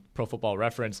using Pro Football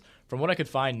Reference. From what I could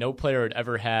find, no player had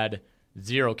ever had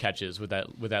 0 catches with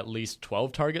at least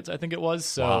 12 targets, I think it was.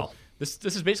 So wow. This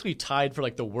is basically tied for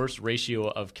like the worst ratio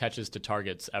of catches to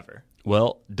targets ever.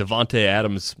 Well, Davante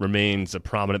Adams remains a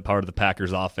prominent part of the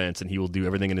Packers offense, and he will do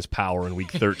everything in his power in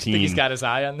Week 13 Think he's got his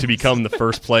eye on to this? become the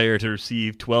first player to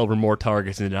receive 12 or more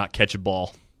targets and to not catch a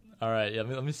ball. All right, yeah,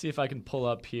 let me see if I can pull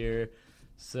up here.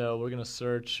 So we're going to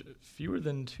search fewer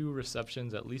than 2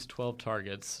 receptions, at least 12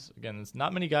 targets. Again,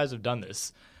 not many guys have done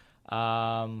this.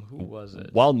 Who was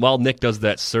it? While Nick does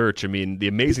that search, I mean, the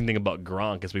amazing thing about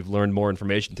Gronk, as we've learned more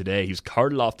information today, he was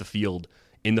carted off the field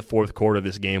in the fourth quarter of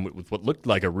this game with what looked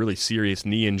like a really serious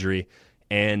knee injury,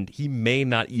 and he may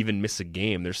not even miss a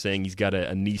game. They're saying he's got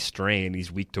a knee strain.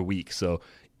 He's week to week. So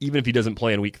even if he doesn't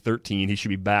play in Week 13, he should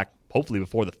be back hopefully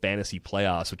before the fantasy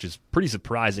playoffs, which is pretty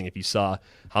surprising if you saw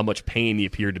how much pain he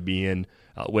appeared to be in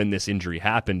when this injury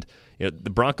happened. You know,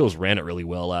 the Broncos ran it really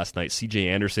well last night. C.J.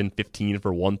 Anderson, 15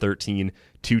 for 113,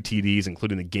 2 TDs,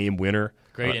 including the game winner.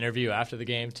 Great interview after the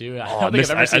game, too. I don't think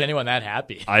I've ever seen anyone that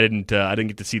happy. I didn't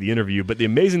get to see the interview, but the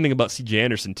amazing thing about C.J.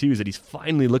 Anderson, too, is that he's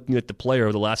finally looking at the player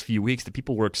over the last few weeks that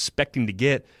people were expecting to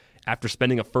get after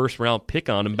spending a first-round pick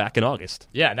on him back in August.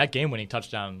 Yeah, and that game-winning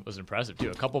touchdown was impressive, too.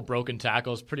 A couple broken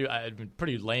tackles,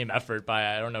 pretty lame effort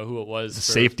by, I don't know who it was. The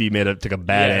safety took a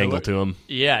bad angle to him.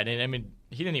 Yeah, and I mean,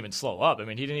 he didn't even slow up. I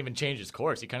mean, he didn't even change his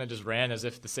course. He kind of just ran as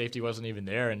if the safety wasn't even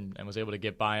there and was able to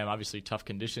get by him. Obviously, tough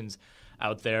conditions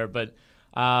out there. But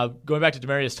going back to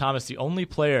Demaryius Thomas, the only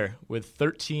player with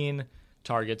 13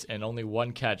 targets and only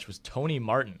 1 catch was Tony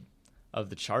Martin of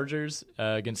the Chargers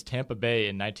against Tampa Bay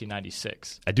in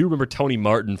 1996. I do remember Tony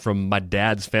Martin from my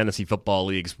dad's fantasy football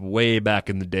leagues way back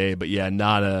in the day, but yeah,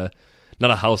 not a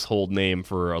household name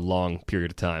for a long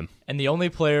period of time. And the only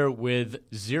player with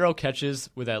 0 catches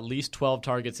with at least 12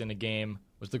 targets in a game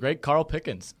was the great Carl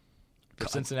Pickens for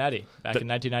Cincinnati back in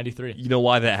 1993. You know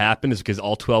why that happened? Is because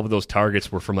all 12 of those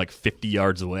targets were from like 50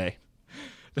 yards away.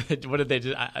 What did they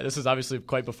do? This is obviously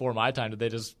quite before my time. Did they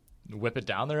just whip it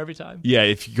down there every time? Yeah,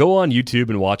 if you go on YouTube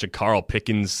and watch a Carl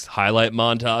Pickens highlight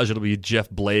montage, it'll be Jeff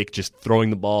Blake just throwing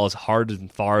the ball as hard and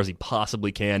far as he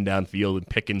possibly can downfield, and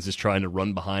Pickens is trying to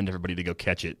run behind everybody to go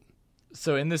catch it.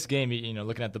 So in this game,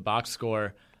 looking at the box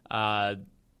score, it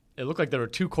looked like there were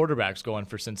 2 quarterbacks going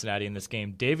for Cincinnati in this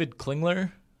game. David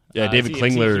Klingler. Yeah, David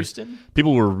Klingler. Houston?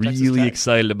 People were really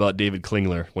excited about David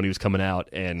Klingler when he was coming out,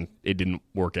 and it didn't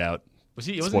work out.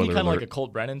 Wasn't he kind of like a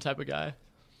Colt Brennan type of guy?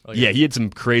 Like yeah, he had some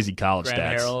crazy college Graham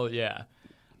stats. Harrell, yeah.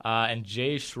 And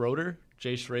Jay Schroeder.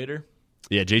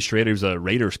 Yeah, Jay Schroeder was a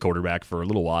Raiders quarterback for a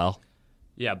little while.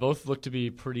 Yeah, both look to be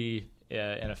pretty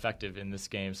ineffective in this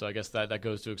game, so I guess that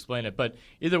goes to explain it. But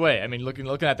either way, I mean, looking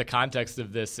at the context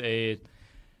of this, a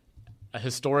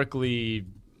historically,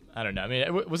 I don't know. I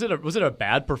mean, was it a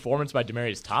bad performance by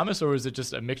Demaryius Thomas, or was it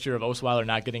just a mixture of Osweiler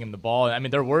not getting him the ball? I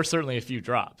mean, there were certainly a few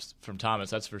drops from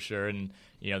Thomas, that's for sure, and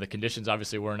the conditions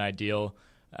obviously weren't ideal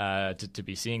to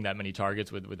be seeing that many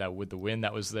targets with the wind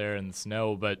that was there and the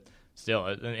snow, but still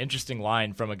an interesting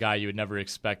line from a guy you would never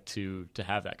expect to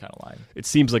have that kind of line. It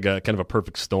seems like a kind of a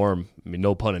perfect storm. I mean,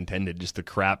 no pun intended. Just the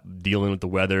crap dealing with the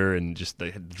weather and just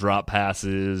the drop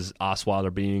passes,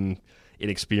 Osweiler being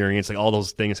inexperienced, like all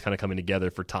those things kind of coming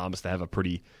together for Thomas to have a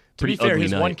pretty to be fair, ugly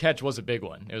his night. one catch was a big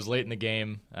one. It was late in the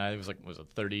game. It was a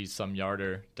 30-some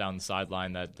yarder down the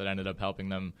sideline that ended up helping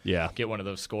them get one of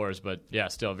those scores. But yeah,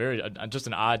 still just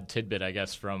an odd tidbit, I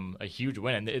guess, from a huge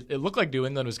win. And it looked like New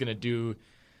England was going to do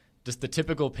just the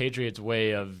typical Patriots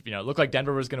way of, it looked like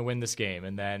Denver was going to win this game,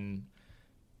 and then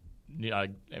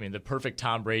the perfect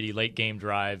Tom Brady late game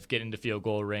drive, get into field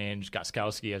goal range.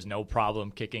 Gostkowski has no problem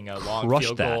kicking a long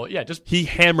field goal. Yeah, he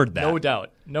hammered that.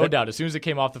 No doubt. As soon as it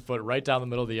came off the foot, right down the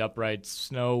middle of the uprights,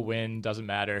 snow, wind, doesn't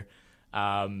matter.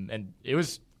 And it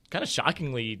was kind of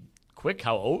shockingly quick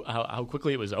how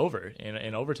quickly it was over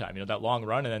in overtime. That long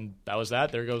run, and then that was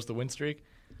that. There goes the win streak.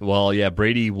 Well, yeah,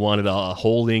 Brady wanted a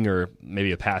holding or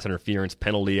maybe a pass interference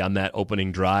penalty on that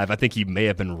opening drive. I think he may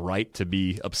have been right to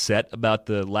be upset about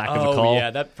the lack of a call.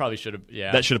 Yeah, that probably should have.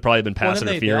 Yeah, that should have probably been pass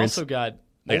interference. They also got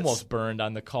almost burned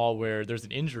on the call where there's an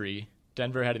injury.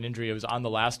 Denver had an injury. It was on the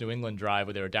last New England drive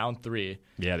where they were down 3.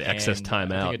 Yeah, the excess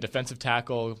timeout. I think a defensive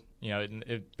tackle.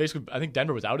 Basically, I think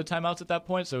Denver was out of timeouts at that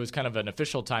point, so it was kind of an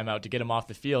official timeout to get him off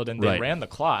the field, and they ran the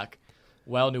clock.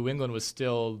 while New England was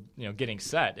still, getting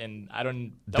set. And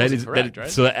that was correct, right?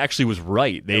 So that actually was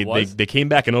right. They came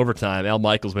back in overtime. Al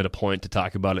Michaels made a point to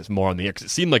talk about it more on the X. It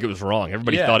seemed like it was wrong.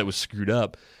 Everybody thought it was screwed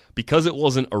up. Because it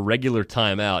wasn't a regular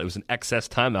timeout, it was an excess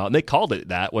timeout, and they called it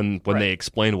that when they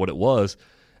explained what it was.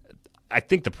 I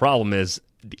think the problem is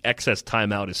the excess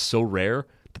timeout is so rare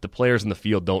that the players in the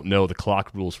field don't know the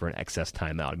clock rules for an excess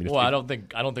timeout. I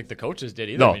don't think the coaches did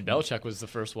either. No. I mean, Belichick was the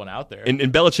first one out there. And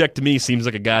Belichick, to me, seems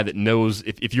like a guy that knows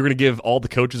if you're going to give all the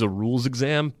coaches a rules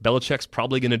exam, Belichick's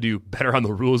probably going to do better on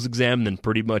the rules exam than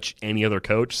pretty much any other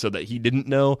coach, so that he didn't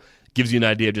know gives you an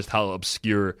idea of just how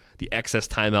obscure the excess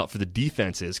timeout for the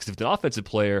defense is. Because if it's an offensive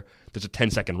player, there's a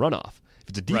 10-second runoff. If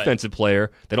it's a defensive player,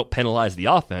 they don't penalize the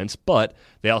offense, but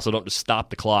they also don't just stop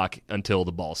the clock until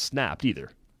the ball's snapped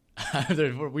either.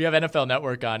 We have NFL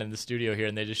Network on in the studio here,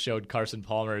 and they just showed Carson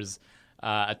Palmer's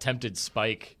attempted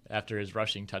spike after his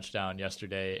rushing touchdown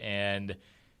yesterday. And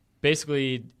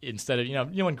basically, instead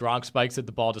of, when Gronk spikes it,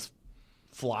 the ball just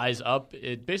flies up.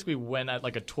 It basically went at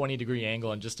like a 20-degree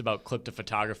angle and just about clipped a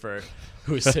photographer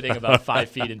who was sitting about 5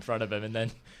 feet in front of him, and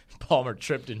then Palmer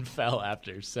tripped and fell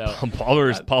after. So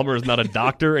Palmer is not a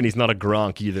doctor, and he's not a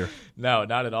Gronk either. No,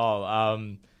 not at all.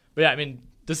 But yeah, I mean,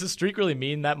 does the streak really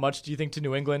mean that much, do you think, to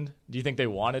New England? Do you think they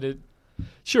wanted it?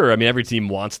 Sure. I mean, every team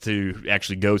wants to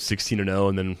actually go 16-0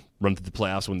 and then run through the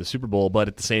playoffs, win the Super Bowl. But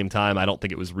at the same time, I don't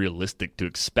think it was realistic to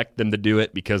expect them to do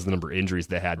it because of the number of injuries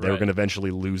they had. They were going to eventually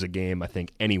lose a game, I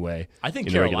think, anyway. I think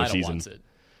in the regular Carolina season. wants it.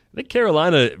 I think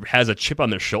Carolina has a chip on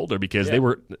their shoulder because they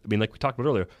were, like we talked about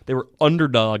earlier, they were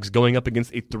underdogs going up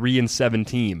against a 3-7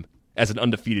 team as an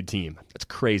undefeated team. That's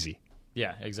crazy.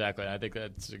 Yeah, exactly. I think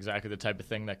that's exactly the type of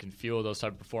thing that can fuel those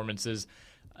type of performances.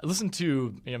 I listened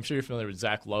to, I'm sure you're familiar with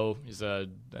Zach Lowe. He's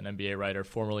an NBA writer,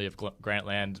 formerly of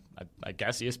Grantland, I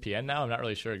guess ESPN now. I'm not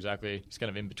really sure exactly. He's kind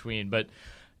of in between. But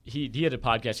he had a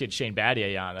podcast. He had Shane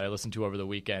Battier on that I listened to over the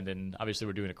weekend. And obviously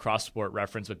we're doing a cross-sport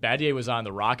reference. But Battier was on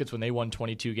the Rockets when they won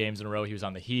 22 games in a row. He was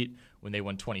on the Heat when they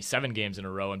won 27 games in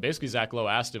a row. And basically Zach Lowe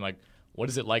asked him, what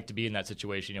is it like to be in that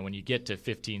situation, when you get to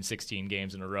 15, 16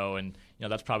 games in a row? And,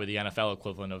 that's probably the NFL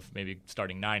equivalent of maybe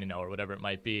starting 9-0 or whatever it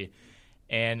might be.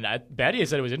 And Battier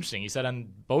said it was interesting. He said on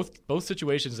both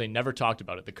situations, they never talked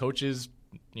about it. The coaches,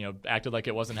 acted like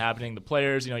it wasn't happening. The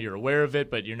players, you're aware of it,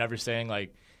 but you're never saying,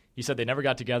 he said they never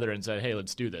got together and said, hey,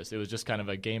 let's do this. It was just kind of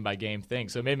a game-by-game thing.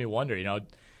 So it made me wonder,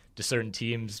 do certain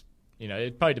teams,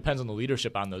 it probably depends on the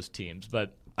leadership on those teams,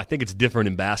 but I think it's different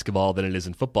in basketball than it is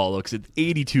in football, though, because it's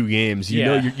 82 games. You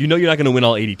know you're not going to win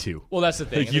all 82. Well, that's the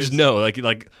thing. You just know, like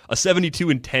a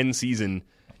 72-10 season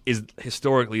is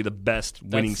historically the best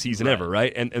winning season ever,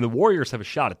 right? And the Warriors have a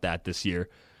shot at that this year,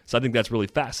 so I think that's really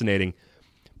fascinating.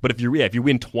 But if you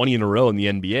win 20 in a row in the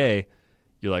NBA,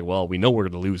 you're like, well, we know we're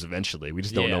going to lose eventually. We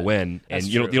just don't know when, and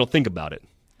you don't think about it.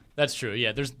 That's true.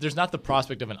 Yeah, there's not the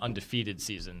prospect of an undefeated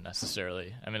season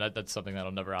necessarily. I mean, that's something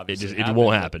that'll never obviously happen. It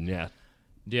won't happen. Yeah.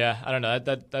 Yeah, I don't know.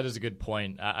 That is a good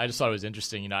point. I just thought it was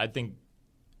interesting. I think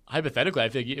hypothetically, I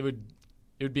think it would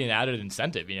be an added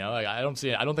incentive. I don't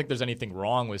think there's anything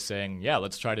wrong with saying, yeah,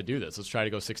 let's try to do this. Let's try to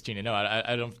go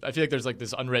 16-0. I feel like there's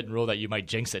this unwritten rule that you might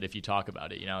jinx it if you talk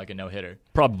about it. Like a no hitter.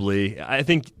 Probably. I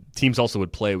think teams also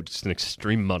would play with just an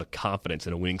extreme amount of confidence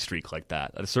in a winning streak like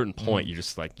that. At a certain point, you're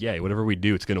just like, yeah, whatever we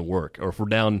do, it's going to work. Or if we're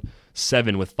down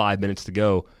 7 with 5 minutes to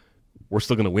go, we're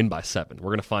still going to win by 7.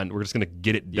 We're just going to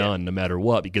get it done no matter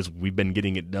what because we've been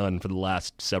getting it done for the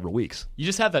last several weeks. You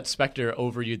just have that specter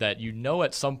over you that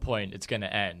at some point it's going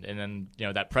to end, and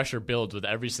then that pressure builds with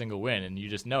every single win, and you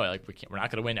just know it. We're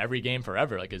not going to win every game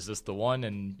forever. Is this the one?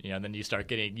 And then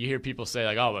you hear people say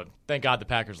oh, but thank God the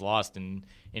Packers lost in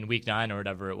week 9 or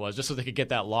whatever it was, just so they could get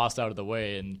that loss out of the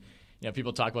way. And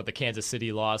people talk about the Kansas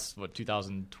City loss,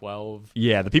 2012.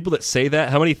 Yeah, the people that say that,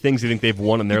 how many things do you think they've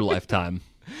won in their lifetime?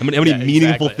 How many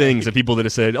meaningful things that people that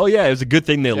have said, oh, yeah, it was a good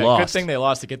thing they lost. Good thing they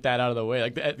lost to get that out of the way.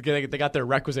 They got their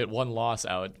requisite one loss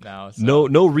out now. So.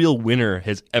 No real winner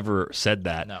has ever said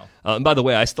that. No. And by the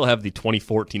way, I still have the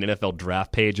 2014 NFL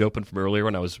draft page open from earlier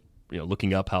when I was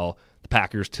looking up how the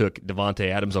Packers took Devontae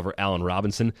Adams over Allen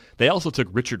Robinson. They also took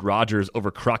Richard Rodgers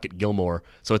over Crockett Gilmore.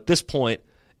 So at this point,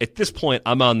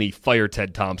 I'm on the fire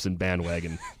Ted Thompson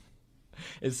bandwagon.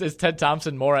 Is Ted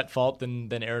Thompson more at fault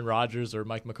than Aaron Rodgers or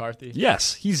Mike McCarthy?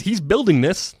 Yes, he's building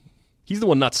this. He's the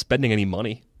one not spending any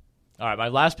money. All right, my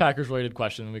last Packers-related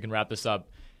question, and we can wrap this up,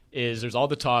 is there's all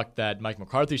the talk that Mike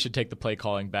McCarthy should take the play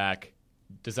calling back.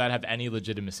 Does that have any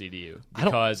legitimacy to you?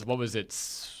 Because, what was it,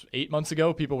 8 months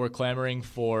ago, people were clamoring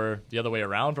for the other way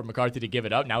around, for McCarthy to give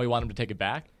it up. Now we want him to take it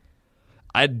back?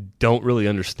 I don't really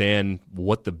understand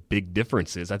what the big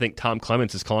difference is. I think Tom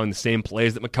Clements is calling the same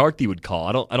plays that McCarthy would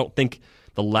call. I don't think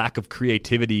the lack of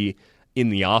creativity in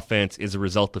the offense is a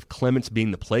result of Clements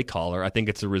being the play caller. I think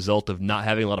it's a result of not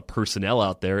having a lot of personnel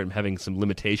out there and having some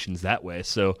limitations that way.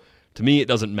 So to me, it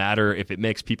doesn't matter. If it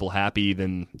makes people happy,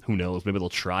 then who knows? Maybe they'll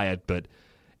try it. But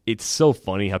it's so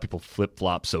funny how people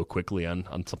flip-flop so quickly on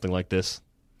something like this.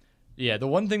 Yeah, the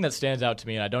one thing that stands out to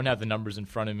me, and I don't have the numbers in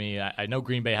front of me, I know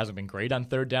Green Bay hasn't been great on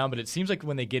third down, but it seems like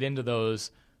when they get into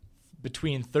those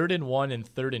between 3rd and 1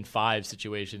 and 3rd and 5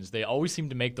 situations, they always seem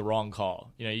to make the wrong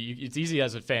call. It's easy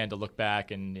as a fan to look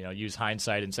back and use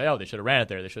hindsight and say, oh, they should have ran it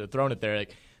there, they should have thrown it there.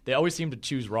 Like, they always seem to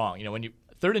choose wrong. When you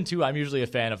 3rd and 2, I'm usually a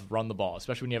fan of run the ball,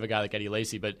 especially when you have a guy like Eddie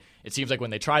Lacy. But it seems like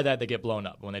when they try that, they get blown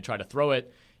up. When they try to throw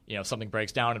it, something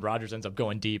breaks down and Rodgers ends up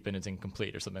going deep and it's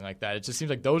incomplete or something like that. It just seems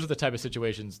like those are the type of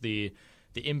situations, the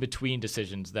in-between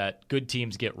decisions that good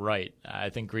teams get right.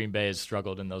 I think Green Bay has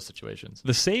struggled in those situations.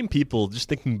 The same people, just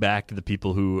thinking back to the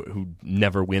people who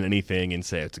never win anything and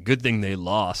say it's a good thing they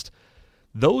lost,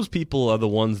 those people are the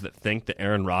ones that think that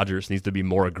Aaron Rodgers needs to be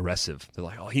more aggressive. They're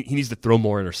like, oh, he needs to throw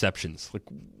more interceptions. Like,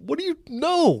 what do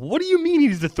you mean he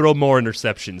needs to throw more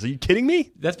interceptions? Are you kidding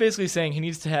me? That's basically saying he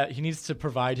needs to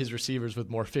provide his receivers with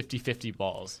more 50-50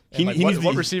 balls.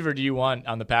 What receiver do you want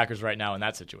on the Packers right now in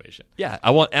that situation? Yeah,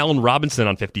 I want Allen Robinson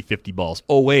on 50-50 balls.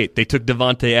 Oh wait, they took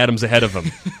Devontae Adams ahead of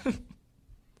him.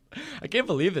 I can't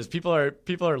believe this. People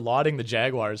are lauding the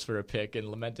Jaguars for a pick and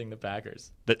lamenting the Packers.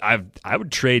 I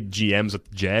would trade GMs with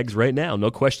the Jags right now.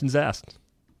 No questions asked.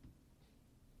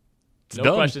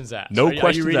 No questions asked. No questions asked.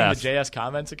 Are you reading the JS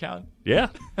Comments account? Yeah,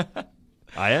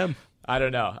 I am. I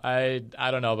don't know. I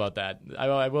don't know about that.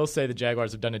 I will say the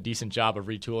Jaguars have done a decent job of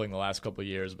retooling the last couple of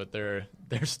years, but they're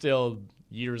still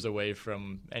years away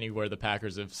from anywhere the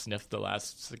Packers have sniffed the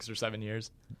last 6 or 7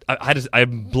 years.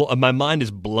 My mind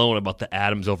is blown about the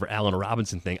Adams over Allen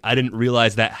Robinson thing. I didn't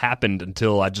realize that happened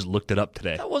until I just looked it up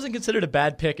today. That wasn't considered a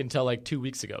bad pick until like 2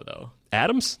 weeks ago, though.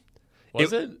 Adams?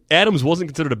 Was it? Adams wasn't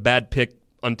considered a bad pick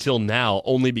until now,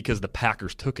 only because the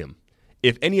Packers took him.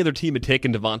 If any other team had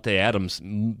taken Devontae Adams,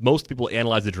 most people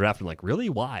analyze the draft and like, really?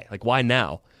 Why? Like, why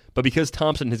now? But because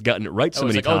Thompson has gotten it right so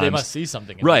many times. Oh, they must see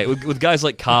something. Right, with guys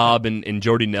like Cobb and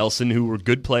Jordy Nelson, who were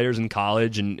good players in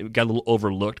college and got a little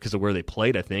overlooked because of where they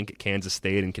played, I think, at Kansas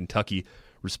State and Kentucky,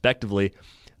 respectively.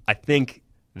 I think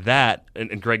that,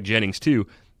 and Greg Jennings too,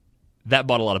 that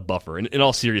bought a lot of buffer. And in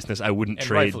all seriousness, I wouldn't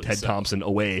trade Ted Thompson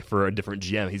away for a different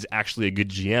GM. He's actually a good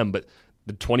GM, but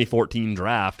the 2014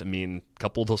 draft, I mean, a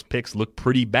couple of those picks look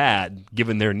pretty bad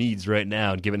given their needs right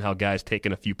now and given how guys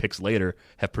taken a few picks later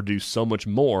have produced so much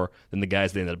more than the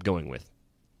guys they ended up going with.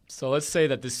 So let's say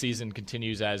that this season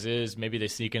continues as is. Maybe they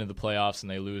sneak into the playoffs and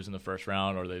they lose in the first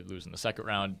round or they lose in the second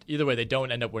round. Either way, they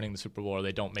don't end up winning the Super Bowl or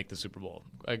they don't make the Super Bowl,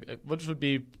 which would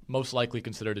be most likely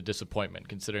considered a disappointment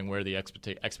considering where the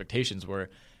expectations were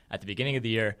at the beginning of the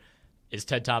year. Is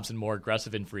Ted Thompson more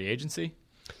aggressive in free agency?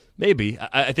 Maybe.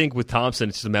 I think with Thompson,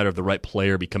 it's just a matter of the right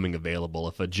player becoming available.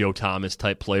 If a Joe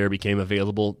Thomas-type player became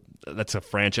available, that's a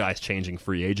franchise-changing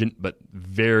free agent, but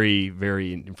very,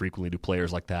 very infrequently do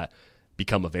players like that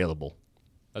become available.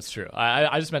 That's true.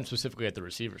 I just meant specifically at the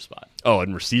receiver spot. Oh,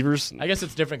 and receivers? I guess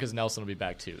it's different because Nelson will be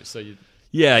back too. So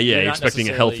you're expecting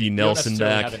a healthy Nelson back. You don't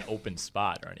necessarily have an open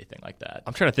spot or anything like that.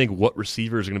 I'm trying to think what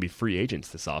receivers are going to be free agents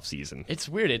this offseason. It's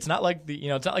weird. It's not like the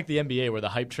NBA where the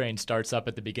hype train starts up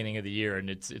at the beginning of the year and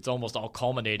it's almost all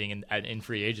culminating in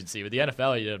free agency. With the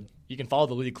NFL, you can follow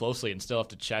the league closely and still have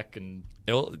to check and.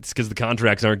 It's because the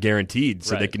contracts aren't guaranteed,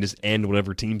 so They can just end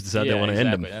whatever teams decide they want to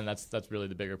end them. And that's really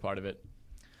the bigger part of it.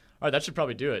 All right, that should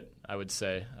probably do it, I would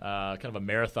say. Kind of a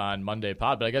marathon Monday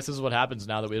pod, but I guess this is what happens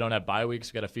now that we don't have bye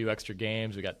weeks. We got a few extra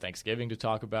games. We got Thanksgiving to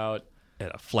talk about. And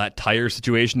a flat tire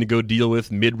situation to go deal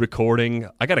with mid-recording.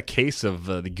 I got a case of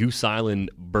the Goose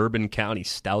Island Bourbon County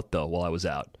Stout, though, while I was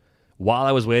out. While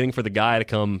I was waiting for the guy to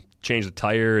come change the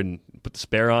tire and put the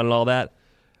spare on and all that,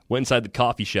 went inside the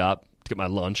coffee shop to get my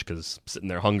lunch because I'm sitting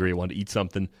there hungry, I wanted to eat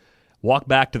something. Walked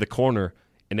back to the corner,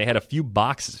 and they had a few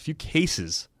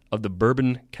cases of the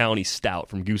Bourbon County Stout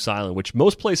from Goose Island, which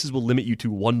most places will limit you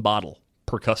to one bottle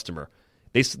per customer.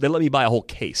 They let me buy a whole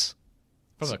case.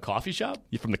 From the coffee shop?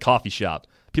 Yeah, from the coffee shop.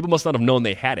 People must not have known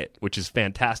they had it, which is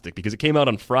fantastic because it came out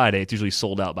on Friday. It's usually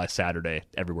sold out by Saturday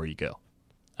everywhere you go.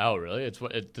 Oh, really?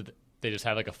 They just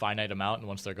have like a finite amount, and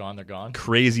once they're gone, they're gone?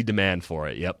 Crazy demand for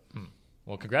it, yep.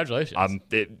 Well, congratulations.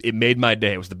 It made my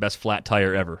day. It was the best flat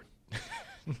tire ever.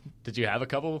 Did you have a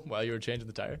couple while you were changing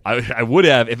the tire? I would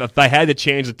have if I had to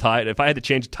change the tire. If I had to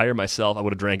change the tire myself, I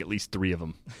would have drank at least 3 of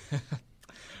them. All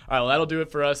right, well, that'll do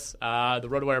it for us. The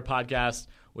RotoWire podcast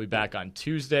will be back on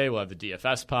Tuesday. We'll have the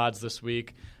DFS pods this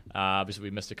week. Obviously, we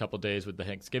missed a couple days with the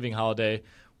Thanksgiving holiday.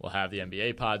 We'll have the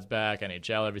NBA pods back,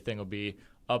 NHL. Everything will be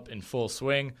up in full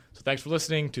swing. So thanks for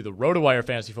listening to the RotoWire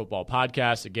Fantasy Football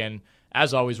Podcast. Again,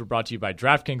 as always, we're brought to you by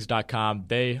DraftKings.com.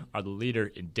 They are the leader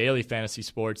in daily fantasy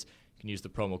sports. You can use the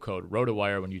promo code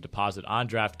RotoWire when you deposit on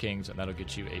DraftKings, and that'll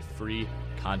get you a free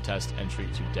contest entry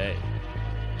today.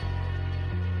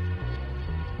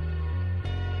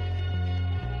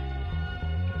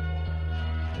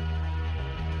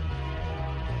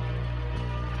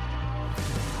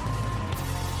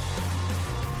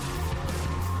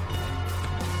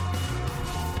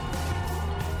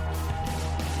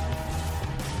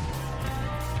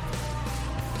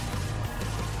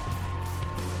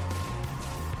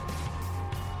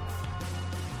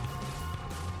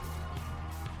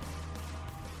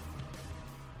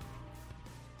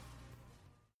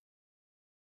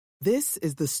 This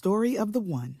is the story of the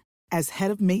one. As head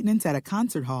of maintenance at a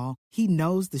concert hall, he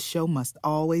knows the show must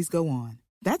always go on.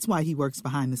 That's why he works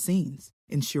behind the scenes,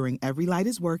 ensuring every light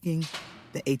is working,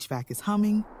 the HVAC is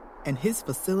humming, and his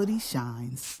facility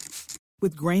shines.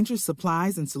 With Grainger's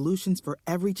supplies and solutions for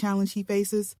every challenge he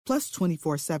faces, plus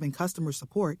 24/7 customer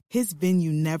support, his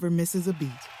venue never misses a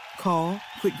beat. Call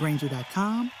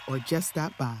quickgrainger.com or just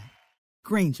stop by.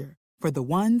 Grainger, for the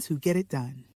ones who get it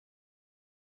done.